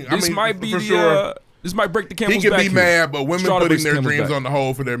my might. thing. This might be for the. sure. This might break the camel's He can back. be here. mad, but women Straw that putting breaks their the camel's dreams back. on the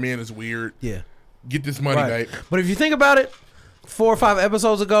hold for their men is weird. Yeah. Get this money, Right. babe. But if you think about it, 4 or 5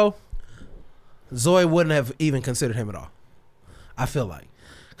 episodes ago, Zoe wouldn't have even considered him at all. I feel like.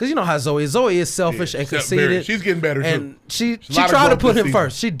 Because you know how Zoe is. Zoe is selfish and conceited. She's getting better, and too. she A lot of tried to growth put this him season.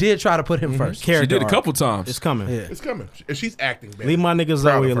 first. She did try to put him first. She did a couple times. It's coming. Yeah. It's coming. And she's acting better. Leave my nigga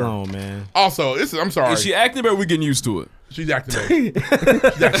Proud Zoe of her. alone, man. Also, I'm sorry. Is she acting better? We getting used to it. She's acting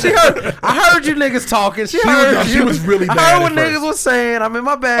better. I heard you niggas talking. She was really I bad heard at what first. niggas was saying. I'm in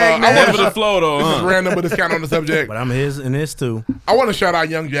my bag. I man. wanna Never the flow though. This is Huh? random, but it's kind of on the subject. But I'm his and his too. I want to shout out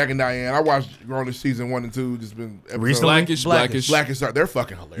Young Jack and Diane. I watched Grownish season 1 and 2. Just been episodes. Recently? Blackish. They're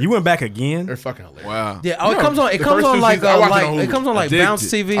fucking hilarious. You went back again? They're fucking hilarious. Wow. Yeah, it comes on. It the comes first on two like seasons, I watch it on it Hulu. comes on like Addicted. Bounce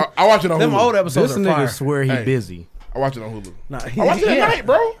TV. I watch it on Them Hulu. old episodes This are nigga fire. swear he Hey. busy. I watch it on Hulu. Nah, I watch it at night,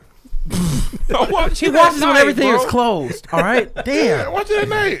 bro. He watches when everything is closed. All right, Yeah, I damn. watch it at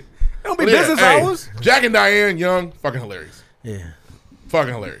night. Don't be But yeah, business hey, hours. Jack and Diane, Young, fucking hilarious. Yeah.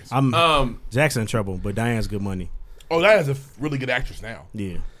 Fucking hilarious. I'm Jackson in trouble, but Diane's good money. Oh, that is a really good actress now.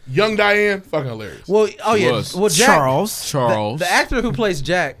 Yeah. Young Diane, fucking hilarious. Well, oh She yeah. was. Well, Jack, Charles. the actor who plays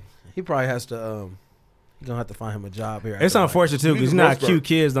Jack, he probably has to. He's gonna have to find him a job here. It's after, unfortunate too He's because a you know how growth cute spurt.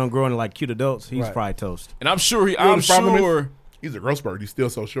 kids don't grow into like cute adults. He's Right. probably toast. And I'm sure he. You know what I'm the problem is? sure. He's a growth spurt. He's still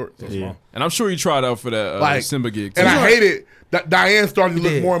so short, so Yeah. small. And I'm sure he tried out for that Like, Simba gig. And too. I hate it. Diane started to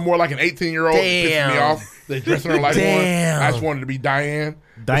look did. more and more like an 18-year-old. It pissed me Damn. off. They dressing her like one. Damn. I just wanted to be Diane.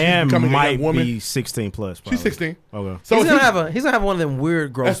 But she's Diane becoming a young might woman. be 16 plus. Probably. She's 16. Okay. So he's is gonna he. he's gonna have one of them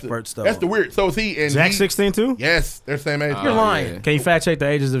weird growth spurts though. That's the weird. So is he. And Jack he, 16 too? Yes, they're the same age. You're lying. yeah. Can you fact check the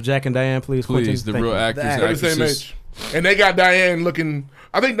ages of Jack and Diane, please? Please, Quentin? the Thank real you. actors, They're the same actresses. age. And they got Diane looking.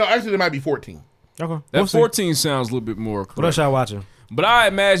 I think no, actually they might be 14. Okay. That We'll see. 14 sounds a little bit more correct. What else y'all watching? But I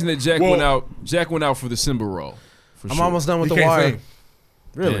imagine that Jack Well- went out. Jack went out for the Simba role. For I'm sure. almost done with He The can't Wire. sing.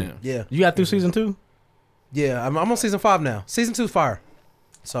 Really? Damn. Yeah, You got through season 2? yeah. I'm on season 5 now. Season 2's fire.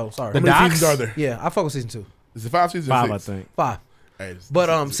 So sorry. The How many Docs? seasons are there? Yeah, I fuck with season 2. Is it 5 seasons? or 5, I 6? think. 5. Hey, it's- But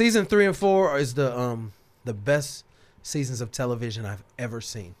it's- season 3 and 4 is the best seasons of television I've ever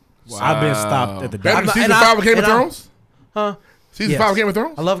seen. I've been stopped at the better than Docs. season 5 of Game of Thrones. Huh? Season Yes. 5 of Game of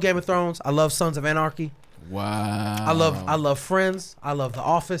Thrones. I love Game of Thrones. I love Sons of Anarchy. Wow. I love Friends. I love The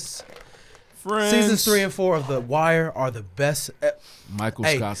Office. Friends. Seasons 3 and 4 of The Wire are the best. Michael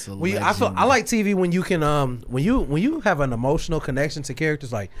Hey, Scott's a I like TV when you can when you have an emotional connection to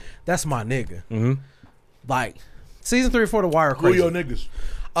characters like that's my nigga. Mm-hmm. Like season 3 and 4 of The Wire are Who are crazy. your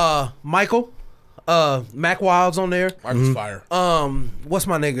niggas? Michael, Mac Wild's on there. Michael's fire. What's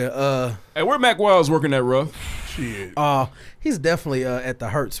my nigga? Hey, where Mac Wild's working that rough? Shit. He's definitely at the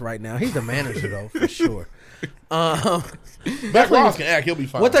Hertz right now. He's the manager though for sure. Mac Ross can act. He'll be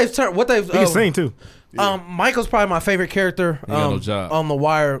fine. What they've He can sing too. Michael's probably my favorite character got no job. on The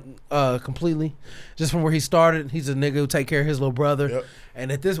Wire completely. Just from where he started, he's a nigga who take care of his little brother. Yep.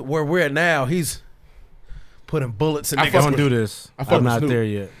 And at this where we're at now, he's putting bullets in I niggas. fuck Don't with- do this. I fuck I'm with not Snoop. there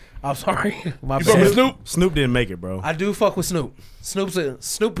yet. I'm sorry. My You fuck bad. with Snoop? Snoop didn't make it, bro. I do fuck with Snoop.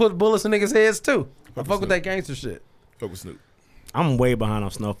 Snoop put bullets in niggas' heads too. I fuck with that gangster shit. Fuck with Snoop. I'm way behind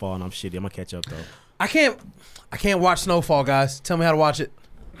on Snowfall and I'm shitty. I'm gonna catch up though. I can't watch Snowfall, guys. Tell me how to watch it.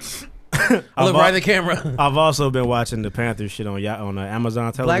 I look right in the camera. I've also been watching the Panthers shit on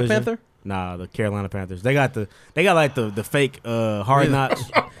Amazon television. Black Panther? Nah, the Carolina Panthers. They got like the fake hard Yeah. knocks.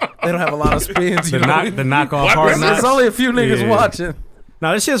 They don't have a lot of spins. the You know? knockoff What? hard knocks. There's only a few niggas Yeah. watching.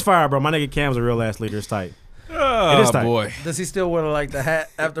 No, this shit's fire, bro. My nigga Cam's a real ass leader. It's tight. Oh, It is tight. boy. Does he still wear like the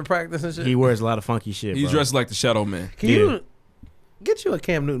hat after practice and shit? He wears a lot of funky shit. He bro. dressed like the Shadow Man. Can you get you a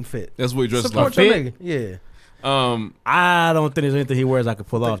Cam Newton fit? That's what he dresses Support like. your Fit? nigga. Yeah. I don't think there's anything he wears I could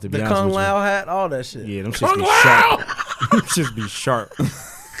pull off. To be The honest Kung with you. Lao hat, all that shit. Yeah, them shits be sharp. Them shits be sharp.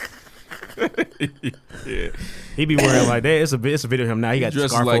 Yeah, he be wearing like that. It's a video of him now. He got the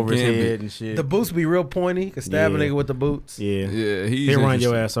scarf over his head and shit. The boots be real pointy. He can stab a nigga with the boots. Yeah, Yeah, he'll run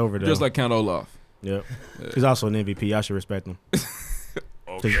your ass over though. Just like Count Olaf. Yep. He's also an MVP. I should respect him.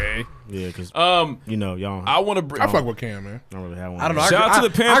 Okay. Yeah, because you know y'all. I want to. I fuck with Cam, man. I don't really have one. I don't know. Shout out to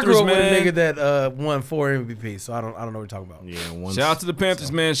the Panthers, I grew up man. with a nigga that won 4 MVP, so I don't know what you're talking about. Yeah, Shout out to the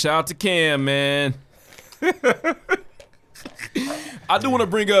Panthers, man. Shout out to Cam, man. I do want to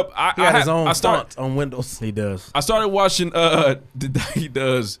bring up. He got his own font on Windows. He does. I started watching. He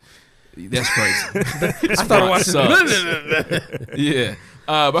does. That's crazy. I started watching. Yeah.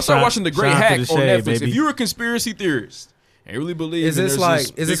 But I started watching The Great shout out Hack to the on shade, Netflix. baby. If you're a conspiracy theorist and really believe Is this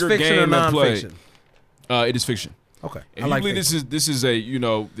there's is this bigger fiction or game at play, nonfiction? It is fiction. Okay. If I you like believe fiction. this is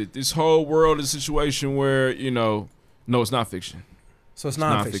a this whole world is a situation where no, it's not fiction. So it's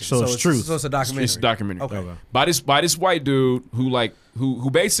nonfiction. So it's truth. So it's a documentary. It's a documentary. Okay. By this white dude who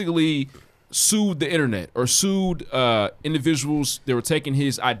basically sued the internet or sued individuals that were taking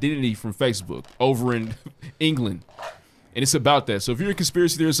his identity from Facebook over in England. And it's about that. So if you're a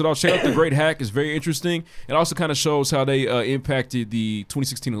conspiracy theorist at all, check out The Great Hack. It's very interesting. It also kind of shows how they impacted the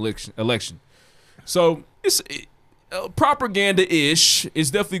 2016 election. So it's propaganda-ish. It's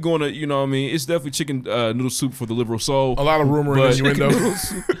definitely going to, it's definitely chicken noodle soup for the liberal soul. A lot of rumor and innuendo.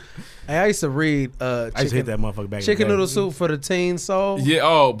 Hey, I used to read I used to hit that motherfucker back. Chicken in the day. Noodle Soup for the Teen Soul. Yeah,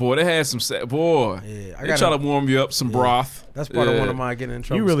 oh boy, they had some boy. Yeah, They try to warm you up, some broth. That's part of one of my getting in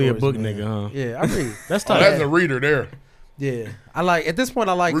trouble. You really a stories, book man. nigga, huh? Yeah, I read. That's Oh, tough. that's a reader there. Yeah, I like. At this point,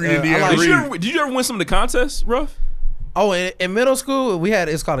 I like. Read Indiana I like Read. Did you ever win some of the contests, Ruff? oh, in middle school, we had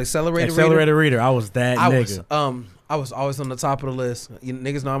it's called Accelerated Reader. I was that nigga. I was always on the top of the list. You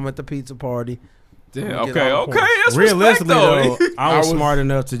niggas know I'm at the pizza party. Yeah, Get all the okay. points. That's Realistically, respect, though, I was smart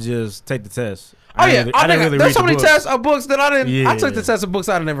enough to just take the test. Oh yeah, I didn't really there's read so the many books. tests of books that I didn't. I Yeah. took the test of books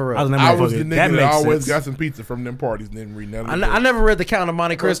I never read. I was, I was the nigga that that makes always sense. got some pizza from them parties and didn't read none of I never read The Count of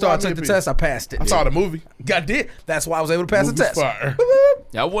Monte Cristo. I Well, took the me test. I passed it. I saw the movie. I did. That's why I was able to pass the Movie's test. fire.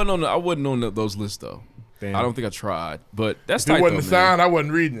 Yeah, I wasn't on those lists though. Damn. I don't think I tried, but that's If it tight. wasn't though, a sign, man. I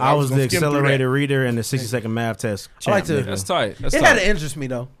wasn't reading it. I was gonna the skim through that. accelerated reader and the 60-second math test. I like champ, to- nigga. That's tight. That's It tight. had to interest me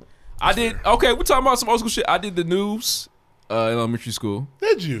though. I did. Okay, we're talking about some old school shit. I did the news in elementary school.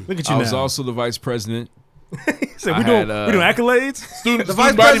 Did you? Look at you I now. was also the vice president. So I we doing had, we doing accolades. Student, The student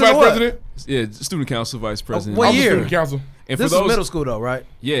vice body president vice what? president? Yeah, student council vice president. what I was year? student council. And This for is those, middle school though, right?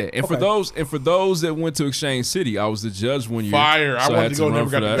 yeah, and for those that went to Exchange City, I was the judge one year. Fire. I so wanted had to go, run never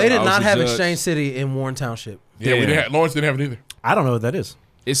for got to that. go. They did I was not the have judge. Exchange City in Warren Township. Yeah, we Damn. didn't have, Lawrence didn't have it either. I don't know what that is.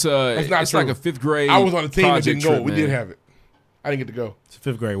 It's That's not it's true. like a 5th grade. I was on the team that project didn't go. trip, We man. did have it. I didn't get to go. It's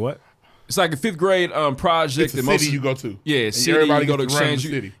 5th grade. What? It's like a 5th grade project. It's the that most city you go to. Yeah, And city. everybody You go to gets to run Exchange. the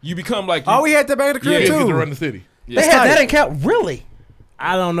You, city. you become like. Oh, we had that back at the crib You get to too. run the city. They had that in count. Really?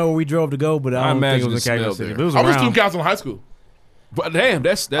 I don't know where we drove to go, but I don't think it imagine was it in Calumet smelled City. there. But it was I was around. student council in high school. But damn,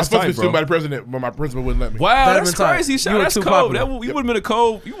 that's I was supposed to tight, be student bro. body president, but my principal wouldn't let me. Wow, That'd that's have been tight. crazy. You were That's too cold. popular. You would have been a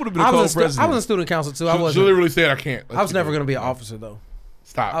cold. You would have been a I cold was president. in student council too. I She wasn't. literally said I can't. I was never going to be an officer though.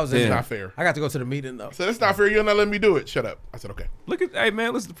 Stop. I was That's in- not fair. I got to go to the meeting though. I said, that's not fair. You're not letting me do it. Shut up. I said, okay. Look at, hey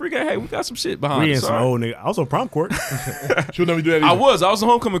man, listen to pregame. Hey, we got some shit behind We in us. some all right? old nigga. I was on prom court. She would let me do that I either. was on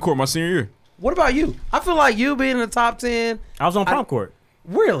homecoming court my senior year. What about you? I feel like you being in the top 10. I was on prom court.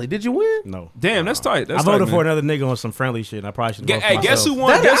 Really? Did you win? No. Damn, that's tight. That's I voted tight, for man. another nigga on some friendly shit. And I probably should have Hey, guess who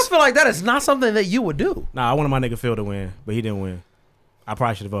won? I Guess, feel like that is not something that you would do. Nah, I wanted my nigga Phil to win, but he didn't win. I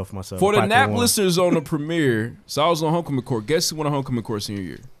probably should have voted for myself. for the Probably could've Nap won. listeners on the premiere, so I was on homecoming court. Guess who won a homecoming court senior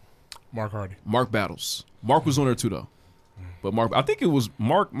year? Mark Hardy. Mark Battles. Mark was on there too though. But Mark, I think it was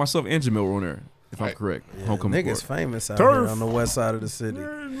Mark, myself, and Jamil were on there, if I'm correct. Homecoming Niggas court. famous out Turf. here on the west side of the city.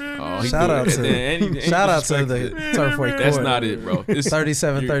 Oh, he Shout threw out it. to And he shout out to disrespected the it. Turfway Court. That's not it, bro. It's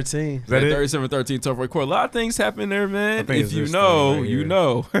 37-13. that it? 37-13 Turfway Court. A lot of things happen there, man. think If it's you this know, thing right you here.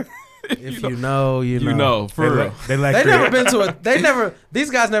 know. If you know, you know. You know, for real. They like They create- never been to a. They never.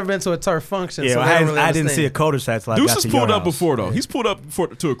 These guys never been to a turf function. Yeah, so well, they I, don't really I didn't see a understand. cul-de-sac till I Deuce got has to pulled your up house. before though. He's pulled up to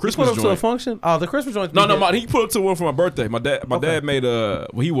a You Christmas put up to a joint. function. Oh, the Christmas joint. No, he put up to one for my birthday. My dad made well,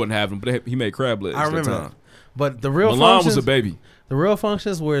 he wouldn't have them, but he made crab legs. I remember that that. time. But the real Milan functions, was a baby. the real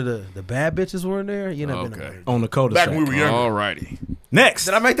functions where the bad bitches were in there. You never been Okay. there. On the cul-de-sac. Back when we were younger. Alrighty. Next.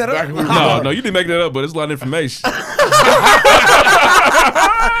 Did I make that Back up? when we were No, younger. no, you didn't make that up, but it's a lot of information.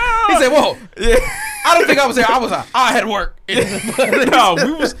 He said, "Whoa, yeah." I don't think I was there. I had work. No,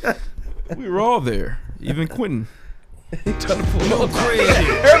 we were all there. Even Quentin. Everybody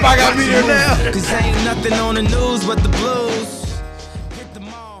got me here now. Cause ain't nothing on the news but the blues. Hit the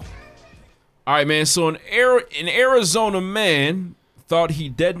mall. All right, man. So an Arizona man thought he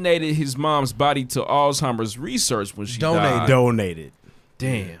detonated his mom's body to Alzheimer's research when she died. Donated.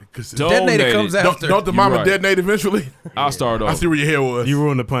 Damn. Detonated comes after. Don't the mama detonate eventually? I'll start off. I see where your head was. You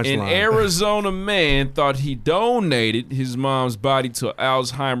ruined the An punchline. Arizona man thought he donated his mom's body to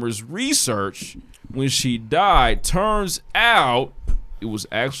Alzheimer's research when she died. Turns out it was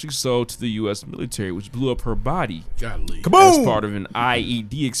actually sold to the U.S. military, which blew up her body as part of an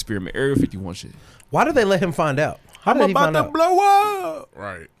IED experiment. Area 51 shit. Why did they let him find out? How did he find out? blow up.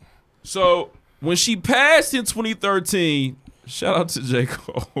 Right. So when she passed in 2013, shout out to J.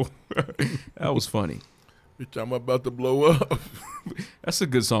 Cole. That was funny. Bitch, I'm about to blow up. That's a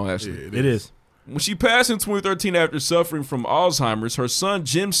good song, actually. Yeah, it is. When she passed in 2013 after suffering from Alzheimer's, her son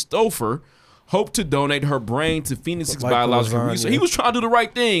Jim Stouffer hoped to donate her brain to Phoenix Biological Research. He was trying to do the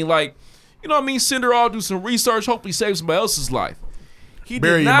right thing. Like, you know what I mean? Send her off, do some research, hopefully save somebody else's life. He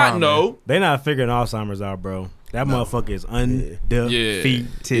did not know. They not figuring Alzheimer's out, bro. That motherfucker is undefeated.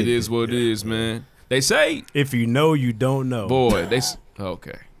 Yeah, it is what it is, man. They say if you know, you don't know. Boy,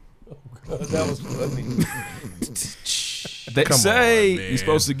 okay. That was funny. They say you're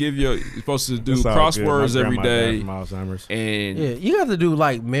supposed to do crosswords every day. And yeah, you have to do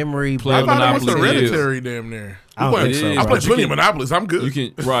like memory. I thought it was hereditary damn near. I don't think so. I play plenty of Monopolies. I'm good.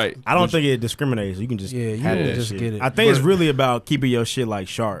 You can I don't think it discriminates. You can just get it. I think it's really about keeping your shit like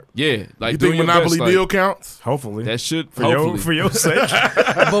sharp. Yeah, like you think Monopoly deal counts? Hopefully, that should for your sake.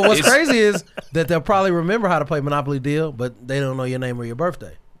 But what's crazy is that they'll probably remember how to play Monopoly deal, but they don't know your name or your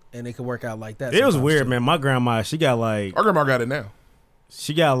birthday, and it could work out like that. It was weird, man. My grandma, she got like. Our grandma got it now.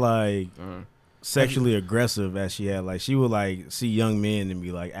 She got like sexually aggressive as she had like she would like see young men and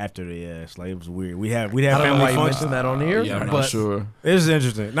be like after their ass. Like it was weird. We'd have family functions. That on here, yeah, I'm but not sure. It was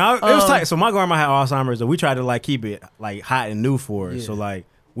interesting. Now it was tight. So my grandma had Alzheimer's, and we tried to like keep it like hot and new for her. Yeah. So like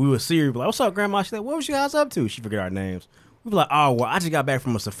we would see her, be like, "What's up, grandma?" She's like, "What was you guys up to?" She forget our names. We'd be like, "Oh, well, I just got back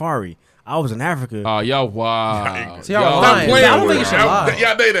from a safari. I was in Africa." Oh, y'all wow. See, y'all lying. I don't think you should lie.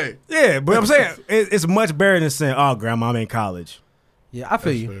 Yeah, they. Yeah, but I'm saying it's much better than saying, "Oh, grandma, I'm in college." Yeah, I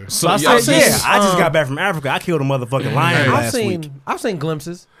feel you. So I said, I just got back from Africa. I killed a motherfucking lion last week. I've seen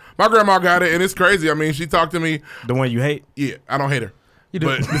glimpses. My grandma got it, and it's crazy. I mean, she talked to me. The one you hate? Yeah, I don't hate her. You do.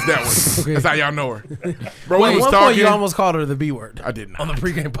 But it's that one. Okay. That's how y'all know her. Bro, Wait, we was one talking. point you almost called her the B word. I did not. On the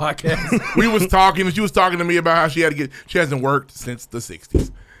pregame podcast. We was talking, and she was talking to me about how she hasn't worked since the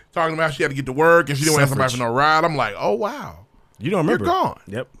 60s. Talking about how she had to get to work, and she didn't want to have somebody for no ride. I'm like, oh, wow. You don't remember. You're gone.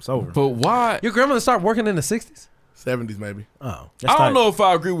 Yep, it's over. But why? Your grandmother started working in the 60s? 70s, maybe. Oh. I don't know if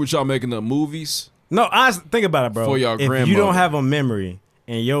I agree with y'all making up movies. No, think about it, bro. For your if grandmother. you don't have a memory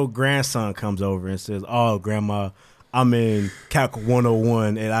and your grandson comes over and says, "Oh, grandma, I'm in Calc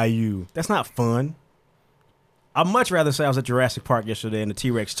 101 at IU," that's not fun. I'd much rather say I was at Jurassic Park yesterday and the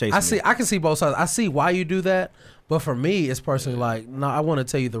T-Rex chasing me. I can see both sides. I see why you do that, but for me, it's personally like, no, I want to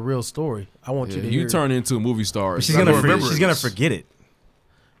tell you the real story. I want you to hear. You turn into a movie star. She's gonna forget it.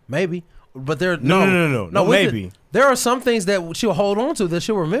 Maybe. But there No, maybe. There are some things that she'll hold on to that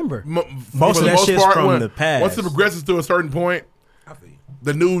she'll remember. Most of that shit's from the past. Once it progresses to a certain point,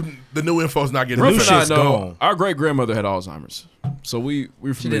 the new info's not getting. The new shit's gone. Our great grandmother had Alzheimer's, so we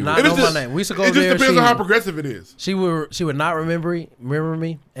familiar. She did not know my name. We used to go It there. just depends on how progressive it is. She would not remember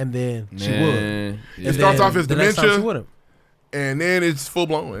me, and then she would. It starts off as the next time she dementia, wouldn't. and then it's full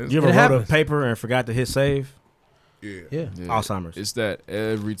blown. You ever wrote a paper and forgot to hit save? Yeah. Alzheimer's. It's that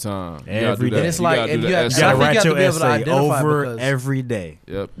every time. Every day. And it's like, and you have to write your be able to essay identify over every day.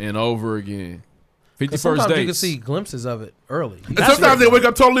 Yep, and over again. 51st sometimes dates. you can see glimpses of it early. And sometimes they wake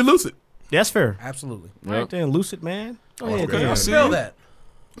up totally lucid. That's fair. Absolutely. Right then, lucid, man. Go ahead. Okay, I see Spell you. that.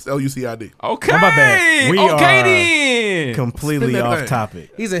 It's LUCID. Okay. Oh, my bad. We are then. completely Spin that off thing.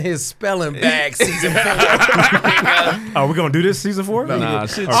 topic. He's in his spelling bag season 4. Are we gonna do this season 4? Nah,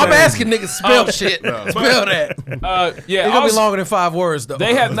 shit. I'm asking niggas spell shit. Spell that. Yeah, It's gonna be longer than 5 words though.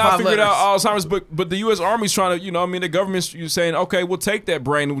 They have not 5 figured letters. out Alzheimer's, but the U.S. Army's trying to, the government's saying, okay, we'll take that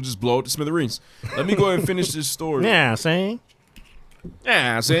brain and we'll just blow it to smithereens. Let me go ahead and finish this story. Yeah, saying.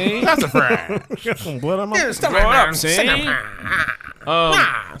 Yeah, see? That's a friend. Got some blood on my. Blow it up, see? I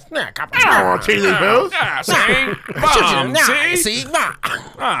don't want cheesy pills. Yeah, see? Bomb, see?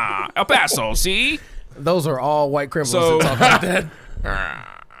 El Paso, see? Those are all white criminals So- that talk like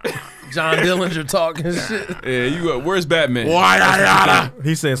that. John Dillinger talking shit. Yeah, you go. Where's Batman? Why yada?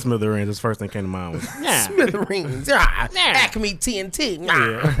 He said smithereens. His first thing came to mind was Smithereens. Acme TNT.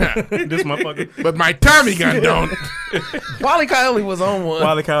 this motherfucker. But my Tommy gun don't. Wally Coyote was on one.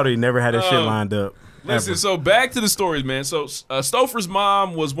 Wally Coyote never had his shit lined up. Listen, so back to the stories, man. So Stouffer's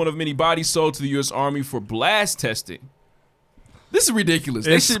mom was one of many bodies sold to the U.S. Army for blast testing. This is ridiculous.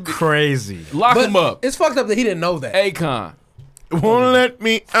 They It's should be crazy. lock But him up. It's fucked up that he didn't know that. Akon. Won't let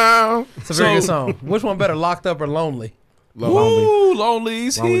me out. It's a very good song. Which one better, Locked Up or Lonely? Woo,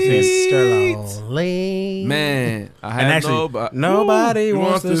 Lonely's Heat. Lonely. Man, I And have actually, nobody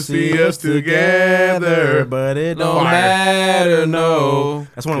wants to see us together, but it no don't matter, no.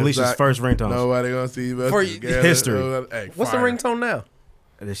 That's one of Alicia's first ringtones. Nobody gonna see us For together. history. Hey, What's fire. the ringtone now?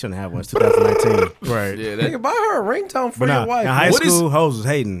 They shouldn't have one. It's 2019. Right. Yeah, Nigga, buy her a ringtone for But your nah, wife. in high What is- school, hoes was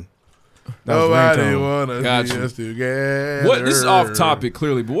hating. That was the Nobody ringtone. wanna Got see you. us together. What? This is off topic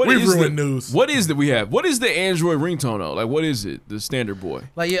clearly, but what We've is ruined the news. What is that we have? What is the Android ringtone though? Like, what is it? The standard boy.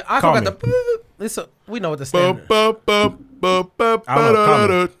 Like, yeah, I Call got me. the. We know what the standard. I don't know, call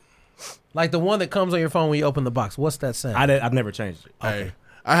me. Like the one that comes on your phone when you open the box. What's that sound? I've never changed it. Hey,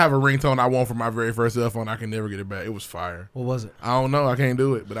 I have a ringtone I want for my very first cell phone. I can never get it back. It was fire. What was it? I don't know. I can't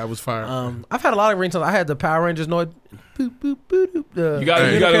do it, but I was fire. I've had a lot of ringtones. I had the Power Rangers noise. Boop, boop, boop, boop, the You got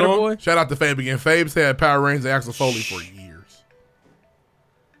it indicator on? boy. Shout out to Fabe again. Fabe's had Power Rangers and Axel Foley for years.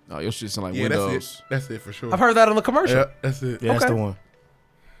 Oh, your shit sound like Yeah, Windows. that's it for sure. I've heard that on the commercial. Yeah, that's it. Yeah, that's Okay. the one.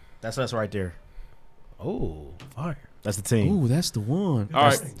 That's us right there. Oh, fire. That's the team. Ooh, that's the one. All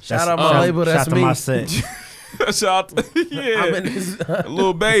right. Shout out my label. That's Shout to me. my set. Shout out to, yeah, I'm in this- a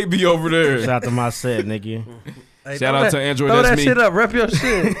little baby over there. Shout out to my set, nigga. Hey, Shout throw out that- to Android. Throw That's that me. shit up. Rep your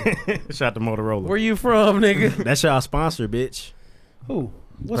shit. Shout out to Motorola. Where you from, nigga? That's y'all sponsor, bitch. Who?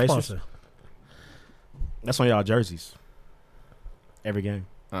 What Pacers. sponsor? That's on y'all jerseys. Every game.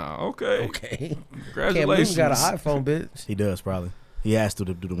 Oh, okay. Okay. Congratulations. Cam Newton got an iPhone, bitch. He does probably. He has to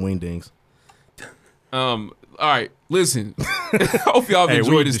do the wingdings. All right, listen. Hope y'all have Hey, we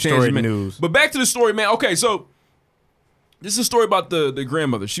enjoyed this destroyed tangent, man. news. But back to the story, man. Okay, so this is a story about the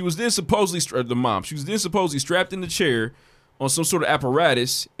grandmother. She was then supposedly the mom. She was then supposedly strapped in the chair on some sort of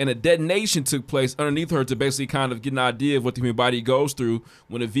apparatus, and a detonation took place underneath her to basically kind of get an idea of what the human body goes through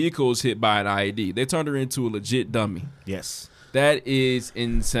when a vehicle is hit by an IED. They turned her into a legit dummy. Yes. That is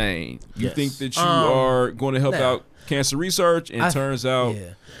insane. You Yes. think that you are going to help now, out cancer research, and turns out,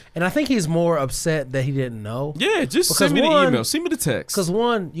 Yeah. And I think he's more upset that he didn't know. yeah, just Because send me the one- email. Send me the text. Because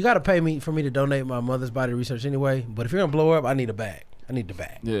one, you got to pay me for me to donate my mother's body research anyway. But if you're gonna blow her up, I need a bag. I need the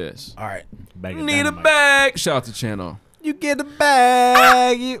bag. Yes. All right. Bag of Need a dynamite. bag. Shout out to Channel. You get a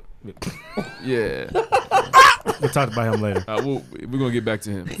bag. You. Yeah. We'll talk about him later. We're going to get back to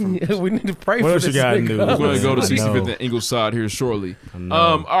him. We need to pray What for else this you got in nigga. news? We're going to go to I know. 65th and Ingleside here shortly. I know.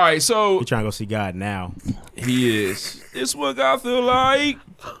 All right, so You trying to go see God now? he is. It's what God feel like.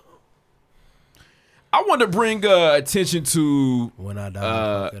 I want to bring attention to When I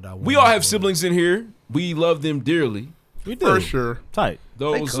die, we all have siblings in here. We love them dearly. We do. For sure. Tight.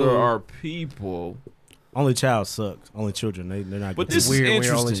 Those cool. are our people. Only child sucks. Only children. They're not But good. this is Weird when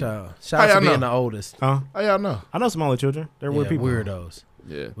you're only interesting. child. Shout How out to y'all being know? the oldest. Huh? How y'all know? I know some only children. They're weird Yeah, people. weirdos.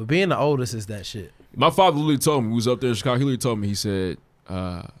 Yeah. But being the oldest is that shit. My father literally told me, he was up there in Chicago, he literally told me, he said,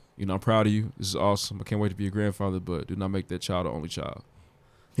 I'm proud of you. This is awesome. I can't wait to be a grandfather, but do not make that child the only child.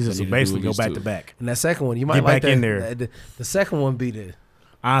 He said, I so need to do basically at go least back two. to back. And that second one, you might Get like back that. in there. The second one be the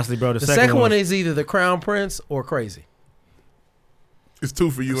Honestly, bro, the second one is either the Crown Prince or crazy. It's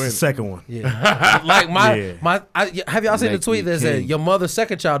two for you, the ain't it? second one. Yeah, like Yeah. have y'all seen the Make tweet you that said king. your mother's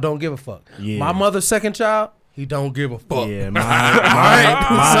second child don't give a fuck. Yeah. My mother's second child, he don't give a fuck. Yeah, Mine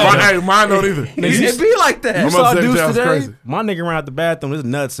don't either. It be like that. My You mother's saw second Deuce child's today? crazy. My nigga ran out the bathroom. His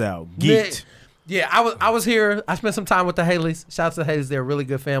nuts out. Geeked. Yeah, I was here. I spent some time with the Haleys. Shout out to the Haleys. They're a really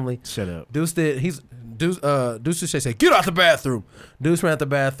good family. Shut up. Deuce just said, get out the bathroom. Deuce ran out the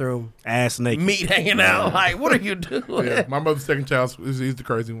bathroom. Ass naked. Meat hanging out. Like, what are you doing? Yeah, my mother's second child he's the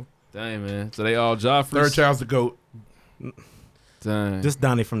crazy one. Dang, man. So they all Joffreys. Third child's the goat. Dang. Just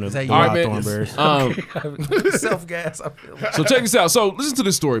Donnie from the that you? All Wild right, man. Thornberries. Self-gas. I feel like. So check this out. So listen to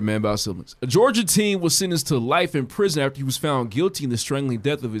this story, man, about siblings. A Georgia teen was sentenced to life in prison after he was found guilty in the strangling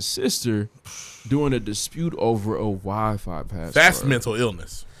death of his sister during a dispute over a Wi-Fi password. That's mental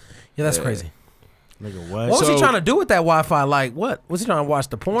illness. Yeah, that's crazy. Nigga, What what? was he So- trying to do with that Wi-Fi? Like, what? Was he trying to watch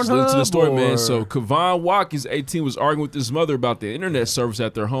the Pornhub? So listen to the story, or- man. So Kevon Watkins, 18, was arguing with his mother about the internet service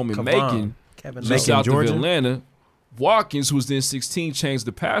at their home in Kevon. Macon, Kevin just Macon, south Georgia? of Atlanta. Watkins, who was then 16, changed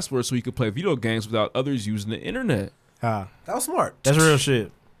the password so he could play video games without others using the internet. Ah, That was smart. that's real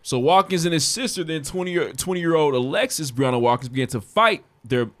shit. So Watkins and his sister, then 20-year-old Alexis Brown Watkins, began to fight.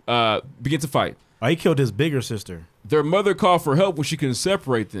 Oh, he killed his bigger sister. Their mother called for help when she couldn't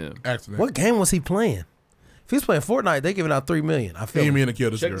separate them. Accident. What game was he playing? If he's playing Fortnite, they giving out $3 million. I feel He like. mean to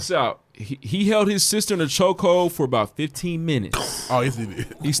kill this Check girl. this out. He held his sister in a chokehold for about 15 minutes. Oh, yes, he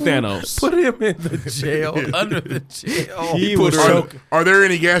did. He's Thanos. Put him in the jail, under the jail. He put was her- choking. Are there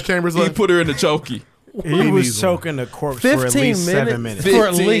any gas chambers He left? put her in the chokey. He was choking the corpse for at least 7 minutes. For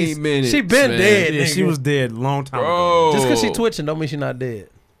at least. She been dead. Yeah, nigga. she was dead a long time ago. Just because she twitching don't mean she not dead.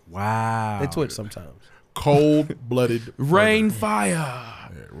 Wow. They twitch sometimes. Cold-blooded Rain fire.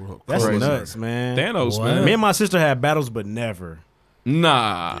 That's Crazy. nuts, man. Thanos, man. Me and my sister had battles, but never.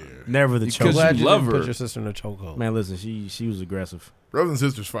 Nah. Never the choke. Glad you love didn't her. put your sister in a chokehold. Man, listen, she was aggressive. Brothers and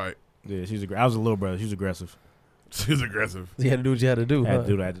sisters fight. Yeah, she's aggressive. I was a little brother. She was aggressive. She was aggressive. You had to do what you had to do. I had huh? to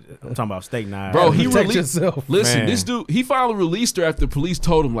do that. I'm talking about steak knife. Bro, he Protect released. yourself. Listen, Man. this dude, he finally released her after the police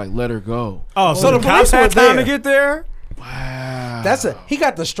told him, like, let her go. Oh, so the the cops police had were time there. to get there? That's he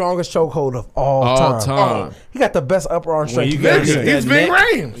got the strongest chokehold of all time. He got the best upper arm strength. you gotta Nigga, need he's that Ving neck.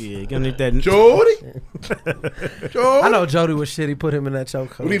 Rhames. Yeah, you gonna need that. Jody. I know Jody was shit. He put him in that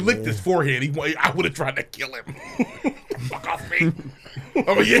chokehold. When he licked his forehead, I would have tried to kill him. Fuck off me.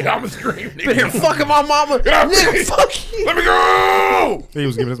 I'm like, yeah, I'm a scream. Been here fucking my mama. Get off Nigga, me. fuck you. Let me go. He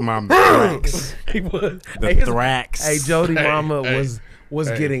was giving his mom the thrax. He was. The his- thrax. Hey, Jody mama Hey, was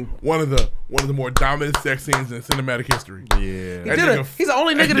hey, getting. one of the more dominant sex scenes in cinematic history. Yeah. He did it. He's the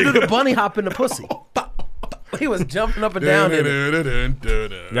only nigga to do the bunny hop in the pussy. He was jumping up and down in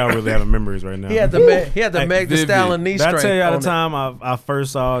it. Y'all really having memories right now. He had the Meg Thee Stallion knee Did I strength. tell you all on the time I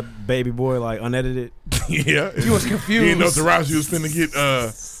first saw Baby Boy like unedited? Yeah, You was confused. You didn't know Taraji was finna get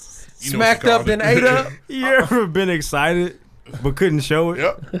Smacked up, then ate up. You ever been excited but couldn't show it?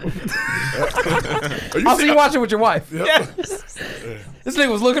 Yep. Also, you watch it with your wife. Yep. Yes. This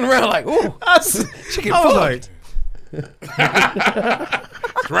nigga was looking around like, ooh, she get I was fucked.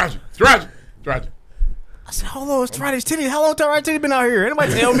 Taraji. I said, hold on, it's Taraji's titty. How long Taraji's titty been out here?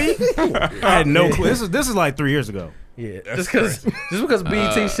 Anybody tell me? I had no clue. This is like 3 years ago. Yeah, just because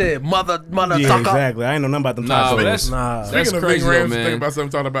BET said mother Yeah, sucker. exactly. I ain't know nothing about them Nah, but tacos. that's Speaking of crazy, Ving though, Rhames, man. thinking about something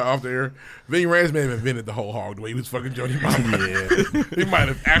talking about off the air. Ving Rhames may have invented the whole hog the way he was fucking Jody Mama. Yeah. He might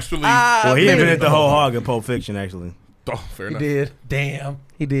have actually. Well, he invented the whole hog in Pulp Fiction, actually. Oh, fair He enough. did. Damn,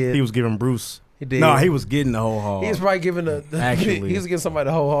 he did. He was giving Bruce. He did. No, he was getting the whole hog. He was probably giving the Actually. he was giving somebody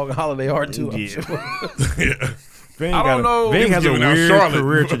the whole hog and Holiday Heart too. I'm Yeah. sure. Yeah. Ving I don't know. Ving He was has a giving out weird Charlotte.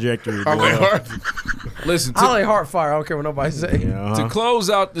 career trajectory. I'm like, boy. hard. Listen, Holiday Heart fire. I don't care what nobody say. Yeah, to close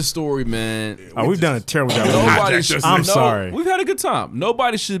out the story, man, Oh, we've done a terrible job. nobody hijacked should, us. I'm sorry. We've had a good time.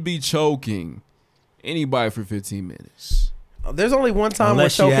 Nobody should be choking anybody for 15 minutes. There's only one time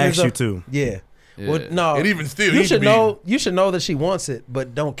Unless she where choking asks is you a, to. Yeah. Yeah. Well, no. And even still, you he should could be- know. You should know that she wants it,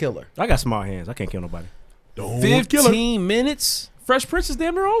 but don't kill her. I got small hands. I can't kill nobody. Don't kill her. 15 minutes? Fresh Prince is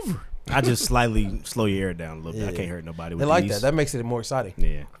damn near over. I just slightly slow your air down a little bit. I can't hurt nobody with They like these. that. That makes it more exciting.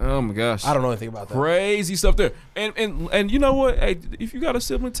 Yeah. Oh my gosh. I don't know anything about that. Crazy stuff there. And you know what? Hey, if you got a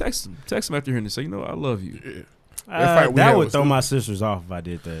sibling, text him. Text him after hearing this. Say, you know, I love you. fight we That had would was throw who? my sisters off if I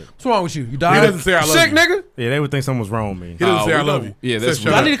did that. What's wrong with you? You died? He doesn't say I love Sick you. nigga? Yeah, they would think something was wrong with me. He doesn't say we I love know. you. Yeah, He that's says,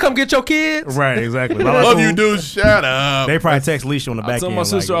 right. shut I need up. to come get your kids. Right, exactly. Love you, dude. Shut up. They probably text Leisha on the I back told end. my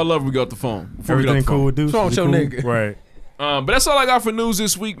sister like, I love her. We got the phone. Before we got everything the phone. cool with Deuce? What's wrong with You your cool? nigga? Right. But that's all I got for news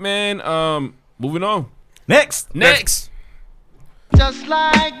this week, man. Moving on. Next. Just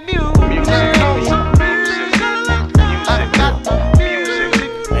like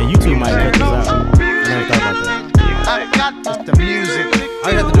Hey, you two might cut this out. I never thought about that. It's the music.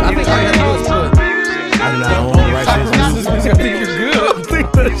 All you have to do, I think all you have to do is put. I do not own the right to this. I think you're good. I think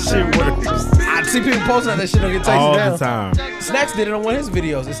that shit works. I see people posting that shit don't get taken All down. the time. Snacks did it on one of his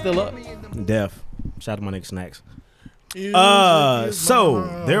videos. It's still up. Deaf. Shout out to my nigga Snacks.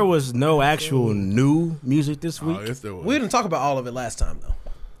 So there was no actual new music this week. Oh, yes, there was. We didn't talk about all of it last time though.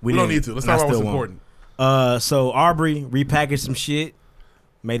 We don't didn't. need to. Let's And I talk about what's still won't. important. So Aubrey repackaged some shit,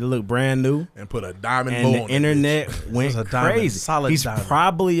 made it look brand new, And put a diamond and bow the on that internet went a diamond, crazy. solid He's diamond.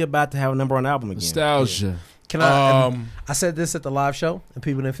 probably about to have a number one album again. Nostalgia. Can I? I said this at the live show, and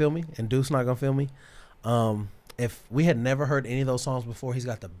people didn't feel me, and Deuce not gonna feel me. If we had never heard any of those songs before, he's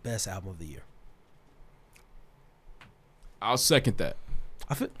got the best album of the year. I'll second that.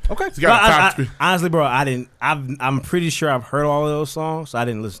 I feel okay. He's got a top three. Honestly, bro, I didn't. I'm pretty sure I've heard all of those songs, so I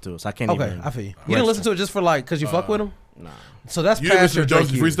didn't listen to it. So I can't Okay, even. I feel you. You didn't listen to it just for like because you fuck with him. Nah. So that's You didn't past listen your to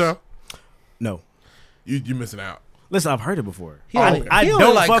Drake Joseph's years. freestyle? No. You missing out. Listen, I've heard it before. He only- I he only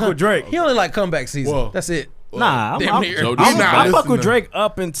don't like fuck with Drake. He only like comeback season. Whoa. That's it. Nah, Damn I'm, near. Jody I'm not I fuck listening with to- Drake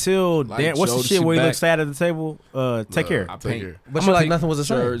up until Like what's the Jody shit where he back. looks sad at the table? Take care. I Take paint care. But you like nothing was the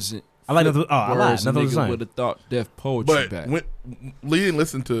same. I like nothing. Oh, I lied. words, Nothing was the nigga same. would have thought deaf poetry But back. when Lee didn't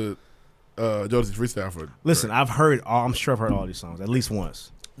listen to Joseph's freestyle for. Listen, I've heard all. I'm sure I've heard all these songs at least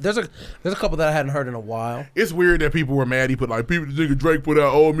once. There's a couple that I hadn't heard in a while. It's weird that people were mad. He put like people think Drake put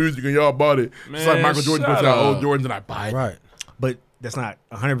out old music and y'all bought it. It's like Man, Michael Jordan shut puts out up. old Jordans and I buy it. Right. But That's not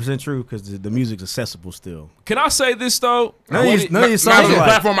 100% true because the music's accessible still. Can I say this though? None of these songs not on the are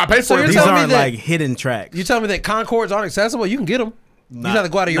platform I pay for. these aren't like hidden tracks. You tell me that Concords aren't accessible? You can get them. You have to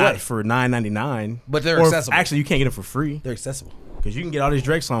go out of your way. For $9.99, but they're accessible. Actually, you can't get them for free. They're accessible because you can get all these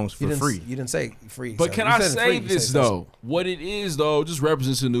Drake songs for free. You didn't say free. But can I say this though? What it is though, just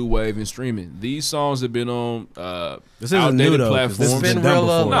represents a new wave in streaming. These songs have been on this isn't new though. This has been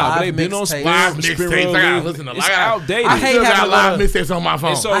real Nah, but they've been on live mixtapes. I gotta listen to it's outdated. I hate having live mixtapes on my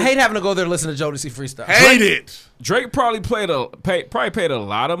phone. So, I hate having to go there and listen to Jodeci freestyle. Hate it. Drake probably paid a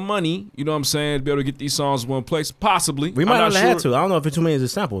lot of money, you know what I'm saying, to be able to get these songs in one place. Possibly. We might not have had to. I don't know if it's too many of the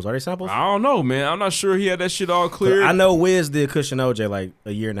samples. Are they samples? I don't know, man. I'm not sure he had that shit all clear. I know Wiz did Cushion OJ like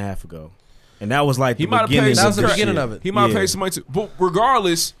a year and a half ago. And that was like he the might have beginning. paid That was the beginning of it. He might have paid some money too. But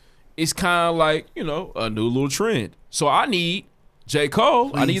regardless, it's kind of like, you know, a new little trend. So I need J. Cole.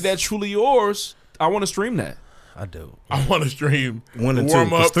 Please. I need that Truly Yours. I want to stream that. I do. I want to stream 1 and 2.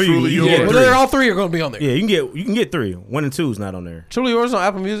 Warm Up, 3, Truly you Yours. get Well, they're all three are going to be on there. Yeah, you can get 3. 1 and 2 is not on there. Truly Yours on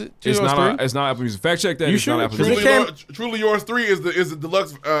Apple Music. It's Truly Yours 3? it's not Apple Music. Fact check that. You it's sure? not Apple Music. Truly Yours 3 is the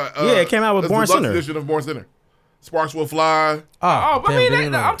deluxe. Yeah, it came out with Born deluxe Sinner. edition of Born Sinner. Sparks Will Fly. I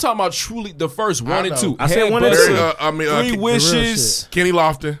mean, I'm talking about truly the first 1 and 2. I said 1 and 2. 3 Wishes. Kenny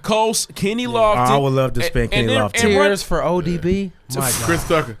Lofton. Coast. Kenny Lofton. I would love to spend Kenny Lofton. Tears for ODB. Chris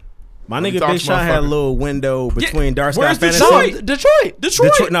Tucker. My nigga Big Sean had a little window between Dark Sky Where's Fantasy.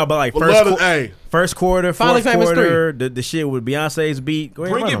 Detroit. No, but like first quarter, Finally fourth Famous quarter, the shit with Beyonce's beat. Go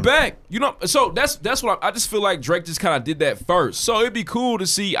ahead, Bring run it 'em. back. You know, so that's what I just feel like Drake just kind of did that first. So it'd be cool to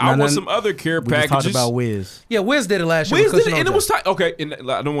see. I want some other care We just packages. talked about Wiz. Yeah, Wiz did it last year. Wiz with did it, Cushion and it OJ. was tight. Okay, and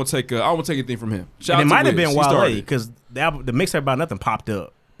I don't want to take. I don't want to take anything from him. Shout And it out might to have Wiz. been He started Wale it. because the mixtape about nothing popped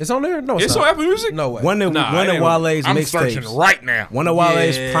up. It's on there? No, It's not. on Apple Music. No way. One of Wale's I'm mixtapes. searching right now. One of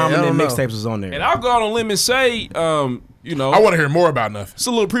Wale's Yeah, I prominent don't know. mixtapes is on there. And I'll go out on a limb and say, you know, I want to hear more about nothing. it's a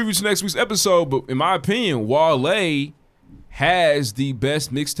little preview to next week's episode, but in my opinion, Wale has the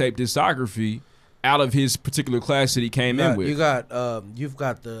best mixtape discography out of his particular class that he came in with. You've got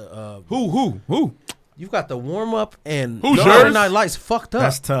the Who? You've got the warm up and Who's Friday yours? Night Lights fucked up.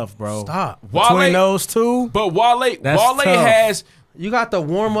 That's tough, bro. Stop. Between those two, But Wale That's tough. has. You got the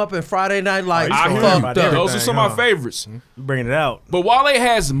warm up and Friday Night Lights I hear fucked you. up. Those are some of my favorites. you bringing it out. But Wale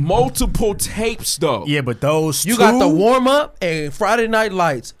has multiple tapes though. Yeah, but those You two, got the warm up and Friday Night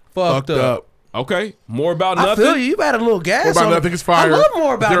Lights fucked up. Okay. More about I nothing. feel you. You've had a little gas. More About on Nothing it. is fire. I love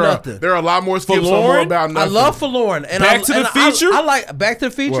More About Nothing. There are a lot more skips on Lauren? More About I Nothing. love for Lauren. And Back to the Feature? I like Back to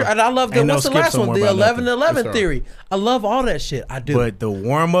the Feature, What? and I love the Ain't no what's the skips last on one? More The About 11-11 Nothing. theory. I love all that shit. I do. But the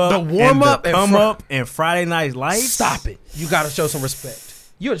warm up, up and come up, and Friday Night Lights. Stop it. You got to show some respect.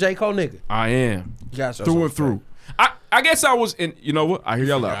 You a J. Cole nigga. I am. You got to show Through some and through. I guess I was in. You know what? I hear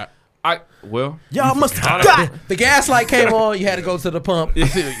y'all out. Y'all must have got. The gas light came on. You had to go to the pump. I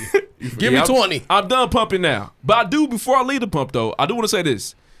feel you. Give me 20. I'm done pumping now. But I do, before I leave the pump though, I do want to say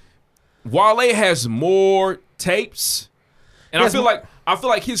this. Wale has more tapes, and I feel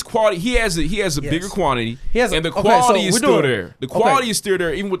like his quality. He has a bigger quantity. And the quality is still there. The quality is still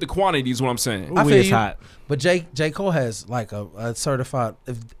there, even with the quantity. Is what I'm saying. I feel it's you. hot. But J. Cole has like a certified.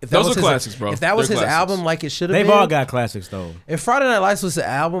 If that Those was are his, classics, bro. If that was They're his classics. album, like it should have been. They've all got classics though. If Friday Night Lights was the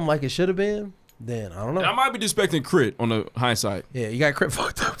album, like it should have been, then I don't know. And I might be disrespecting Crit on the hindsight. Yeah, you got Crit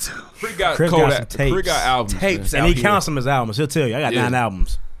fucked up too. Crit got Chris Kodak. got some tapes. Crit got albums. Tapes man. And he here. counts them as albums. He'll tell you, I got Yeah. 9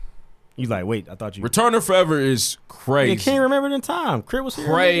 albums. You like, wait, I thought you. Return of Forever is crazy. You can't remember it in time. Crit was here.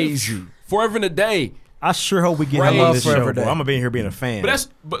 Crazy. Forever and a Day. I sure hope we get him Crazy. on this Forever show. Day. Bro. I'm gonna be in here being a fan.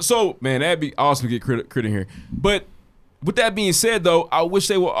 Man, that'd be awesome to get Crit in here. But with that being said, though, I wish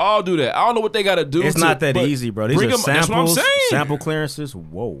they would all do that. I don't know what they got to do. It's not that easy, bro. These are That's what I'm samples, saying. sample clearances.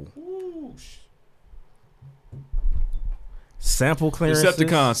 Whoa. Sample clearances.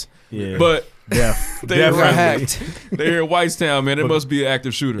 Decepticons. Yeah. But yeah, they're definitely. They're here in Whitestown, man. It must be an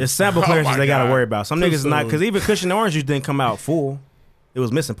active shooter. It's sample clearances they got to worry about. Some Too niggas not, soon. because even Cushion Orange Juice didn't come out full. It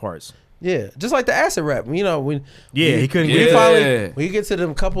was missing parts. Yeah, just like the acid rap. You know, when He couldn't when get you it. finally when you get to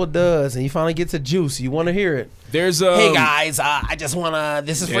them couple of duds and you finally get to Juice, you want to hear it. There's hey guys, I just wanna.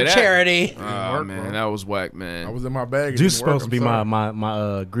 This is for charity. Oh man, that was whack, man. I was in my bag. It Juice didn't work. supposed to be I'm sorry.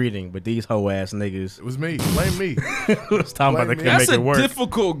 my greeting, but these hoe ass niggas. It was me. Blame me. was talking about they couldn't That's make it a work.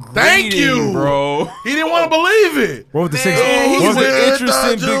 difficult greeting, Thank you, bro. He didn't want to believe it. What would the six? he's What would an the- interesting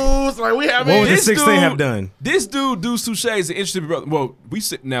big. Juice. Like we have what would the This 16 dude- have done? This dude, Touche, is an interesting brother. Well, we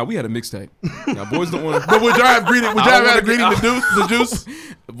had a mixtape. Now, boys don't want to. But would y'all have greeting? Would y'all have had a greeting I- to Juice?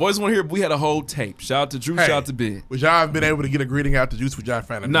 Boys want to hear. We had a whole tape. Shout out to Drew. Hey, Shout out to Ben. Would y'all have been able to get a greeting out to Juice? Would y'all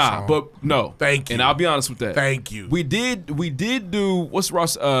find it? Nah, but no. Thank you. And I'll be honest with that. Thank you. We did do what's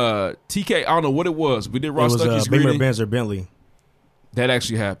Ross TK? I don't know what it was. We did It Ross was Stuckey's Beamer, greeting. Benz, or Bentley. That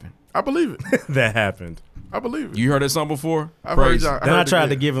actually happened. I believe it. That happened. I believe it. You heard that song before? I've heard Praise. y'all- Then I tried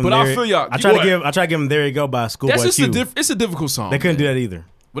to give him. But I feel y'all. I tried to give him "There You Go" by Schoolboy That's just Q. it's a difficult song. They couldn't do that either.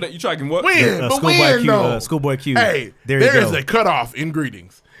 But you try to give him what? When? But Schoolboy when, Q, though? Schoolboy Q. Hey, There You there is Go. a cutoff in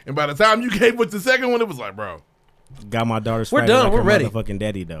greetings. And by the time you came with the second one, it was like, bro. Got my daughter's. We're Friday done. like We're her ready. Motherfucking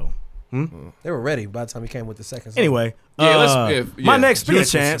daddy though. They were ready by the time he came with the second song. Anyway, my next speaking of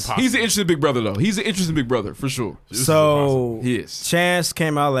Chance. He's an interesting big brother though. He's an interesting big brother for sure. So Yes. Chance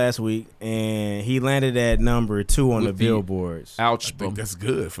came out last week and he landed at number 2 on the Billboards. Ouch, I think that's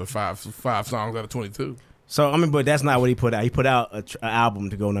good for five songs out of 22. So I mean, but that's not what he put out. He put out an album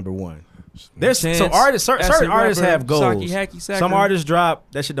to go number 1. There's Chance, so artists, certain acid artists rapper, have goals. Saki, hacky, sacker. Some artists drop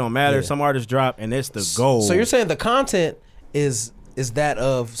that shit don't matter. Yeah. Some artists drop and it's the goal. So you're saying the content is that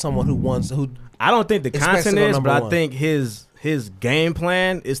of someone who I don't think the expects to content go is, number but I one. think his game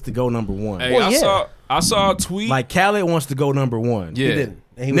plan is to go number 1. Hey, I saw a tweet. Like Khaled wants to go number 1. Yeah. He didn't.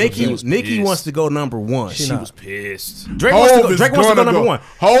 And he was Nicki pissed. wants to go number 1. She was pissed. Drake wants to go number 1.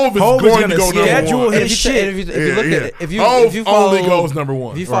 Hove is going to go number 1. Schedule And his if shit. you look at it, if you Hove follow only Lil- goes number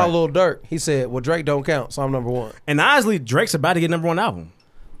 1. If you follow Lil Durk, he said, "Well, Drake don't count, so I'm number 1." And honestly, Drake's about to get number 1 album.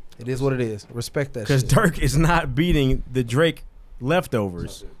 It is what it is. Respect that Because shit. Dirk is not beating the Drake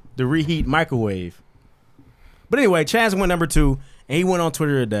leftovers, the reheat microwave. But anyway, Chance went number 2, and he went on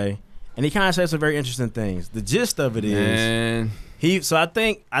Twitter today, and he kind of said some very interesting things. The gist of it is, I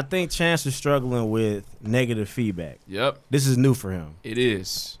think Chance is struggling with negative feedback. Yep, this is new for him. It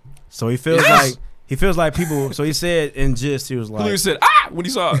is. So he feels like people. So he said in gist, he was like, He said when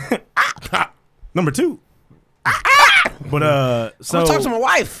he saw it. number 2. But so I'm gonna talk to my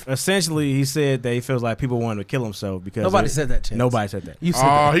wife. Essentially, he said that he feels like people wanted to kill himself because Nobody said that, Chance. Nobody said that. You said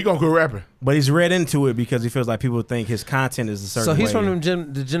that. He gonna quit rapping. But he's read into it because he feels like people think his content is a certain So he's way.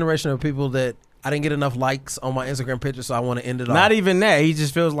 from the generation of people that I didn't get enough likes on my Instagram picture, so I want to end it off. Not even that. He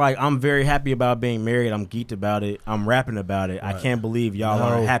just feels like I'm very happy about being married. I'm geeked about it. I'm rapping about it. I can't believe y'all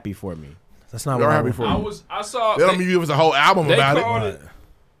aren't happy for me. That's not Y'all what happy for me. I saw. They don't mean you give us a whole album about it.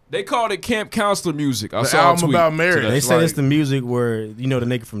 They called it Camp Counselor music. I The saw a album tweet about marriage. They say like- it's the music where the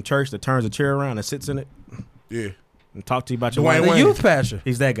nigga from church that turns a chair around and sits in it. Yeah. And talk to you about your Dwayne life. Wayne. The youth pastor.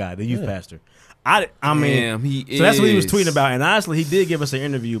 He's that guy, the youth pastor. I mean, Damn, he so that's what he was is. tweeting about. And honestly, he did give us an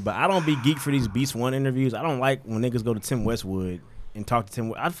interview, but I don't be geek for these Beast One interviews. I don't like when niggas go to Tim Westwood and talk to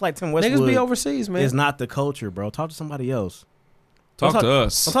Tim. I feel like Tim Westwood Niggas be overseas, man. is not the culture, bro. Talk to somebody else. Talk Don't to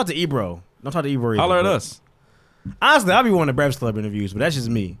us. Don't talk to Ebro. Don't talk to Ebro. Holler either, at but- us. Honestly, I'll be wanting the Breakfast Club interviews, but that's just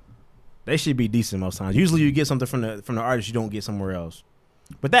me. They should be decent most times. Usually, you get something from the artist you don't get somewhere else.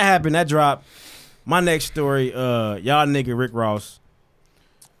 But that happened. That dropped. My next story, y'all nigga Rick Ross.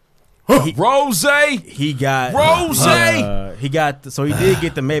 Rose. He got Rose. he got. So he did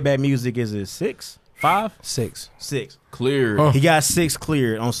get the Maybach Music. Is it 6, 5, 6 Clear. He got 6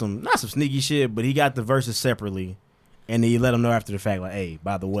 cleared on some not some sneaky shit, but he got the verses separately, and he let him know after the fact, like, hey,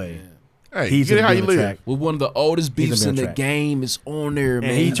 by the way, Hey, he's get it gonna how be you on the live. track. With one of the oldest He's beefs gonna in be the on track. game is on there, man.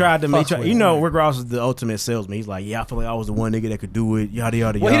 And he tried to make Fuck with you him, know, man. Rick Ross is the ultimate salesman. He's like, yeah, I feel like I was the one nigga that could do it. Yada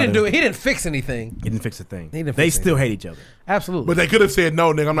yada Well, yada. he didn't do it. He didn't fix anything. He didn't fix a thing. He didn't They fix still anything. hate each other. Absolutely. But they could have said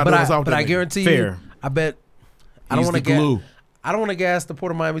no, nigga. I'm not doing this off But that I nigga. guarantee Fair. you, I bet. I don't He's want the to glue. I don't want to gas the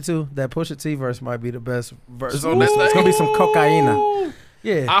Port of Miami too. That Pusha T verse might be the best verse on this. It's gonna be some cocaine.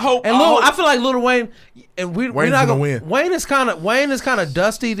 Yeah, I hope- And I Lil, hope- I feel like Lil Wayne, and we're Wayne's not gonna gonna win. Wayne is kind of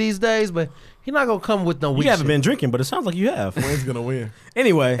dusty these days, but he's not gonna come with no weak You haven't shit. been drinking, but it sounds like you have. Wayne's gonna win.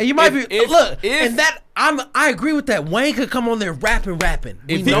 Anyway, And you might If- be if- look, if- and that I agree with that. Wayne could come on there rapping.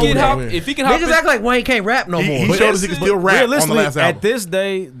 If We know he can that. hop, if he can hop, Niggas in- act like Wayne can't rap no more. He But showed us he can still rap on the realistically, last album. at this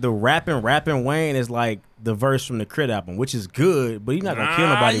day, the rapping Wayne is like the verse from the Crit album, which is good, but he's not gonna kill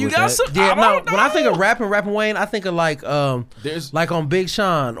nobody you with got that. some. yeah, I no. don't When I know. think of rapping Wayne, I think of like There's like on Big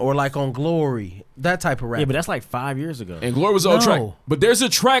Sean or like on Glory, that type of rap. Yeah, but that's like 5 years ago. and Glory was on No. track, but there's a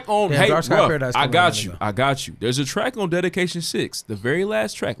track on. Damn, Hey, Dark Sky bruh, Paradise I came out got a you. minute I got you. There's a track on Dedication 6, the very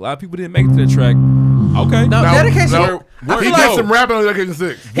last track. A lot of people didn't make it to that track. Okay, No, Dedication- No, I he feel did like- some rapping on Dedication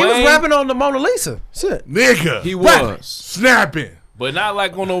 6. he was Wayne- rapping on the Mona Lisa. Shit. Nigga. he Rapping. was, Snapping. but not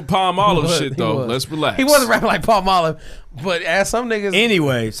like on no Palm Olive He shit though. was. Let's relax. He wasn't rapping like Paul Olive, but as some niggas.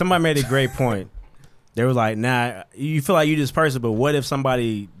 Anyway, somebody made a great point. They were like, nah, you feel like you this person, but what if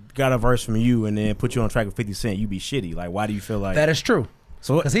somebody got a verse from you and then put you on track with 50 Cent? You be shitty. Like, why do you feel like That is true.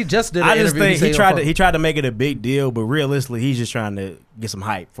 So because he just did. I just think he tried to make it a big deal, but realistically, he's just trying to get some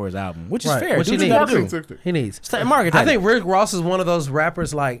hype for his album, which is fair. Which he needs. Marketing. I think Rick Ross is one of those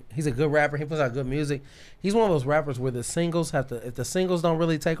rappers. Like he's a good rapper. He puts out good music. He's one of those rappers where the singles have to. If the singles don't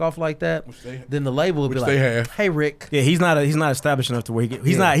really take off like that, then the label will be like, "Hey, Rick." Yeah, he's not established enough to where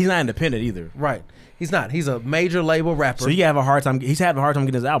he's not independent either. Right. He's not. He's a major label rapper. So you have a hard time. He's having a hard time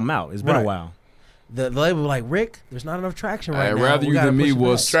getting his album out. It's been a while. The label was like, Rick, there's not enough traction right now. Rather You Than Me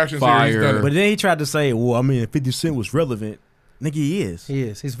was fire. But then he tried to say, well, I mean, if 50 Cent was relevant, nigga, he is. He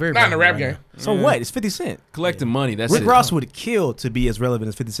is. He's very not in the rap right game. now. So what? It's 50 Cent. Collecting money. That's Rick it. Ross would kill to be as relevant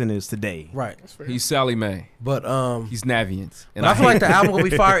as 50 Cent is today. Right. He's Sally Mae. But he's Navient. And I feel like the album will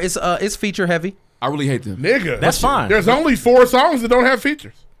be fire. It's feature heavy. I really hate them. Nigga. That's fine. There's only 4 songs that don't have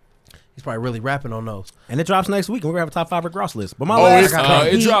features. He's probably really rapping on those. And it drops next week. We're going to have a top 5 Rick Ross list. But my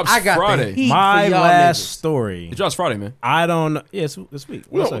it drops Friday. My last story. It drops Friday, man. I don't know. Yeah, it's this week.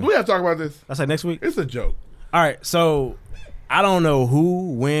 We have to talk about this. I say next week? It's a joke. All right, so I don't know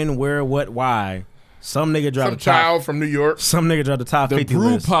who, when, where, what, why. Some nigga dropped some child from New York. Some nigga dropped the top 50 The Brew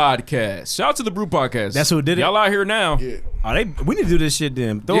list. Podcast. Shout out to the Brew Podcast. That's who did it. Y'all out here now. Yeah. We need to do this shit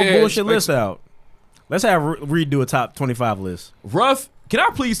then. Throw a bullshit list out. Let's have Reed do a top 25 list. Ruff, can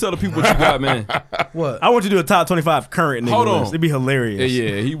I please tell the people what you got, man? What? I want you to do a top 25 current nigga Hold on. list. It'd be hilarious.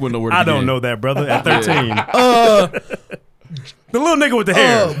 Yeah, he wouldn't know where to I begin. don't know that, brother. At 13. The little nigga with the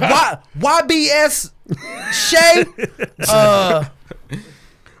hair. YBS Shay.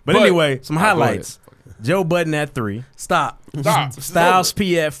 But anyway, some highlights. Joe Budden at 3. Stop. Styles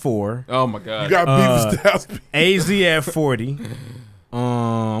P at 4. Oh my God. You got beef with Styles P. AZ at 40.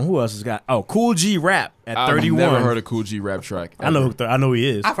 Who else has got? Oh, Cool G Rap at 31. I've never heard a Cool G Rap track. I know who he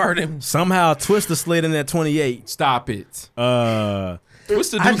is. I've heard him. Somehow Twista slid in at 28. Stop it.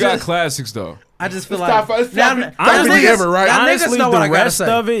 Twista do got classics though. I just feel Stop like it. Now niggas, ever, right? now Honestly, niggas know what the I gotta rest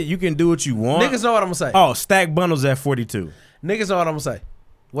say. of it, you can do what you want. Niggas know what I'm gonna say. Oh, Stack Bundles at 42. Niggas know what I'm gonna say.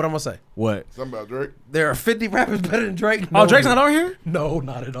 What I'm gonna say? What? Something about Drake. There are 50 rappers better than Drake. Oh, Drake's not on here? No,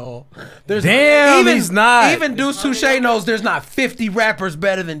 not at all. Damn, he's not. Even Deuce Touche knows there's not 50 rappers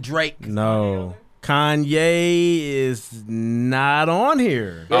better than Drake. No. Kanye is not on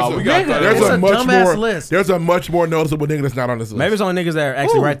here. There's a much more noticeable nigga that's not on this list. Maybe it's on niggas that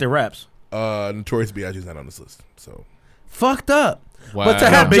actually write their raps. Notorious B.I.G.'s not on this list. So fucked up. Wow. But to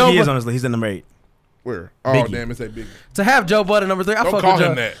have Biggie is on this list. He's in number 8. Where? Oh Biggie. damn, it's that Biggie. To have Joe Budden number 3, I Don't fuck call with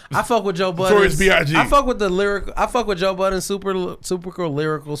him Joe. that. I fuck with Joe Budden. Notorious B.I.G. I fuck with the lyric. I fuck with Joe Budden. Super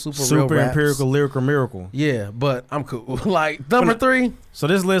lyrical, super real raps. empirical, lyrical miracle. Yeah, but I'm cool. Like number 3. So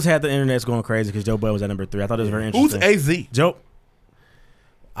this list had the internet's going crazy because Joe Budden was at number 3. I thought it was very Who's interesting. AZ? Joe.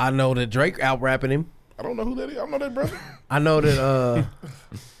 I know that Drake out rapping him. I don't know who that is. I don't know that brother. I know that.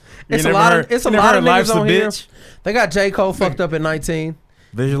 It's You a never lot heard- of. It's a you never lot heard of Life's niggas a on here. Bitch? They got J. Cole fucked up at 19.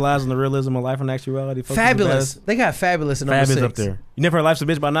 Visualizing the realism of life and actuality. Fuck Fabulous. with They got Fabulous in the number best. 6. Fab is up there. You never heard Life's a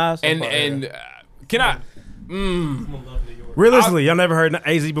Bitch by Nas? And can I? Realistically, y'all never heard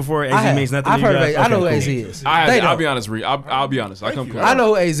AZ before? AZ means nothing I've to you heard guys? of AZ. I know who Okay, AZ cool. is. I'll don't. be honest, Reed. I'll be honest. I come clean. I know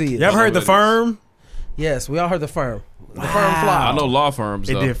who AZ is. You ever heard The Firm? Yes, we all heard The Firm. The Firm fly. I know law firms.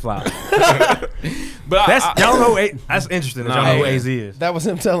 It though. did flop. But Y'all know that's interesting. That y'all know who AZ is. That was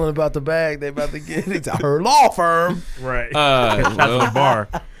him telling about the bag they about to get. I heard law firm. Right. well, Shout out to the bar.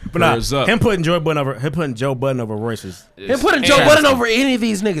 But prayers nah, up. him putting Joe Budden over Royce is Him putting Joe Budden over any of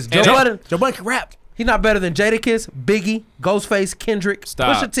these niggas. Joe Budden. Joe Budden can rap. He not better than Jadakiss, Biggie, Ghostface, Kendrick,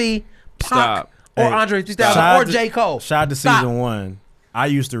 Stop. Pusha T, Pac, Stop. or Hey, Andre 3000 shout or out to- J. Cole. Shout out to Stop. season 1. I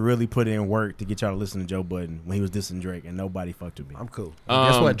used to really put in work to get y'all to listen to Joe Budden when he was dissing Drake, and nobody fucked with me. I'm cool.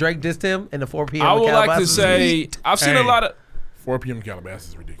 Guess what? Drake dissed him in the 4 p.m. I would like to Calabasas. say I've seen a lot of. 4 p.m. in Calabasas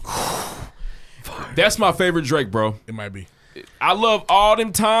is ridiculous. That's my favorite Drake, bro. It might be. I love all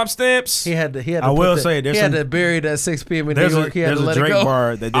them timestamps. He had to. I will say he there's had some- to bury it at 6 p.m. in New There's York. He had there's to a let Drake it go.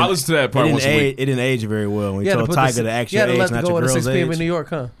 bar that I listen to that part once a week. It didn't age very well. When He he had to told put Tiger the, to act he your had to let age, it not go your at girl's 6 p.m. in age. New York,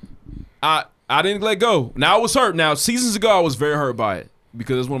 huh? I didn't let go. Now I was hurt. Now seasons ago I was very hurt by it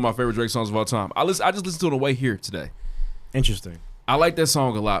because it's one of my favorite Drake songs of all time. I just listened to it on the way here today. Interesting. I like that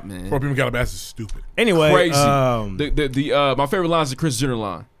song a lot, man. 4 p.m. in Calabasas is stupid. Anyway, Crazy. My favorite line is the Chris Jenner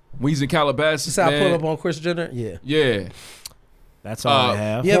line. When he's in Calabasas, This how I man, pull up on Chris Jenner? Yeah. Yeah. that's all I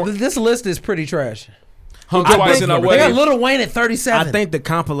have. Yeah, but this list is pretty trash. Hung I twice think- in our They wedding. got Lil Wayne at 37. I think the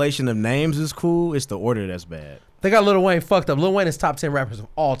compilation of names is cool. It's the order that's bad. They got Lil Wayne fucked up. Lil Wayne is top 10 rappers of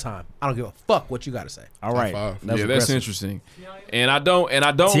all time. I don't give a fuck what you got to say. All right. five. Yeah, that's aggressive. interesting. And I don't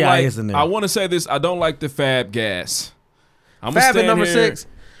T.I. like. is in there. I want to say this. I don't like the Fab gas. I'm Fab at number 6.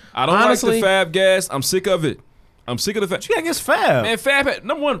 I don't Honestly- like the Fab gas. I'm sick of it. I'm sick of the Fab. You got against Fab. Man, Fab.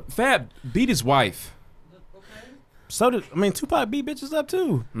 Number one, Fab beat his wife. Tupac beat bitches up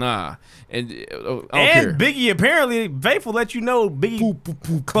too. Nah, and I don't And care. Biggie apparently, Faithful let you know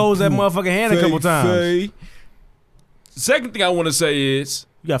Biggie closed that motherfucking hand a couple times. Second thing I want to say is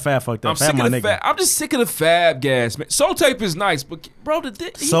You got Fab fucked up. I'm Fab sick my of the nigga. Fab. I'm just sick of the Fab gas, man. Soul Tape is nice, but bro,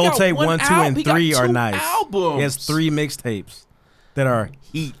 he Soul got Tape 1, 2, and He got 3 are two nice. Albums. He has 3 mixtapes that are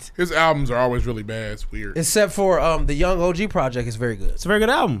heat. His albums are always really bad. It's weird. Except for the Young OG project is very good. It's a very good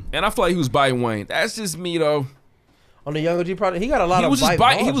album. And I feel like he was biting Wayne. That's just me though. On the Young OG project, he got a lot He of was just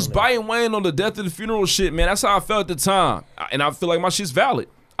bite he bars was on there. biting Wayne on the Death of the Funeral shit, man. That's how I felt at the time, and I feel like my shit's valid.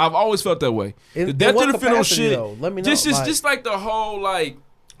 I've always felt that way. In- The in Death what of the Funeral capacity, shit. though? Let me know, Just like the whole like.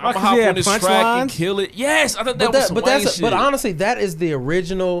 I'm Why, gonna 'cause hop he had on this track and punchlines? kill it. Yes, I thought that was some Wayne shit. But honestly, that is the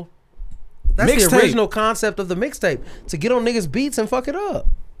original. That's the Mixtape. original concept of the mixtape, to get on niggas' beats and fuck it up.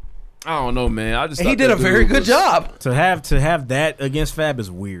 I don't know, man. I just And he thought did that a very dude good was- job. To have that against Fab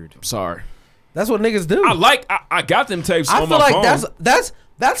is weird. Sorry. That's what niggas do. I got them tapes I on feel my like phone.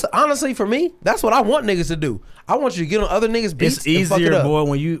 that's honestly for me. That's what I want niggas to do. I want you to get on other niggas' beats. It's and fuck it easier, up. boy,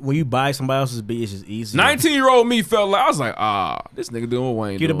 when you buy somebody else's beat. It's just easier. 19-year-old me felt like I was like, this nigga doing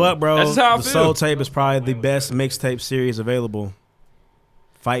Wayne. Get a doing. buck, bro. That's just how I The feel. Soul Tape is probably the best mixtape series available.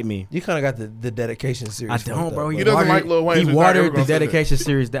 Fight me. You kind of got the dedication series. I don't, fucked bro. up, He doesn't like Lil Wayne. He so he's not ever watered the gonna say that. dedication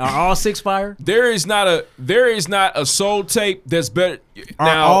series. Are all 6 fire? There is not a Soul Tape that's better. Are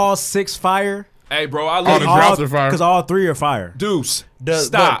Now, all 6 fire? hey, bro, I All love the you. drops are fire. Because all 3 are fire. Deuce.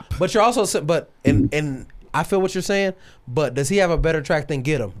 Stop. But you're also and I feel what you're saying. But does he have a better track than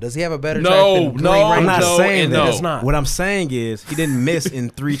Get 'Em? Does he have a better track than Green no, Ranger? I'm not no, saying and that. no. It's not. What I'm saying is he didn't miss in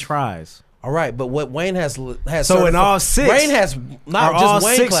 3 tries. All right, but what Wayne has So certified- in all 6, Wayne has not are just all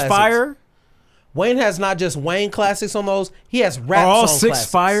Wayne 6 classics. fire? Wayne has not just Wayne classics on those. He has rap Are all song 6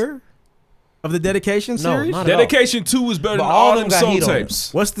 classics. fire of the dedication No, series? not at all. Dedication 2 is better But than all all of them them got Soul heat on it.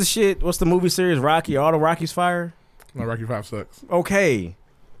 Tapes. What's the shit? What's the movie series Rocky? All the Rockies fire? No, Rocky 5 sucks. Okay.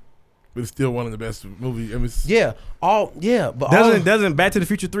 But it's still one of the best movies. I mean, Yeah, but Doesn't Back to the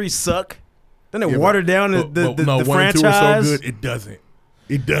Future 3 suck? Then it watered down the no, 1 and 2 franchise. are so good. It doesn't.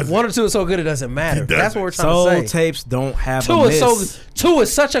 It doesn't. 1 or 2 is so good it doesn't matter. It doesn't. That's what we're trying Soul to say. Tapes don't have 2 a is miss. 2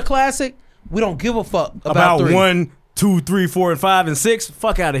 is such a classic. We don't give a fuck about 3. 1, 2, 3, 4, and 5, and 6.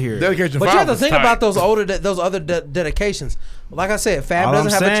 Fuck out of here. Dedication But 5 you have to was think tight. about those other dedications. Like I said, Fab All doesn't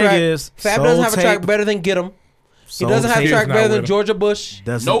I'm have a saying track. is Fab Soul doesn't have a track Tape- better than Get 'Em. He Soul doesn't have a Tape track not better with than him. Georgia Bush.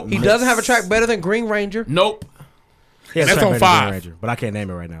 Nope. He doesn't have a track better than Green Ranger. Nope. He has a That's track on better than 5. Green Ranger, but I can't name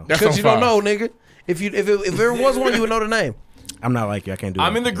it right now. That's Because on you don't 5. know, nigga. If there was one, you would know the name. I'm not like you. I can't do it.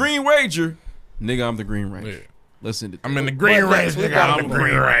 I'm in the Green Ranger. Nigga, I'm the Green Ranger. Yeah. Listen to I'm in the Green Ranger. Nigga, I'm the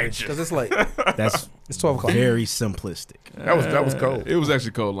Green Ranger. Because it's late. That's It's 12 o'clock. very simplistic That was cold. It was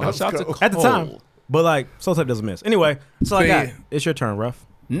actually cold. That was Shout out to cold. at the time. But like Soul Tape doesn't miss. Anyway, that's all I got. See. It's your turn, Ruff.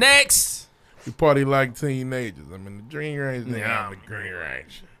 Next. We party like teenagers. I'm in the Green Ranger. Nigga, I'm the Green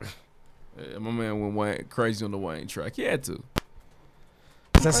Ranger. Yeah, my man went Wayne, crazy on the Wayne track. He had to.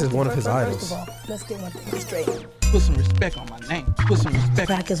 That's one of his idols. Let's get one thing straight. Put some respect on my name. Put some respect.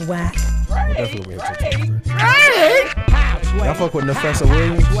 Crack is whack. Definitely Y'all fuck with Nafessa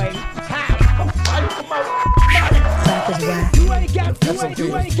Williams? Crack is whack. You ain't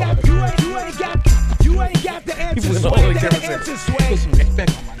got the answers. Put some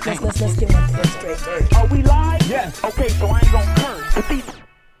respect on my name. Let's get one thing straight. Are we live? Yes. Okay, so I ain't gonna curse.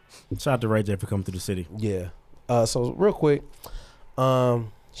 Shout out to Ray J for coming through the city. Yeah. So real quick,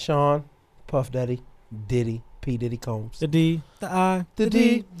 Sean, Puff Daddy, Diddy, P. Diddy Combs. The D, the I, The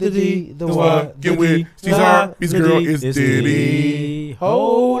D, the D, the Y, Get the with D, Steve's the heart. I, His the girl D. is Diddy.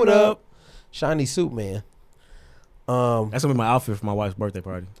 Hold up. Shiny suit, man. That's gonna be my outfit for my wife's birthday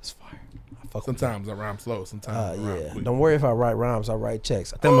party. It's fire. I fuck with Sometimes I rhyme slow. Sometimes I rhyme yeah. quick. Don't worry if I write rhymes. I write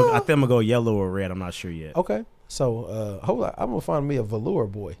checks. I think I'm gonna go yellow or red. I'm not sure yet. Okay. So hold on. I'm gonna find me a velour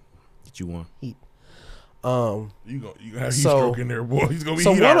boy. Get you one. Heat. You gonna have heat stroke in there, boy. He's gonna be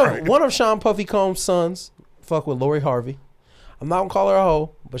So heat one all of right. one of Sean Puffy Combs' sons fuck with Lori Harvey. I'm not gonna call her a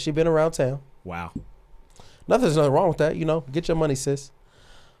hoe, but she been around town. Wow. There's nothing wrong with that. You know, get your money, sis.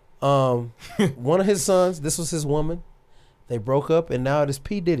 One of his sons, this was his woman. They broke up, and now it is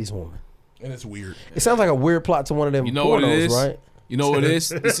P. Diddy's woman. And it's weird. It sounds like a weird plot to one of them You know what it pornos, is? right? You know what it is?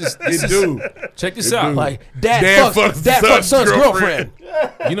 This is check this It out. do. Like dad fucks son's girlfriend.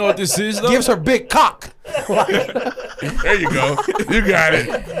 You know what this is though? Gives her big cock. There you go. You got it.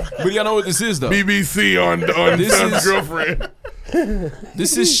 But y'all know what this is though. BBC on This son's is- girlfriend.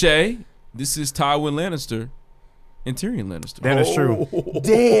 This is Shay. This is Tywin Lannister and Tyrion Lannister. That is true.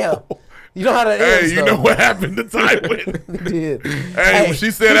 Damn. You know how that Hey, ends, you know what happened to Tywin? He did. Hey, when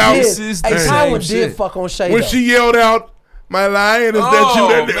she said he out, did. This is the Hey, same Tywin shit. did fuck on Shay. when though. she yelled out, "My lion is that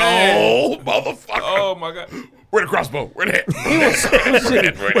Oh, you?" man. Oh, motherfucker! Oh my god. Where the crossbow? Where the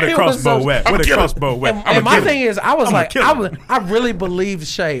Where the crossbow at? Where the crossbow at? And my thing is, I was like, I really believed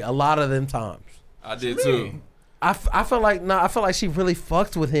Shay a lot of them times. I did too. I felt like she really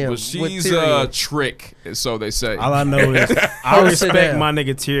fucked with him. But she's a trick, so they say. All I know is I respect my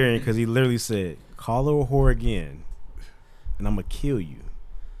nigga Tyrion because he literally said, "Call her a whore again, and I'm gonna kill you."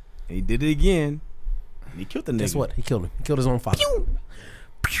 And he did it again. And he killed the nigga. Guess what? He killed him. He killed his own father.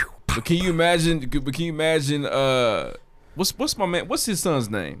 But can you imagine? What's my man? What's his son's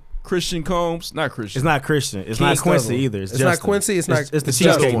name? Christian Combs? Not Christian. It's not Christian. It's not Quincy either. It's not Quincy. It's the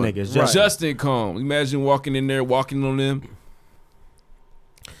cheesecake nigga. It's Justin Combs. Imagine walking in there, walking on them.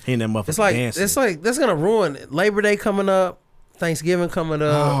 He and that motherfucker dancing. It's like that's gonna ruin Labor Day coming up, Thanksgiving coming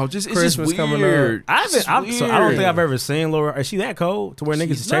up. Oh, it's Christmas just coming weird. up. So I don't think I've ever seen Laura. Is she that cold to where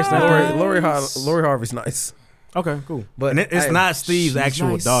niggas is chasing her? Lori Harvey's nice. Okay, cool. But and it's not Steve's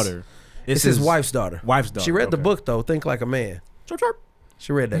actual daughter. It's his wife's daughter. She read the book though. Think Like a Man. Chirp, chirp.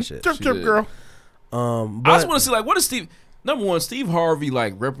 She read that shit. Chirp, chirp, girl. I just want to see, like, what is Steve? Number one, Steve Harvey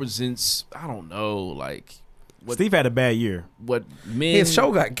like represents. I don't know, like. Steve had a bad year. What men? His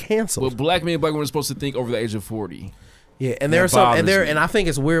show got canceled. What black men and black women are supposed to think over the age of 40. Yeah, and there's some, and I think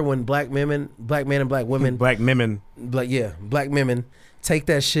it's weird when black men and black women, black women take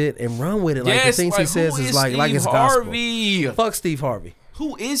that shit and run with it. Like the things he says is like it's Harvey? Gospel. Fuck Steve Harvey.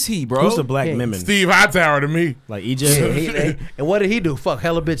 Who is he, bro? Who's the black women? Steve Hightower to me. Like EJ. Yeah, and what did he do? Fuck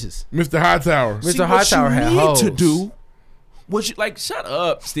hella bitches. Mr. Hightower. Mr. Hightower had hoes. to do. What you like? Shut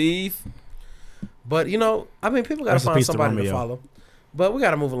up, Steve. But I mean, people got to find somebody to follow. But we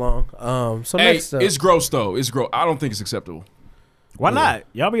got to move along. So next, it's gross though. It's gross. I don't think it's acceptable. Why not?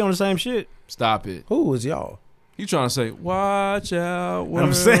 Y'all be on the same shit. Stop it. Who is y'all? You trying to say, watch out?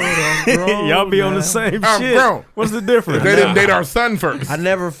 I'm saying y'all be on the same shit. Grown. What's the difference? They didn't date our son first. I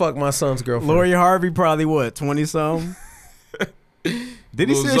never fucked my son's girlfriend. Lori Harvey probably what 20-something. Did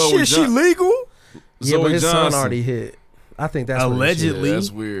he say Zoe shit? She legal? Yeah, but his Johnson. son already hit. I think that's allegedly. Yeah,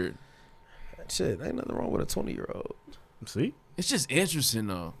 that's weird. Shit, ain't nothing wrong with a 20-year-old. See, it's just interesting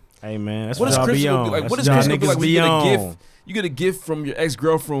though. Hey man, that's what what y'all be on. Like, what is Christian gonna be like when you get a gift? You get a gift from your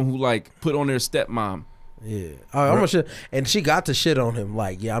ex-girlfriend who like put on their stepmom. Yeah, I'm gonna shit, and she got to shit on him.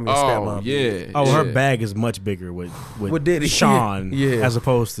 Like, yeah, I'm your stepmom. Yeah. Oh, her bag is much bigger with Diddy. Sean, Yeah. as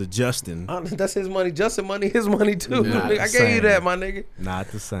opposed to Justin. That's his money. Justin money, his money too. Not I the gave you same. that, my nigga. Not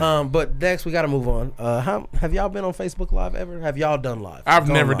the same. But next we got to move on. Have y'all been on Facebook Live ever? Have y'all done live? I've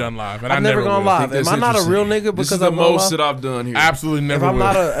never done live, and I've never gone will. live. Am I not a real nigga This because is the I'm most live? that I've done here. Absolutely never. If will.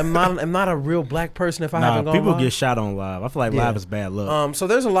 I'm not a real black person if I haven't gone people live. get shot on live. I feel like live is bad luck. So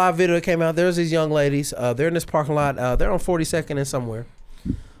there's a live video that came out. There's these young ladies. They're in this parking lot. They're on 42nd and somewhere.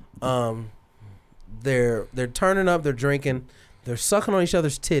 They're turning up. They're drinking. They're sucking on each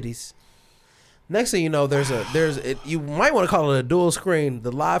other's titties. Next thing you know, you might want to call it a dual screen.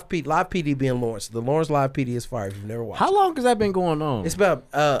 The live PD being Lawrence. The Lawrence live PD is fire if you've never watched. How long has that been going on? It's about.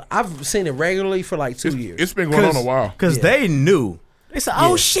 I've seen it regularly for like 2 years. It's been going on a while. Because they knew. They said,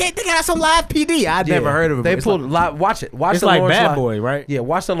 "Oh shit, they got some live PD." I'd never heard of it. They pulled live. Watch it. Watch it's the like Lawrence Bad live. Boy, right? Yeah,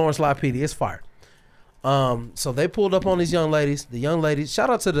 watch the Lawrence live PD. It's fire. So they pulled up on these young ladies. The young ladies. Shout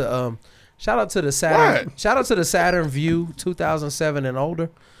out to the Saturn. What? Shout out to the Saturn View 2007 and older.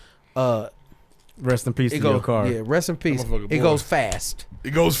 Rest in peace to your car. Yeah, rest in peace. Motherfucker It boy. goes fast.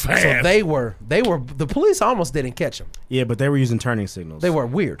 It goes fast. So they were. The police almost didn't catch them. Yeah, but they were using turning signals. They were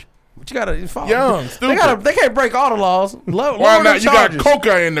weird. But you gotta follow. Young, stupid. They can't break all the laws. Why not? You got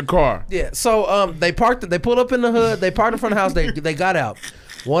coca in the car. Yeah. So they parked. They pulled up in the hood. They parked in front of the house. They got out.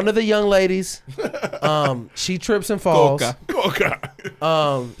 One of the young ladies, she trips and falls.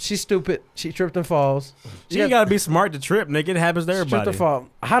 Coca. She's stupid. She tripped and falls. You gotta be smart to trip, nigga. It happens to She tripped everybody. and fall.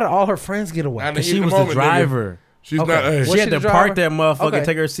 How did all her friends get away? And She in was the the moment, driver. nigga. She's Okay. not. Was She had she to the park driver? that motherfucker Okay. and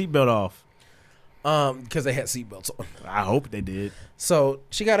take her seatbelt off. Because they had seatbelts on. I hope they did. So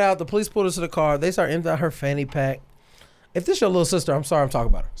she got out. The police pulled her to the car. They started emptying out her fanny pack. If this your little sister, I'm sorry I'm talking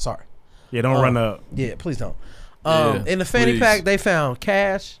about her. Sorry. Yeah, don't run up. Yeah, please don't. Yeah, In the fanny please. pack, they found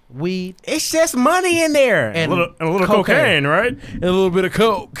cash, weed, It's just money in there. and a little cocaine, right? and a little bit of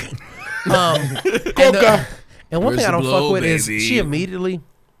coke. Coca. And one Where's thing I the don't fuck blow, with is baby? she immediately.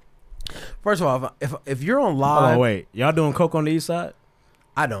 First of all, if you're on Hold live, on, wait. Y'all doing coke on the east side?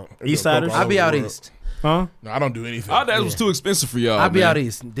 I don't. East siders? I'll be out world. east. Huh? No, I don't do anything. Oh, that was too expensive for y'all. I'll be man. out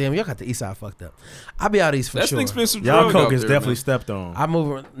east. Damn, y'all got the east side fucked up. I'll be out east for That's sure. an expensive Y'all drug coke out is there, definitely man. stepped on. I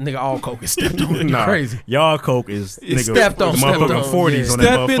move, nigga. All coke is stepped on. Nah, Crazy. Y'all coke is nigga, stepped on, stepped motherfucking on. 40s Yeah. on that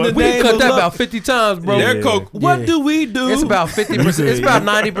Step in the motherfucker. We name cut of that love. about 50 times, bro. Their Yeah. coke. What do we do? It's about 50%. It's about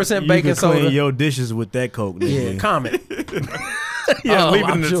 90% You baking can clean soda. your dishes with that coke, Yeah, nigga. comment. Yeah, leave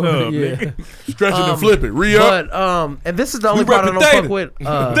it in the sure, tub. yeah. Nigga. Stretch it and flip it. Re-up. But and this is the only part I don't fuck with.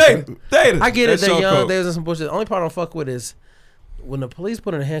 Data. I get it. That's They're your young. code. There's some bullshit. The only part I don't fuck with is when the police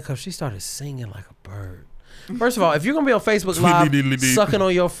put her in handcuffs. She started singing like a bird. First of all, if you're gonna be on Facebook Live sucking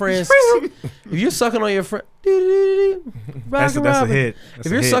on your friends, if you're sucking on your friend, That's a hit. That's if a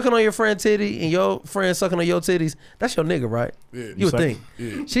you're hit. sucking on your friend titty and your friend sucking on your titties, that's your nigga, right? Yeah. You would think.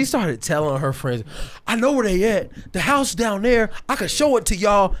 Yeah. She started telling her friends, "I know where they at. The house down there. I can show it to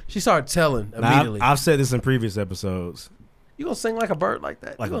y'all." She started telling immediately. I've said this in previous episodes. You gonna sing like a bird like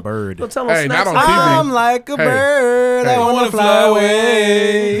that? Like you a bird. You gonna tell them Hey, snaps not on like TV. that? I'm like a Hey. bird. Hey. I wanna fly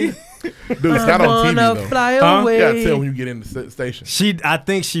away. Dude, it's not on wanna TV though. fly You gotta away. tell when you get in the station. I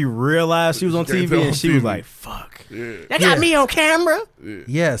think she realized she was on Straight TV on and she was TV. like, "Fuck, Yeah. they got me on camera."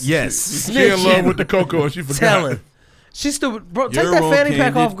 Yes. Yes. She in love with the cocoa and she forgot. Telling. She's stupid, bro. Take You're that on fanny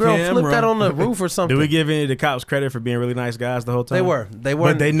pack off, girl. candid Flip that camera. on the roof or something. Do we give any of the cops credit for being really nice guys the whole time? They were. They were.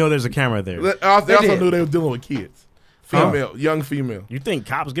 But they know there's a camera there. They also did. knew they were dealing with kids. Female, young female. You think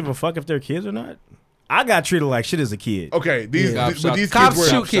cops give a fuck if they're kids or not? I got treated like shit as a kid. Okay, these Cops but these Cops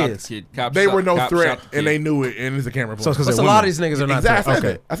kids were shoot kids. they were no threat and they knew it, and it's a camera. So it's 'cause But they're a lot of women. these niggas are not. Exactly.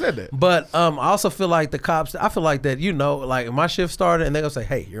 threats. I said that. But I also feel like the cops. I feel like that like if my shift started and they gonna say,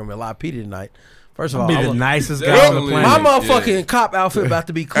 "Hey, you're gonna be a lot of PD tonight." First of all, Be I'm the a- nicest guy on the Definitely. planet. my motherfucking cop outfit about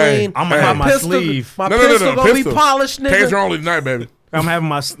to be clean. I'm gonna have my pistol, sleeve. My No, pistol gonna pistol. be polished, nigga. Taser only tonight, baby. I'm having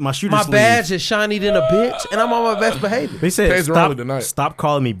my shooter My sleeve. badge is shiny than a bitch, and I'm on my best behavior. They said Taser only tonight. stop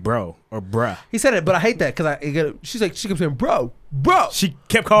calling me bro or bruh. He said it, but I hate that because she's like, she keeps saying, bro. She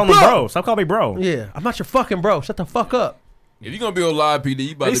kept calling him bro. Stop calling me bro. Yeah, I'm not your fucking bro. Shut the fuck up. If you're gonna be on live PD,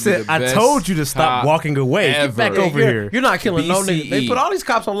 you about They to said be the I best told you to stop cop walking away. ever. Get back over You're- here. You're not killing no BCE. niggas. They put all these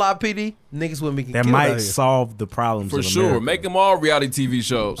cops on live PD. Niggas wouldn't be That killed out might here. solve the problems For of sure. America. Make them all reality TV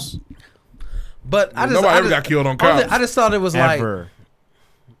shows. But I just Nobody I ever just- got killed on only- cops. I just thought it was like Ever.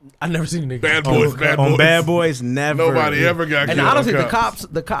 I never seen a nigga. Bad boys, bad boys. On Bad Boys, never. Nobody ever got And killed. honestly, on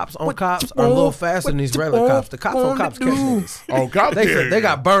the cops on cops are a little faster than these regular cops. The cops on cops catch niggas. Oh, cops. They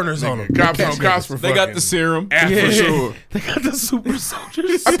got burners on them. Cops They on catch cops niggas. for They got fucking the serum. ass Yeah. for sure. They got the super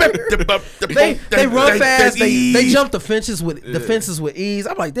soldiers. They They run fast. They jump the fences with ease.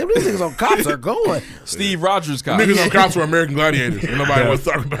 I'm like, damn, these niggas on cops are going. Steve Rogers cop. Niggas on cops were American gladiators. And nobody wants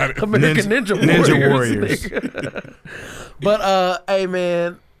to talk about it. American Ninja Warriors. nigga. But hey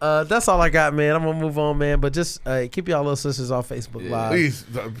man, that's all I got, man. I'm gonna move on, man. But just keep y'all little sisters off Facebook Live. Please,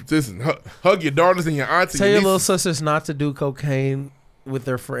 listen, hug your daughters and your aunts. Tell and your your little nieces. sisters not to do cocaine with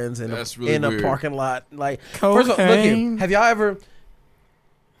their friends in That's really a weird. parking lot. Like, first of all, look here. Have y'all ever?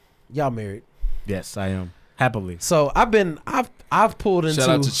 Y'all married? Yes, I am. Happily. So I've pulled into. Shout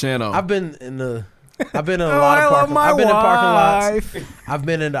out to Chano. I've been in a lot of parking. I've been in parking lots. I've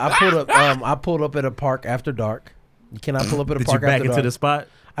been in. I pulled up at a park after dark. You cannot pull up at a Did park you back after into dark. the spot?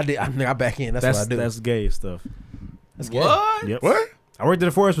 I did. I back in. That's what I do. That's gay stuff. That's gay. What? Yep. What? I worked at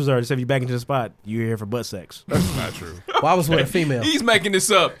the Forest Preserve. They said if you back into the spot, you're here for butt sex. That's not true. Well, I was with a female. He's making this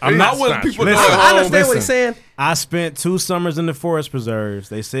up. I'm not not- with not people true. that Listen, I are understand what he's saying. I spent 2 summers in the Forest Preserves.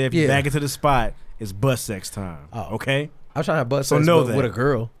 They say if you Yeah. back into the spot, it's butt sex time. Oh. Okay? I was trying to have butt So sex know but that. with a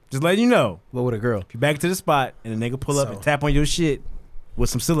girl. Just letting you know. But with a girl. If you back into the spot and a nigga pull up So- and tap on your shit with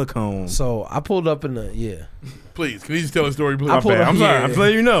some silicone. So I pulled up in the Please, can you just tell the story, please? I pulled up, I'm sorry. yeah. I'm just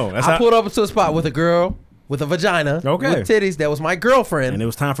letting you know. That's I how- pulled up into a spot with a girl with a vagina, Okay. with titties. That was my girlfriend. and it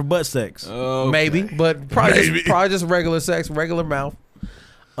was time for butt sex. Maybe, but probably Maybe. just regular sex, regular mouth.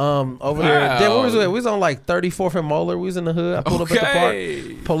 Over there. Then where was we? We was on like 34th and Moeller. We was in the hood. I pulled up at the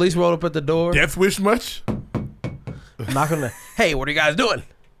Okay. park. Police rolled up at the door. Death wish much? Knocking on the. Hey, what are you guys doing?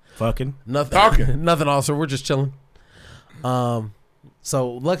 Fucking. Nothing. Talking. Nothing, officer. We're just chilling. So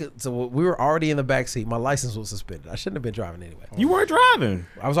we were already in the back seat. My license was suspended. I shouldn't have been driving anyway. You weren't driving.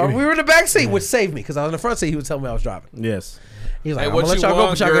 We were in the back seat, which saved me because I was in the front seat. He would tell me I was driving. Yes. He was like, Hey, I'm what gonna let you y'all go,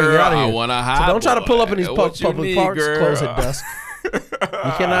 want, but y'all gotta get girl? out of I here. want a So hot don't try to pull up in boy. these What you public need, parks. girl? Close at dusk.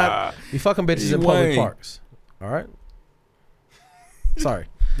 You cannot be fucking bitches in public Wayne. parks. All right. Sorry.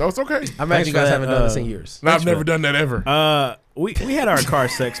 No, it's okay. I imagine Thanks you for guys that, haven't done this in years. No, I've never done that ever. We had our car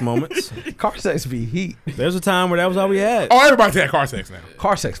sex moments. Car sex be heat. There's a time where that was all we had. Oh, everybody's had car sex now.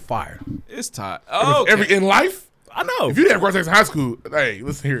 Car sex fire. It's time. Oh, okay. Every in life? I know. If you didn't have car sex in high school, hey,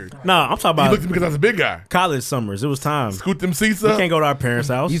 listen here. No, I'm talking You about looked at me because I was a big guy. college summers. It was time. Scoot them seats We up. can't go to our parents'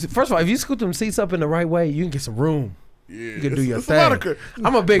 house. First of all, if you scoot them seats up in the right way, you can get some room. Yeah, You can do your it's a lot thing. of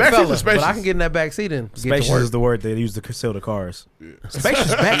I'm a big back seats fella, are spacious. but I can get in that back seat and get to Spacious work. is the word they use to conceal the cars.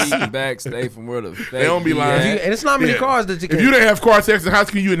 Spacious backstay from where the They don't be lying. And it's not many cars that you can. If you didn't have car sex in high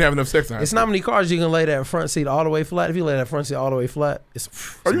school, you didn't have enough sex in high It's school. not many cars you can lay that front seat all the way flat. If you lay that front seat all the way flat, it's.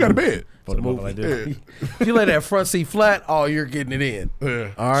 Oh, you got a bed. It's a movie. Like this. If you lay that front seat flat, oh, you're getting it in.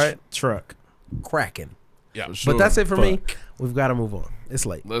 Yeah. All right, Truck. cracking. Yeah, For sure. But that's it for me. Fuck. We've got to move on. It's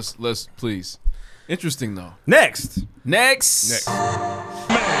late. Let's please. Interesting though. Next. Next. Y'all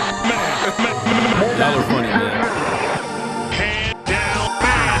are funny, man.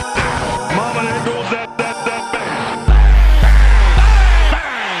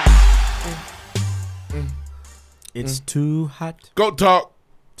 It's too hot. Go talk.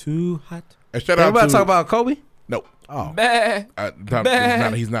 Too hot. And shout out Everybody to talk about Kobe? No. Oh.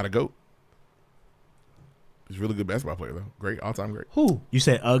 He's not a GOAT. He's a really good basketball player though. Great, all-time great. Who? You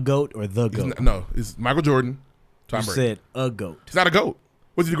said a goat or the goat? No, it's Michael Jordan. Tom You Brady. said a goat. He's not a GOAT.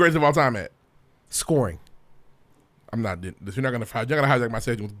 What's he the greatest of all time at? Scoring. I'm not. You're not gonna hijack my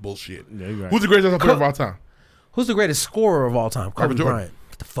segment with bullshit. Yeah, you're right. Who's the greatest player of all time? Who's the greatest scorer of all time? Kobe Michael Jordan. Bryant.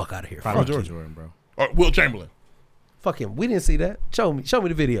 Get the fuck out of here. Michael Fuck Jordan, bro. Or Will Chamberlain. Fuck him. We didn't see that. Show me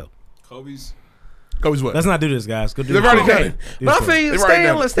the video. Kobe's what? Let's not do this, guys. Go do They've this. already done it. But I feel you. Stay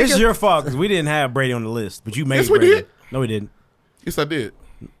in. Let's take This is your fault because we didn't have Brady on the list, but you made Yes, we Brady. did. No, we didn't. Yes, I did.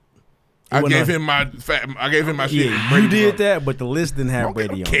 I wasn't gave on- him my shit. Yeah, you Brady did was on. that, but the list didn't have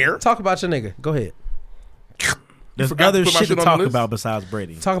Brady on. Care. Talk about your nigga. Go ahead. There's forgot to other put my shit to shit on the talk list? about besides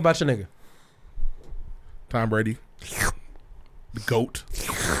Brady. Talk about your nigga. Tom Brady. The GOAT.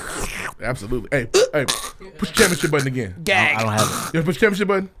 Absolutely. Hey, push the championship button again. Gag. I don't have it. You push the championship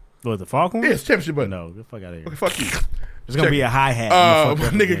button? What, the Falcon? Yeah, it's championship button. No, get the fuck out of here. Okay, fuck you. There's gonna be a hi hat. My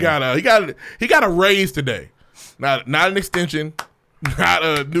nigga got a raise today. Not an extension, not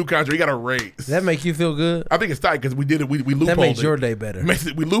a new contract. He got a raise. Does that make you feel good? I think it's tight because we did it. We loopholed That makes it. your day better.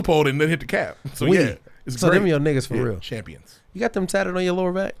 We loopholed it and then hit the cap. So yeah, it's so great. them your niggas for Yeah, real. champions. You got them tatted on your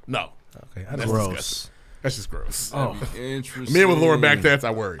lower back? No. Okay. That's Gross. disgusting. That's just gross. Oh, interesting. Men with lower back tats,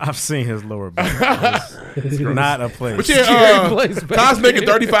 I worry. I've seen his lower back. It's not a place. But yeah, Tom's making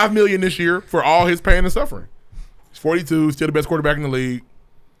 $35 million this year for all his pain and suffering. He's 42, still the best quarterback in the league.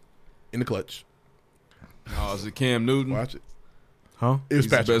 In the clutch. Oh, is it Cam Newton? Watch it. Huh? It was He's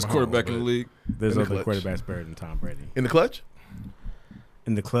the Patrick best Mahomes, quarterback in the but- league. There's in the other clutch. quarterbacks better than Tom Brady. In the clutch?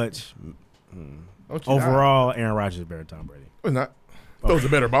 In the clutch, Don't you overall, Aaron Rodgers is better than Tom Brady. No, it's not. Throws a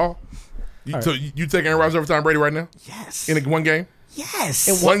better ball. So you take Aaron Rodgers over Tom Brady right now? Yes. In one game? Yes.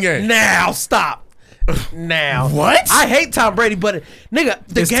 In one game. Now stop. Now What? I hate Tom Brady, but nigga,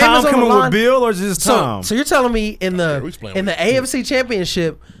 the Is game Tom is on coming the line. with Bill or just Tom? So you're telling me in the he's playing with AFC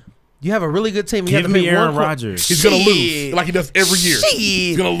Championship, you have a really good team. You Give have to me pick Aaron one Rodgers. He's going to lose like he does every year.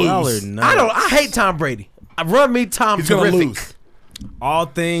 He's going to Y'all lose. are nuts. I hate Tom Brady. I run me Tom He's going to terrific. lose. All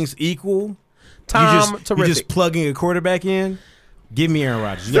things equal, Tom you terrific. just plugging a quarterback in. Give me Aaron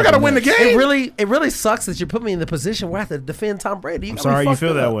Rodgers. You got to win the game. It really sucks that you put me in the position where I have to defend Tom Brady. I'm sorry you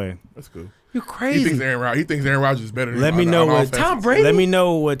feel that way. That's cool. You're He crazy. thinks Aaron Rodgers is better than Let him me on know what offense. Tom Brady. Let me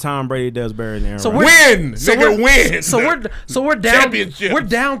know what Tom Brady does better than Aaron So Rodgers. Win, nigga, win. So we're down. Championships. We're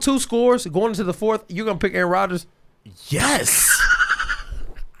down 2 scores going into the fourth. You're gonna pick Aaron Rodgers? Yes.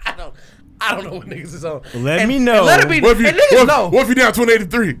 I don't know what niggas is on. Let me know. And let it be. What if you, and niggas know. what if you down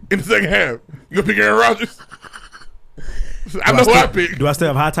 28-3 in the second half? You gonna pick Aaron Rodgers? I know who I pick. Do I still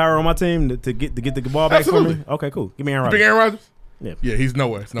have Hightower on my team to get the ball back Absolutely. for me? Okay, cool. Give me Aaron You pick Rodgers. Aaron Rodgers? Yeah. Yeah, he's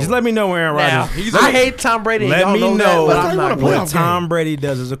nowhere. It's nowhere. Just let me know where Aaron Now, Rodgers. I hate Tom Brady. And Let y'all me know know that, but I'm not what going what to. Tom Brady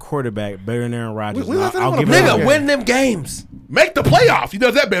does as a quarterback better than Aaron Rodgers. We left that I'll on give a it playoff a game. Nigga, win them games. Make the playoffs. He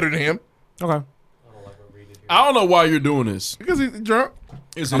does that better than him Okay. I don't know why you're doing this. because he's drunk.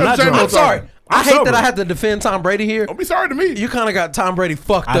 Is I'm it not Shame drunk. on I'm sorry. Tom. I hate sober. that I have to defend Tom Brady here. Don't be sorry to me. You kind of got Tom Brady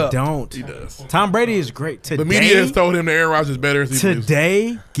fucked I up. don't. He does. Tom Brady is great. The media has told him that Aaron Rodgers is better.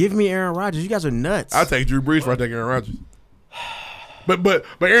 Today, give me Aaron Rodgers. You guys are nuts. I'll take Drew Brees before I take Aaron Rodgers. But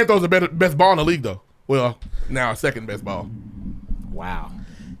Aaron throws the best ball in the league though. Well, now second best ball. Wow.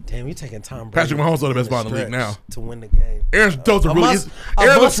 Damn, you taking Tom Brady. Patrick Mahomes throws the best ball in the stretch league now. to win the game. Aaron throws A must- a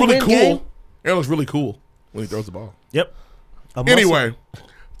Aaron looks really must-win cool. game? Aaron looks really cool when he throws the ball. Yep. Anyway,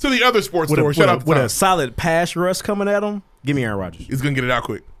 to the other sports With, story. Shout out to with Tom. a solid pass rush coming at him, give me Aaron Rodgers. He's gonna get it out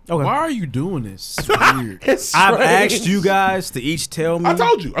quick. Okay. Why are you doing this? It's weird. It's I've strange. asked you guys to each tell me I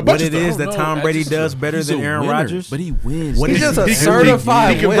told you a bunch what of it stuff. is I that don't know. Tom I Brady just- does better he's than a Aaron winner, Rodgers. but he wins. What He's is just a he-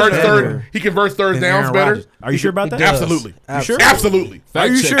 certified He converts winner. He converts third than downs Aaron better. Rodgers. Are you sure about He that? does. Absolutely. You sure? Absolutely. Are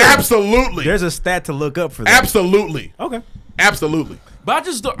you Fact sure? check. Absolutely. There's a stat to look up for that. Absolutely. Okay. Absolutely. But I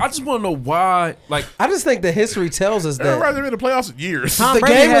just want to know why. Like, I just think the history tells us Aaron that Rodgers been in the playoffs in years. Tom The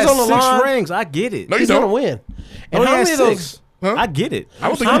Brady game has is on the 6 line. rings. I get it. No, you he's going to don't. win. And how many of those? I get it. I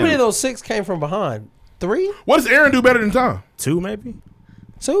don't think How he many did. of those 6 came from behind? 3? What does Aaron do better than Tom? 2 maybe.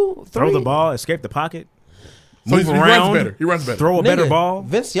 2? 3? Throw the ball, escape the pocket, So move he around. runs better. He runs better. Throw a better ball.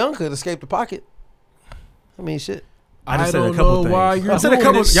 Vince Young could escape the pocket. I mean, shit. I just said don't a couple know things. why you're I said a doing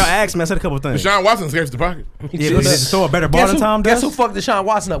couple. this. Y'all asked me. I said a couple things. Deshaun Watson escapes the pocket. Yeah, but does he throw a better ball than Tom does? Guess who fucked Deshaun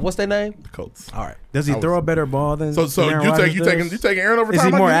Watson up? What's their name? The Colts. All right. Does he throw a better ball than? So Aaron you Rodgers taking Aaron over Is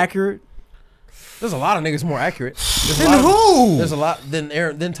Tom? he more like that? accurate? There's a lot of niggas more accurate. Than who? There's a lot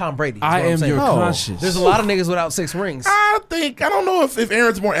than Tom Brady. is I what I'm am saying. your conscience. There's a lot of niggas without 6 rings. I don't know if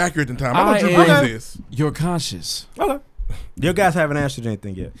Aaron's more accurate than Tom. I know Drew am Brees is. your conscience. Okay. Your guys haven't answered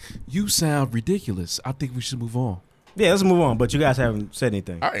anything yet. You sound ridiculous. I think we should move on. Yeah, let's move on. But you guys haven't said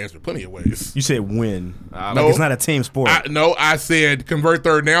anything. I answered plenty of ways. You said win. No. Like it's not a team sport. I said convert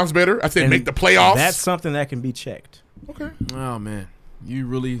third downs better. I said make the playoffs. That's something that can be checked. Okay. Oh man, you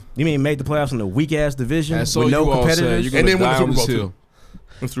really? You mean make the playoffs in a weak ass division That's so with no you all competitors? said. You're And then gonna win the die Super on Bowl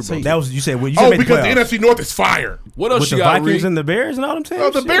this too. hill. That was you said. Well, you said make because the the playoffs. NFC North is fire. What else With you the got? Vikings Reed? and the Bears and all them teams. Oh,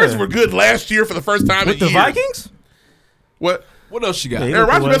 the Bears were good last year for the first time with in the years. Vikings. What? What else you got? Yeah, Aaron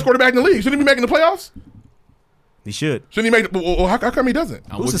Rodgers, best quarterback in the league. Shouldn't he be making the playoffs? He should. Shouldn't he make? Well, how come he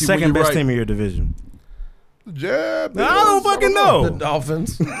doesn't? Who's the second best team in your division? Yeah, I don't fucking know. The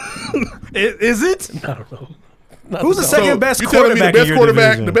Dolphins. Is it? I don't know. Who's the second best you telling me quarterback the best in your quarterback,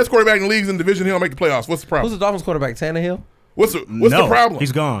 division? the best quarterback in the leagues in the division? He don't make the playoffs. What's the problem? Who's the Dolphins quarterback? Tannehill? What's the problem?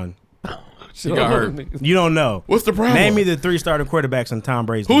 He's gone. He got hurt. You don't know. What's the problem? Name me the 3 starting quarterbacks in Tom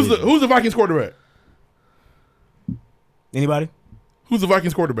Brady's division. Who's the Vikings quarterback? Anybody? Who's the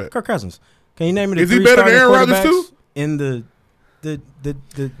Vikings quarterback? Kirk Cousins. Can you name me the Is he 3 better than starting Aaron Rodgers quarterbacks too? in the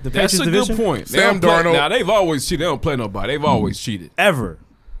That's Patriots a division? good point. Sam They don't play- Darnold. Now they've always cheated. They don't play nobody. They've always cheated. Ever.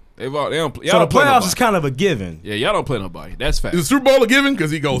 They don't. Y'all So the don't play playoffs nobody. is kind of a given. Yeah, y'all don't play nobody. That's fact. Is the Super Bowl a given? Because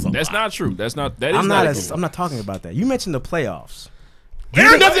he goes on. That's not true. That's not. That is I'm not. not. I'm not talking about that. You mentioned the playoffs.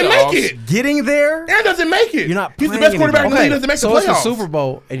 Aaron doesn't make it. Getting there. Aaron doesn't make it. You're not. He's the playing best quarterback in the anymore. league. Doesn't make So the it's the playoffs. Super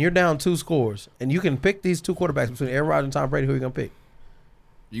Bowl, and you're down 2 scores, and you can pick these 2 quarterbacks between Aaron Rodgers and Tom Brady. Who are you gonna pick?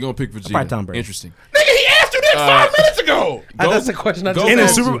 You're gonna pick Virginia. Probably Tom Brady. Interesting. Nigga, he asked you that 5 minutes ago. That's the question I just In the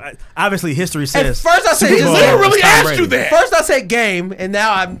asked Super, you. obviously history At says. first I said, Super Bowl Nigga is really Tom asked Brady. you that. First I said game, and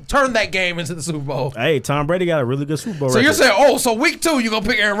now I've turned that game into the Super Bowl. Hey, Tom Brady got a really good Super Bowl So record. you're saying, oh, so week 2 you're gonna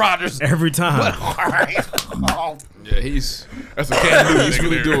pick Aaron Rodgers? Every time. All right. Yeah, he's. That's a cat dude. He's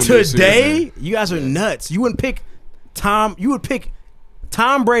really doing this. Today, you guys are nuts. You wouldn't pick Tom. You would pick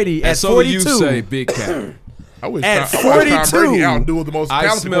Tom Brady And at so 42. you say, big cat. I wish At Tom Brady 42. outdueled the most I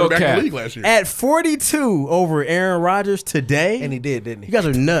talented smell quarterback in cat. the league last year. At 42 over Aaron Rodgers today. And he did, didn't You he? guys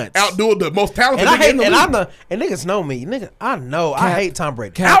are nuts. Outdueled the most talented And I nigga hate, in the and league. I'm the, and niggas know me. Nigga, I know I hate Tom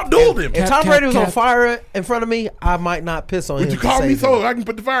Brady. Outdueled him. If Tom Brady was on fire in front of me, I might not piss on him. Would you to call me save so him. I can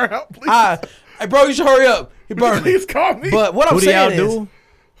put the fire out, please? Hey, bro, you should hurry up. He Would burned you me. please call me? But what I'm Who do y'all saying is, do?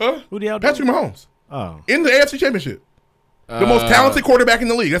 Huh? Who do y'all do? Patrick Mahomes. Oh. In the AFC Championship. The most talented quarterback in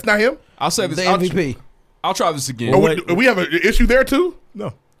the league. That's not him? I'll say this. the MVP. I'll try this again. Or we have an issue there, too?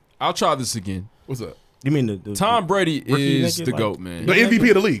 No. I'll try this again. What's up? You mean the Tom Brady rookie is naked, the like- GOAT, man. The MVP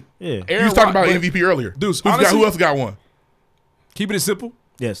of the league. Yeah. You Aaron was talking about Rod- MVP earlier. Dudes, who honestly- else got one? Keeping it simple.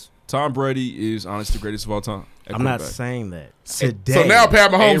 Yes. Tom Brady is honestly the greatest of all time. at I'm not quarterback. saying that. Today. So now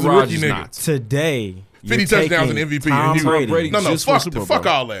Pat Mahomes is a A-Rod rookie is nigga. not. Today. 50 touchdowns and MVP. Tom and you, Brady. No, just for fuck, Super Bowl, fuck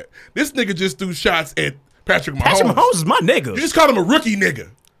bro. all that. This nigga just threw shots at Patrick Mahomes. Patrick Mahomes is my nigga. You just called him a rookie nigga.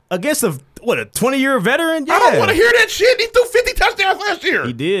 Against a 20-year veteran? Yeah. I don't want to hear that shit. He threw 50 touchdowns last year.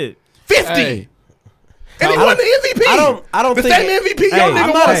 He did. 50. Hey, And he won the MVP. I don't the think same MVP Hey, young I'm nigga I'm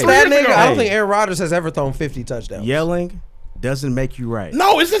won not a 3 stat years nigga. ago. I don't think Aaron Rodgers has ever thrown 50 touchdowns. Yelling doesn't make you right.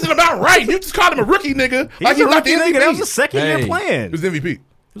 No, this isn't about right. You just called him a rookie nigga. Like he's not the rookie MVP. nigga. That was a second-year Hey. plan. It was the MVP. It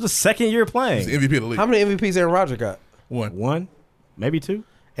was a second-year plan. He's the MVP of the league. How many MVPs Aaron Rodgers got? One, maybe 2.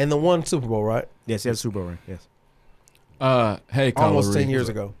 And the one Super Bowl, right? Yes, he had a Super Bowl ring. Yes. hey, Almost Kyler 10 Reed. years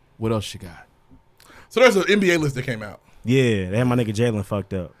ago. What else you got? So there's an NBA list that came out. Yeah, they had my nigga Jalen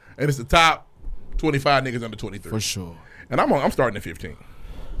fucked up. And it's the top 25 niggas under 23. For sure. And I'm starting at 15.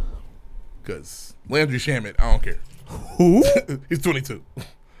 Because Landry Shamet, I don't care. Who? He's 22.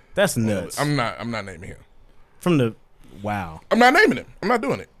 That's nuts. I'm not naming him. From the wow. I'm not naming him. I'm not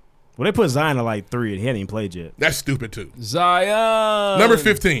doing it. Well, they put Zion at like 3 and he hadn't even played yet. That's stupid too. Zion. Number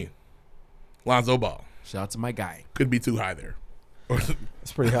 15, Lonzo Ball. Shout out to my guy. Could be too high there.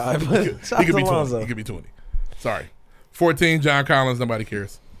 It's pretty high. he But could shout be out to 20. Lonzo. He could be 20. Sorry. 14, John Collins. Nobody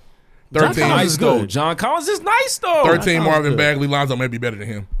cares. John 13, Collins is good. good. John Collins is nice though. 13 Marvin good. Bagley. Lonzo may be better than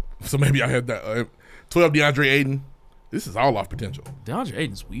him. So maybe I had that. 12, DeAndre Ayton. This is all off potential. DeAndre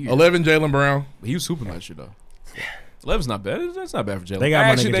Ayton's weird. 11, Jalen Brown. He was hooping last year though. 11's not bad. That's not bad for Jalen. They got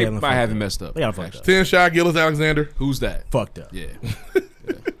my Actually, nigga they Jalen might have him fucked messed up. They got fucked up. 10 Shy Gillis Alexander. Who's that? Fucked up. Yeah.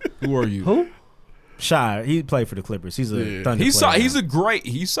 Who are you? Who? Shy. He played for the Clippers. He's a Thunder He's player.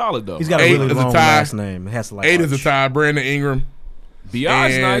 he's solid though. He's got a 8 really is a long tie. last name. It has to like 8 is a tie. Brandon Ingram.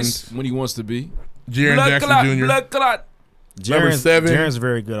 B.I.'s And nice when he wants to be. Jaren Jackson Jr. Number 7. Jaren's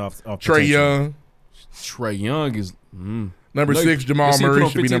very good off Trae potential. Young. Trae Young is Number 6, Jamal Murray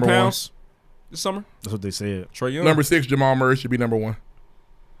should be number 1. This summer. That's what they said. Trae Young. Number 6, Jamal Murray should be number 1.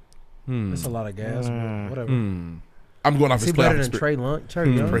 That's a lot of gas. But whatever. I'm going off Is his he better playoff than Trey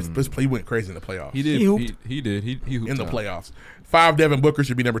Young? He went crazy in the playoffs. He did. He hooped. He did. He hooped in the out. playoffs. 5, Devin Booker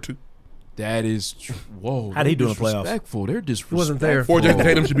should be number 2. That is whoa. How'd he do in the playoffs? Disrespectful. They're disrespectful. wasn't there. 4, Jason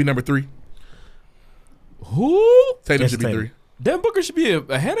Tatum should be number 3. Who? Tatum Jason should be Tatum. 3. Devin Booker should be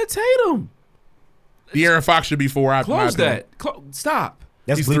ahead of Tatum. De'Aaron Fox should be 4. Close that. Stop.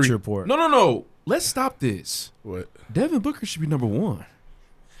 That's He's Bleacher 3. Report. No. Let's stop this. What? Devin Booker should be number 1.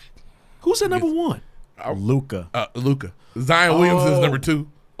 Who's at number 1? Luka. Luka. Zion Williams is number 2.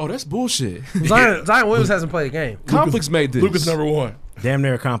 Oh, that's bullshit. Zion Williams hasn't played a game. Complex made this. Luka's number 1. Damn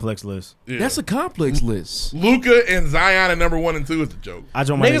near a complex list. Yeah. That's a complex list. Luka and Zion at number 1 and 2 is a joke. I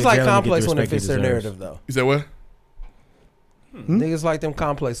don't mind Niggas nigga like Jalen to get complex the when it respect he fits their deserves. narrative, though. You said what? Niggas like them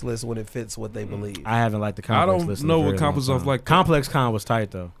complex lists when it fits what they believe. I haven't liked the I complex don't list. in know a what very complex long of time. like. Complex Con was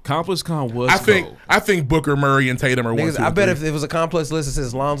tight though. Complex Con was. I think Booker, Murray, and Tatum are 1, Niggas, 2, I and bet 3. if it was a complex list that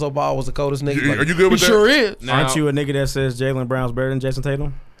says Lonzo Ball was the coldest nigga, Are you good with he that? sure is. Now- Aren't you a nigga that says Jalen Brown's better than Jason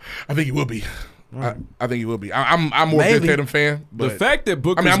Tatum? I think he will be. I think he will be. I'm more of a Maybe. Tatum fan. The But, fact that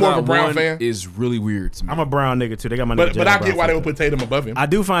Booker's I'm more of a not Brown one fan. is really weird to me. I'm a Brown nigga too. They got my nigga but Jalen I Brown get why they would fucked put up. Tatum above him. I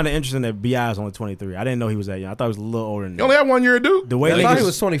do find it interesting that Bi is only 23. I didn't know he was that young. I thought he was a little older than He that. only had 1 year to do. The way I thought he niggas,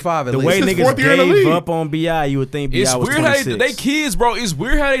 was 25 at the least. way This is niggas 4th year in the gave league. up on Bi, you would think Bi It's was weird how 26. they kids, bro. It's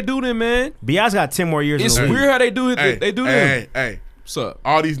weird how they do them, man. Bi's got 10 more years. It's in the league. weird how they do it. They do them. Hey. What's up?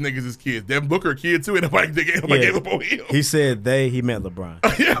 All these niggas is kids. Devin Booker a kid too. And nobody gave up on him. He said they. He meant LeBron.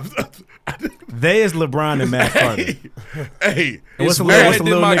 Yeah. They is LeBron and Matt Carter. Hey. And what's the weird little, what's the they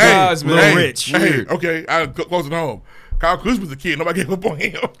did little my nigga? guys, man. Little Hey, Rich. Hey, okay, I close it home. Kyle Kuzma's a kid. Nobody gave up on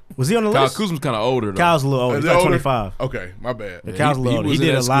him. Was he on the Kyle list? Kuzma's kind of older though. Kyle's a little older. Is He's he like older? 25. Okay, my bad. Yeah, Kyle's a little older. He was did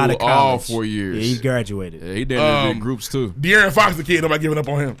in a that lot of school all college. 4 years. Yeah, he graduated. Yeah, he did in big groups too. De'Aaron Fox a kid. Nobody giving up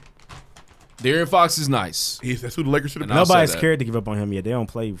on him. De'Aaron Fox is nice. That's who the Lakers should have And I'll been. say Nobody's that. scared to give up on him yet. They don't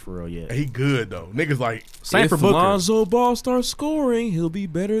play for real yet. He good though. Niggas like Same If for Booker. Lonzo Ball starts scoring, he'll be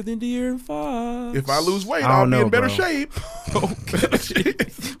better than De'Aaron Fox. if I lose weight, I I'll don't be know, in better bro. shape.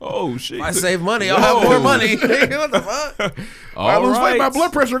 Oh shit! If I save money, I'll have more money. What the fuck? If I lose weight, my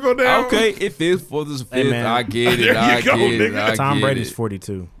blood pressure go down. Okay, if it's for the fifth, man. I get it. There I you go, get it. nigga. I Tom get Brady's it.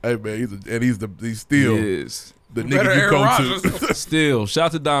 42. Hey man, he's still Yes. the Better nigga you Aaron go Rodgers. to. Still, shout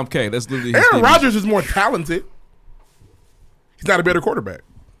out to Dom K. That's literally his Aaron thing. Rodgers is more talented. He's not a better quarterback.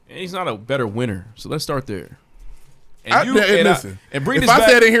 And he's not a better winner. So let's start there. Listen, and bring if this I back.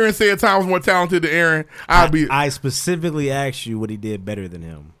 sat in here and said Tom was more talented than Aaron, I'd be. I specifically asked you what he did better than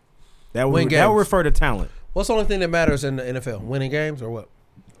him. That Win would games. refer to talent. What's the only thing that matters in the NFL? Winning games or what?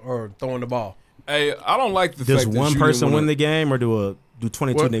 Or throwing the ball? Hey, I don't like the Does fact that one you person didn't win wanna- the game or do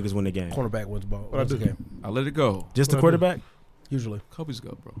 22 What? niggas win the game? Cornerback wins the ball. What I Wins the do? game. I let it go. Just the What I do? quarterback? Usually. Kobe's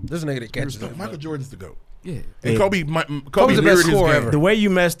go, bro. There's a nigga that catches it. Michael Jordan's the GOAT. Yeah. And Yeah. Kobe's Kobe's the best mirrored his scorer game. ever. The way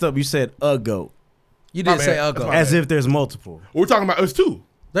you messed up, you said a GOAT. You My didn't say bad. a That's goat. my As bad. if there's multiple. We're talking about us two.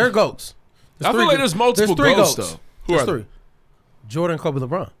 They're goats. I feel like there's multiple three goats, goats. though. Who There's are they? three. Jordan, Kobe,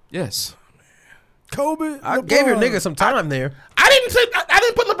 LeBron. Yes. Kobe. I gave your nigga some time there. I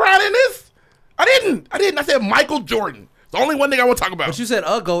didn't put LeBron in this. I didn't. I said Michael Jordan. It's the only one thing I want to talk about. But you said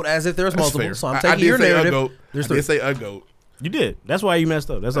a goat as if there's That's multiple. fair. So I'm I taking did your say narrative. A GOAT. There's I three. did say a GOAT. You did. That's why you messed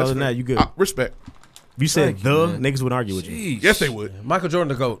up. That's other than fair. that, you good. Respect. You said Thank you, man. niggas would argue with you. Jeez. Yes, they would. Michael Jordan,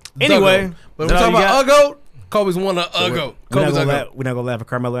 the goat. The Anyway, goat. But is we're that talking all you about a goat. Kobe's one of a goat. We're Kobe's a goat. not gonna laugh at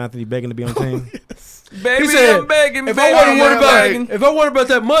Carmelo Anthony begging to be on the team. Baby, He said, I'm begging, if baby, I wasn't I'm worried begging. about if I worried about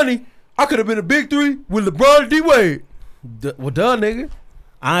that money, I could have been a big three with LeBron and D Wade. Well, duh, nigga.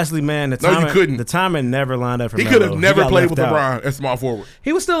 Honestly, man, No, you couldn't. the timing never lined up for He Melo. could have never got played left with out. LeBron at small forward.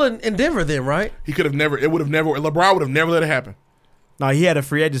 He was still in Denver then, right? He could have never. It would have never. LeBron would have never let it happen. No, he had a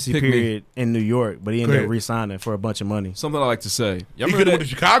free agency Pick me. period in New York, but he ended ahead. up re-signing for a bunch of money. Something I like to say. Y'all He remember could have that? went to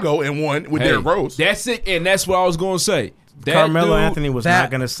Chicago and won with Derrick Rose. That's it, and that's what I was going to say. That Carmelo dude- Anthony was that- not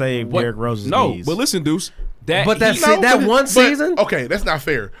going to save what- Derrick Rose's No, knees. but listen, Deuce. That But that's he- it. That one season? Okay, that's not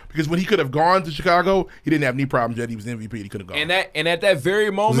fair because when he could have gone to Chicago, he didn't have knee problems yet. He was MVP. He could have gone. and at that very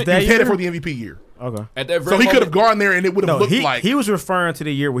moment, that he was headed year? for the MVP year. Okay. at that very So he could have moment- gone there and it would have No, looked he, like. he was referring to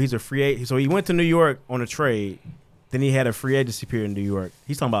the year where he's a free agent. So he went to New York on a trade, Then he had a free agency period in New York.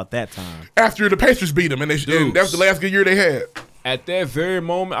 He's talking about that time. After the Pacers beat him, and that was the last good year they had. At that very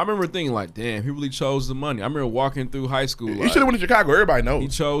moment, I remember thinking like, damn, he really chose the money. I remember walking through high school. He should have went to Chicago. Everybody knows. He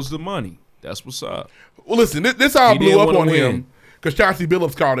chose the money. That's what's up. Well, listen, this all blew up on him because Chauncey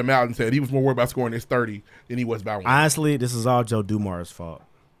Billups called him out and said he was more worried about scoring his 30 than he was about winning. Honestly, this is all Joe Dumars' fault.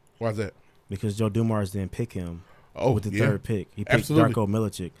 Why is that? Because Joe Dumars didn't pick him with the third pick. He picked Absolutely. Darko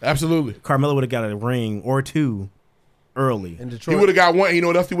Milicic. Absolutely. Carmelo would have got a ring or two early. In Detroit. He would have got one. You know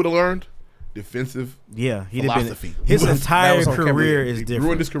what else he would have learned? Defensive philosophy. He His entire career is different.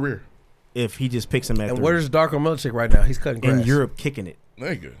 Ruined his career. If he just picks him at And three. where's Darko Milicic right now? He's cutting grass. In Europe, kicking it.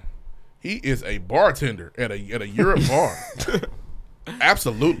 Nigga, he is a bartender at a Europe bar.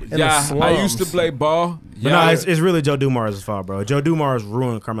 Absolutely. Yeah, I used to play ball. But no, it's really Joe Dumars' fault, bro. Joe Dumars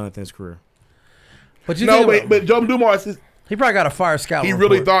ruined Carmelo Anthony's career. But but Joe Dumars, he probably got a fire scout. he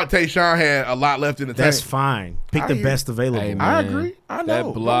really thought Tayshaun had a lot left in the tank. That's fine. Pick the best available. Hey, I man, agree. I know. that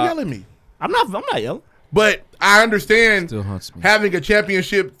Don't block- yell at me. I'm not yelling. But I understand Still haunts me. having a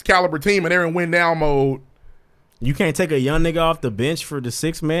championship caliber team and they're in win now mode. You can't take a young nigga off the bench for the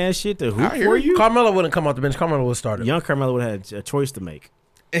 6-man shit to hoop I hear for you. you. Carmelo wouldn't come off the bench. Carmelo would start it. Young Carmelo would have had a choice to make.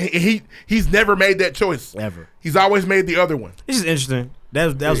 And he's never made that choice. Ever. He's always made the other one. It's just interesting. That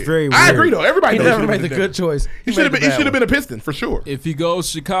was very weird. I agree though. Everybody He knows never made the good choice. He should have been a Piston for sure. If he goes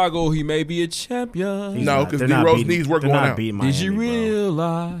Chicago, he may be a champion. No, because D-Rose knees were going out. Did you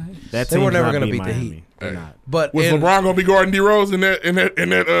realize That They were team's never not going to beating beat the Miami. Heat. They're not. But Was LeBron gonna be guarding D-Rose in that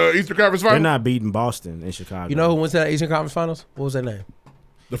Eastern Conference They're Finals? not beating Boston in Chicago. you know who went to that Eastern Conference Finals? What was their name?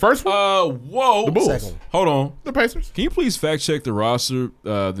 The first one? Whoa. The Bulls. Second one. Hold on. The Pacers. Can you please fact check the roster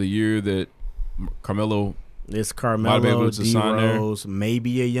the year that Carmelo It's might have been Carmelo, able to sign there? D-Rose,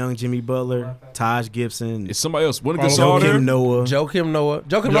 maybe a young Jimmy Butler, Taj Gibson, It's somebody else. Wasn't Gasol there? Joakim Noah. Joakim Noah.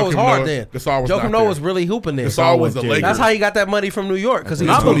 Joakim Noah was hard then. Gasol was Joakim not Noah there. was really hooping then. Gasol was a Laker. That's how he got that money from New York because he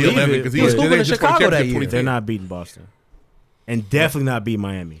in was hooping. 2011 because He was hooping in just won Chicago that championship year. 2010. They're not beating Boston. And definitely not beating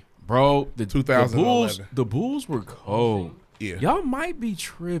Miami. Bro, the 2011. the Bulls were cold. Yeah. Y'all might be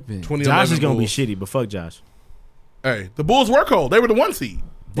tripping. 2011 Josh is going to be Bulls. shitty, but fuck Josh. Hey, the Bulls were cold. They were the 1 seed.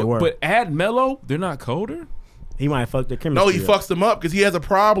 They were. But add Melo, they're not colder? He might fuck their chemistry No, he up. fucks them up because he has a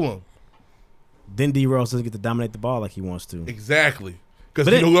problem. Then D-Rose doesn't get to dominate the ball like he wants to. Exactly. Because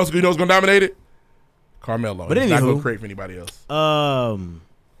But you know who else going to dominate it? Carmelo. But He's not going anywho- to create for anybody else.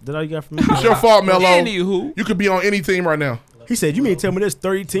 That all you got from me? It's your fault, Melo. Anywho. You could be on any team right now. He said, you mean to tell me there's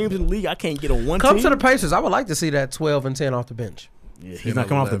 30 teams in the league? I can't get on one Come team? to the Pacers. I would like to see that 12 and 10 off the bench. Yeah, he's not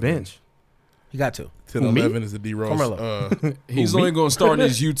coming off the 11. bench. You got to. 10-11 is the D-Rose. Carmelo. He's only going to start in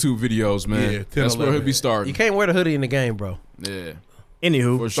his YouTube videos, man. Yeah, 10, That's where 11. he'll be starting. You can't wear the hoodie in the game, bro. Yeah,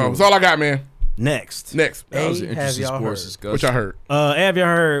 Anywho, for So sure. that's all I got, man. next. Next. That was an Have interesting y'all sports heard? discussion. Which I heard. Have y'all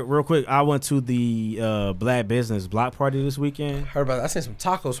heard, real quick, I went to the Black Business Block Party this weekend. Heard about it. I seen some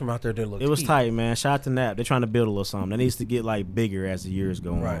tacos from out there that look It was heat. tight, man. Shout out to Nap. They're trying to build a little something. That needs to get like bigger as the years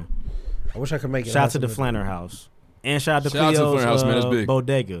go on. Right. I wish I could make it. Shout out to the Flanner House. And shout out to Shout out to the Cleo's Flanner House, man. That's big.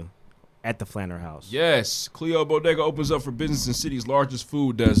 Bodega at the Flanner House. Yes, Cleo Bodega opens up for business in city's largest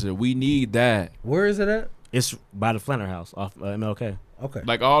food desert. We need that. Where is it at? It's by the Flanner House off MLK. Okay.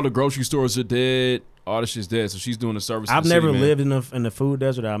 Like all the grocery stores are dead. All the shit's dead. So she's doing the service. I've in the never city, man. lived in the food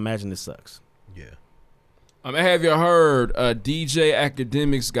desert. I imagine it sucks. Yeah. Have you heard DJ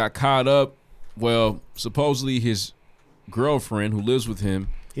Academics got caught up? Well, supposedly his girlfriend who lives with him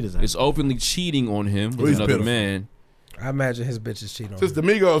He doesn't. is openly cheating on him with He's another pitiful. man. I imagine his bitches cheat on Since him.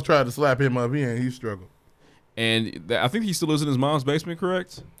 the Migos tried to slap him up, he struggled. And I think he still lives in his mom's basement,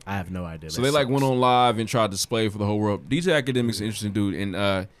 correct? I have no idea. So they like went on live and tried to display for the whole world. DJ Academic's an interesting dude,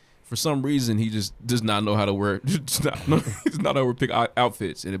 and for some reason he just does not know how to wear. He's not know how to pick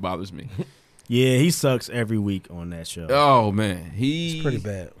outfits, and it bothers me. Yeah, he sucks every week on that show. Oh man, It's pretty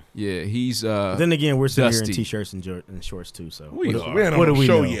bad. Yeah, he's. Then again, we're sitting here in dusty. t-shirts and shorts too. So We what, are. We ain't what on do we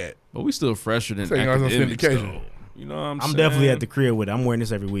show know? yet. But we still fresher than Saying I was on Academics, syndication. though. You know what I'm I'm saying? definitely at the crib with it. I'm wearing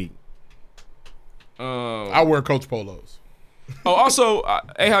this every week. I wear Coach Polos. Also,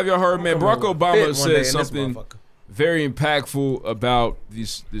 hey, have y'all heard, man? Barack Obama Fit one day said in this something motherfucker. very impactful about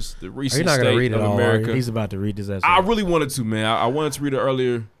the recent not gonna state read it of all, are America. you? He's about to read this essay. I really wanted to, man. I wanted to read it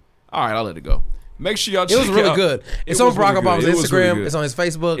earlier. All right, I'll let it go. Make sure y'all It was check really out- good. It It's was on Barack really Obama's good. It was really Instagram. good. It's on his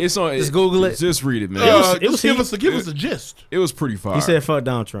Facebook. It's on. Just Google it. Just read it, man. Give us a gist. It was pretty fire. He said, "Fuck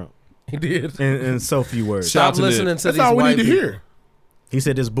Donald Trump." He did. In so few words. Shout out Stop to listening Nip. to That's these all we white need to people. hear. He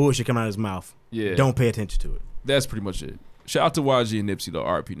said this bullshit come out of his mouth. Yeah. Don't pay attention to it. That's pretty much it. Shout out to YG and Nipsey though.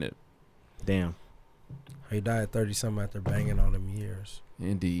 RP Nip. Damn. He died at 30-something after banging all them years.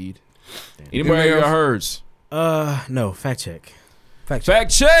 Indeed. Damn. Anybody Anything ever else? heard? No. Fact check. Fact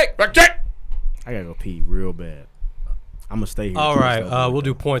check. Fact check. I gotta go pee real bad. I'm gonna stay here. All right, we'll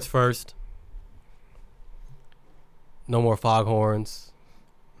do points first. No more foghorns.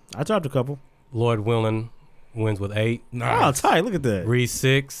 I dropped a couple. Lloyd Willen wins with 8. Nice. Oh, tight. Look at that. Reed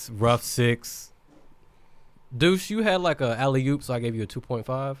 6. Ruff 6. Deuce, you had like a alley-oop, so I gave you a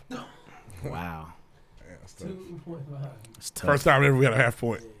 2.5. Wow. That's tough. 2.5. That's tough. First time ever we got a half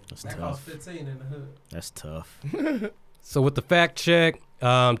point. That's That tough. cost 15 in the hood. That's tough. So with the fact check,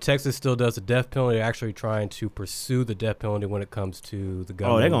 Texas still does the death penalty. They're actually trying to pursue the death penalty when it comes to the gun.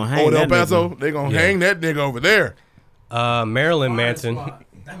 Oh, they're gonna hang El that Paso, nigga. they gonna hang that nigga over there. Marilyn Manson.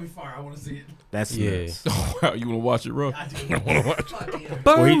 That'd be fire. I want to see it. That's Yeah. nuts. Oh, wow, you want to watch it, bro? I I want to watch it.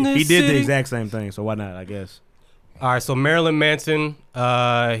 Well, Burn he this did the city. exact same thing, so why not? I guess. All right, so Marilyn Manson,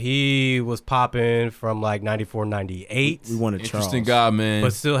 he was popping from like 94, 98. We wanted Interesting Charles. guy, man.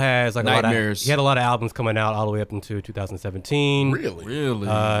 But still has like Nightmares. he had a lot of albums coming out all the way up into 2017. Really?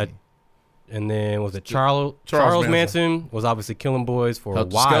 And then was it Charles Manson. Manson was obviously killing boys for Helter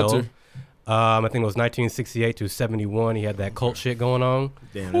a while. Skelter. I think it was 1968 to 71. He had that cult shit going on.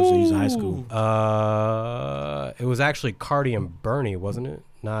 Damn, that was when he was in high school. It was actually Cardi and Bernie, wasn't it?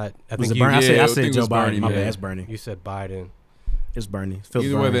 Not. I Was think it you. Bernie? I Yeah, said I think it Joe was Biden. Bernie, My man. bad. It's Bernie. You said Biden. It's Bernie. It feels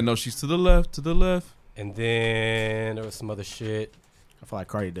Either way, Bernie. they know she's to the left, to the left. And then there was some other shit. I feel like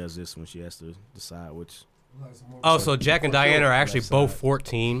Cardi does this when she has to decide which. Oh, so Jack and Diana are actually both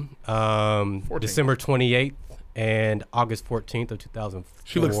 14. December 28th and August 14th of 2004.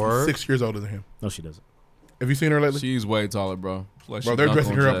 She looks 6 years older than him. No, she doesn't. Have you seen her lately? She's way taller, bro. Like, Bro, she they're dunk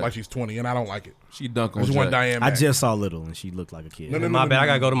dressing on her up Jack. like she's 20, and I don't like it. She dunk I on just want Jack. Diane I back. just saw Little and she looked like a kid. No, My bad. I no,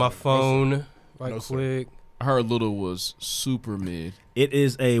 gotta go to my no, phone right No, sir. quick. Her little was super mid. It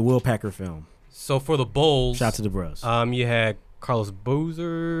is a Will Packer film. So for the Bulls, Shout out to the bros. you had Carlos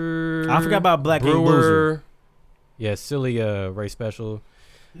Boozer. I forgot about Black Ink Brewer. Boozer. Yeah, silly Ray Special.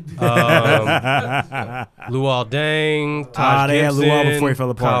 Luol Deng, Taj they had Gibson, Luol before he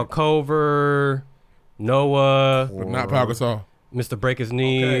fell Kyle apart. Cover, Noah, But not Pau Gasol. Mr. Break His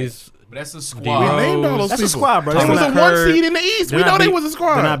Knees. But that's a We squad. named all those That's a people. squad, bro. They was a Thomas one Kirk. seed in the East. They're We not know they beat- was a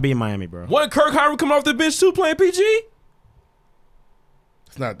squad. They're not beating Miami, bro. Wasn't Kirk Hiram coming off the bench too playing PG?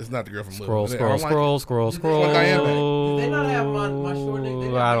 It's not the girl from Scroll, Little. scroll, scroll, scroll, scroll. What Diane Did they not have my short nigga? They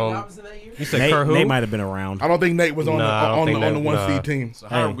I got don't- the opposite that year? You said Nate, Kurt who? Nate might have been around. I don't think Nate was on Nah, I don't the think on the that- one nah. seed team. So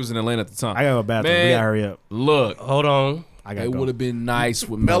Hiram Hey. was in Atlanta at the time. I gotta go bathroom. Man. We gotta hurry up. Look, Hold on. I gotta it go. would have been nice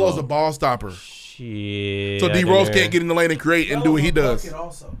with Melo's Melo. a ball stopper. Shit. So D Rose can't get in the lane and create and do what he does. Bucket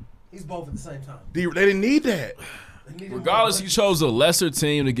also. He's both at the same time. They didn't need that. Regardless, he chose a lesser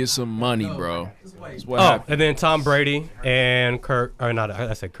team to get some money, bro. That's what Oh, happened. and then Tom Brady and Kurt, or not,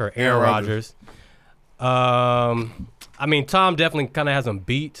 I said Kurt, Aaron Aaron Rodgers. I mean, Tom definitely kind of has him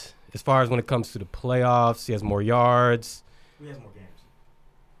beat as far as when it comes to the playoffs. He has more yards. He has more games.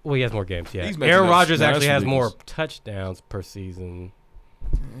 Well, he has more games, yeah. He's making Aaron us- Rodgers no, actually that's has more ridiculous. touchdowns per season.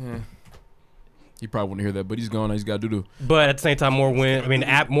 He probably wouldn't hear that, but he's going. He's got to do. But at the same time, more win. I mean,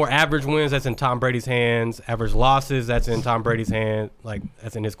 more average wins. That's in Tom Brady's hands. Average losses. That's in Tom Brady's hand. Like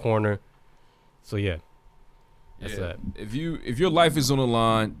that's in his corner. So yeah, that's that. If your life is on the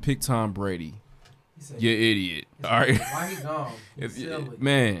line, pick Tom Brady. You idiot. All right. Why he gone? If He's you- silly.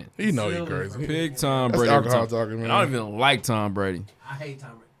 man, He know you Silly. crazy. pick Tom That's Brady. alcohol talking, man. I don't even like Tom Brady. I hate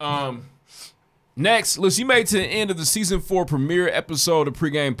Tom Brady. Next, listen, you made it to the end of the season 4 premiere episode of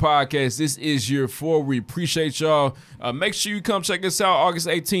PreGame Podcast. This is year 4. We appreciate y'all. Make sure you come check us out August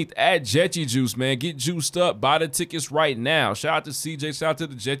 18th at Jetty Juice, man. Get juiced up. Buy the tickets right now. Shout out to CJ. Shout out to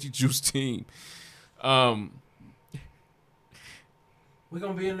the Jetty Juice team. We're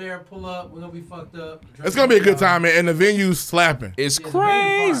going to be in there, pull up. We're going to be fucked up. It's gonna be a good time, man. And the venue's slapping. It's Yeah,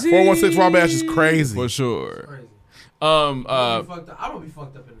 crazy. 416 Raw Bash is crazy. For sure. Crazy. Um, I'm going to be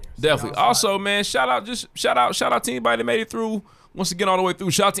fucked up in there. So Definitely. outside. Also, man, shout out to anybody that made it through. Once again, all the way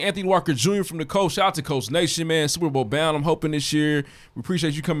through. Shout out to Anthony Walker Jr. from the Coast. Shout out to Coast Nation, man. Super Bowl bound. I'm hoping this year. We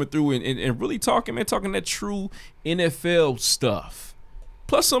appreciate you coming through and really talking that true NFL stuff.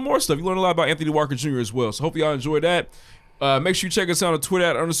 Plus some more stuff. You learn a lot about Anthony Walker Jr. as well. So hope y'all enjoyed that. Make sure you check us out on Twitter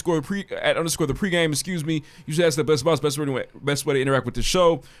at underscore the pregame. Excuse me. Usually that's the best way to interact with the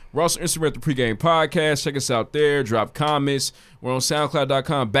show. We're also on Instagram at the pregame podcast. Check us out there. Drop comments. We're on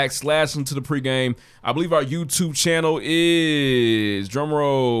SoundCloud.com/listen to the pregame. I believe our YouTube channel is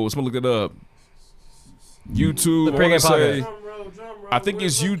drumroll. Someone look it up. YouTube. The Pregame Podcast. I think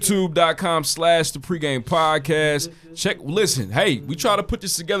it's youtube.com/the pregame podcast. Listen. Hey, we try to put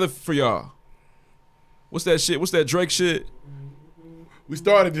this together for y'all. What's that shit? What's that Drake shit? We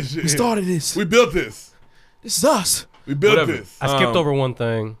started this shit. We started this. We built this. This is us. We built Whatever. this. I skipped over one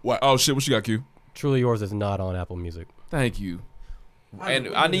thing. What? Oh shit! What you got, Q? Truly Yours is not on Apple Music. Thank you. And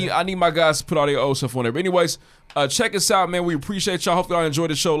I need my guys to put all their old stuff on there. But anyways, check us out, man. We appreciate y'all. Hopefully y'all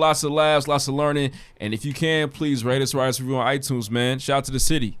enjoyed the show. Lots of laughs, lots of learning. And if you can, please rate us, write us a review on iTunes, man. Shout out to the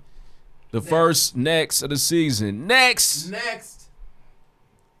city. The first next of the season. Next.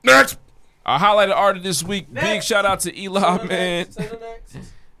 Our highlighted artist this week. Big shout out to Eli, man.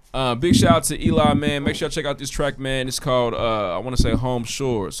 Big shout out to Eli, man. Make sure y'all check out this track, man. It's called I want to say Home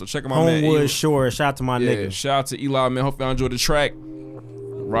Shore. So check out my man. Homewood Shore. Shout out to my nigga. Shout out to Eli, man. Hope y'all enjoyed the track.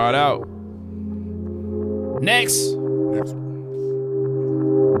 Ride out. Next.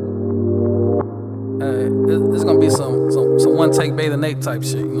 It's gonna be some one take Bay the Nate type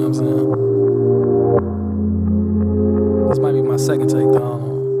shit. You know what I'm saying? This might be my second take, though. I don't know.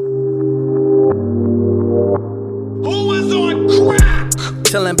 Who is on crack?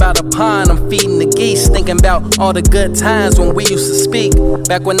 Chillin' by the pond, I'm feeding the geese. Thinking about all the good times when we used to speak.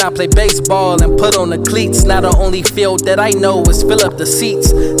 Back when I played baseball and put on the cleats. Now the only field that I know is fill up the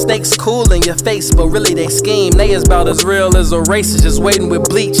seats. Snakes cool in your face, but really they scheme. They is about as real as a racist just waiting with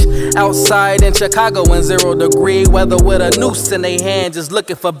bleach. Outside in Chicago in 0 degree weather with a noose in they hand, just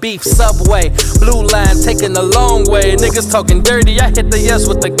looking for beef. Subway, blue line taking the long way. Niggas talking dirty, I hit the yes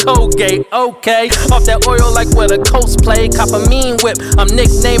with the Colgate. Okay, off that oil like where the coast play. Cop a mean whip, I'm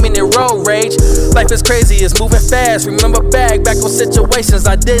nicknaming it road rage. Life is crazy, it's moving fast. Remember back on situations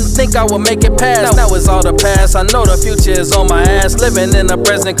I didn't think I would make it past. Now it's all the past, I know the future is on my ass. Living in the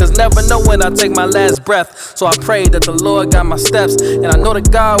present, cause never know when I take my last breath. So I pray that the Lord got my steps, and I know the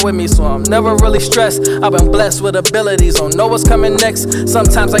God with me, so I'm never really stressed. I've been blessed with abilities, don't know what's coming next.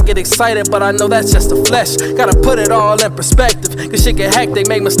 Sometimes I get excited, but I know that's just the flesh. Gotta put it all in perspective, cause shit get hectic,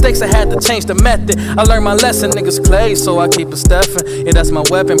 make mistakes, I had to change the method. I learned my lesson, niggas play, so I keep it steppin'. Yeah, that's my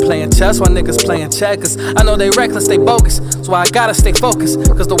weapon, playing chess while niggas playing checkers. I know they reckless, they bogus, so I gotta stay focused,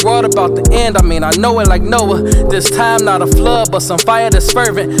 cause the world about to end, I mean I know it like Noah. This time not a flood, but some fire that's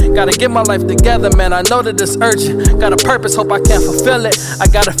fervent. Gotta get my life together, man, I know that it's urgent. Got a purpose, hope I can fulfill it. I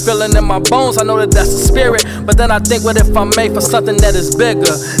got a feeling in my bones, I know that that's the spirit. But then I think, what if I'm made for something that is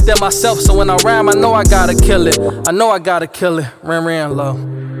bigger than myself? So when I rhyme, I know I gotta kill it. I know I gotta kill it. Ran low.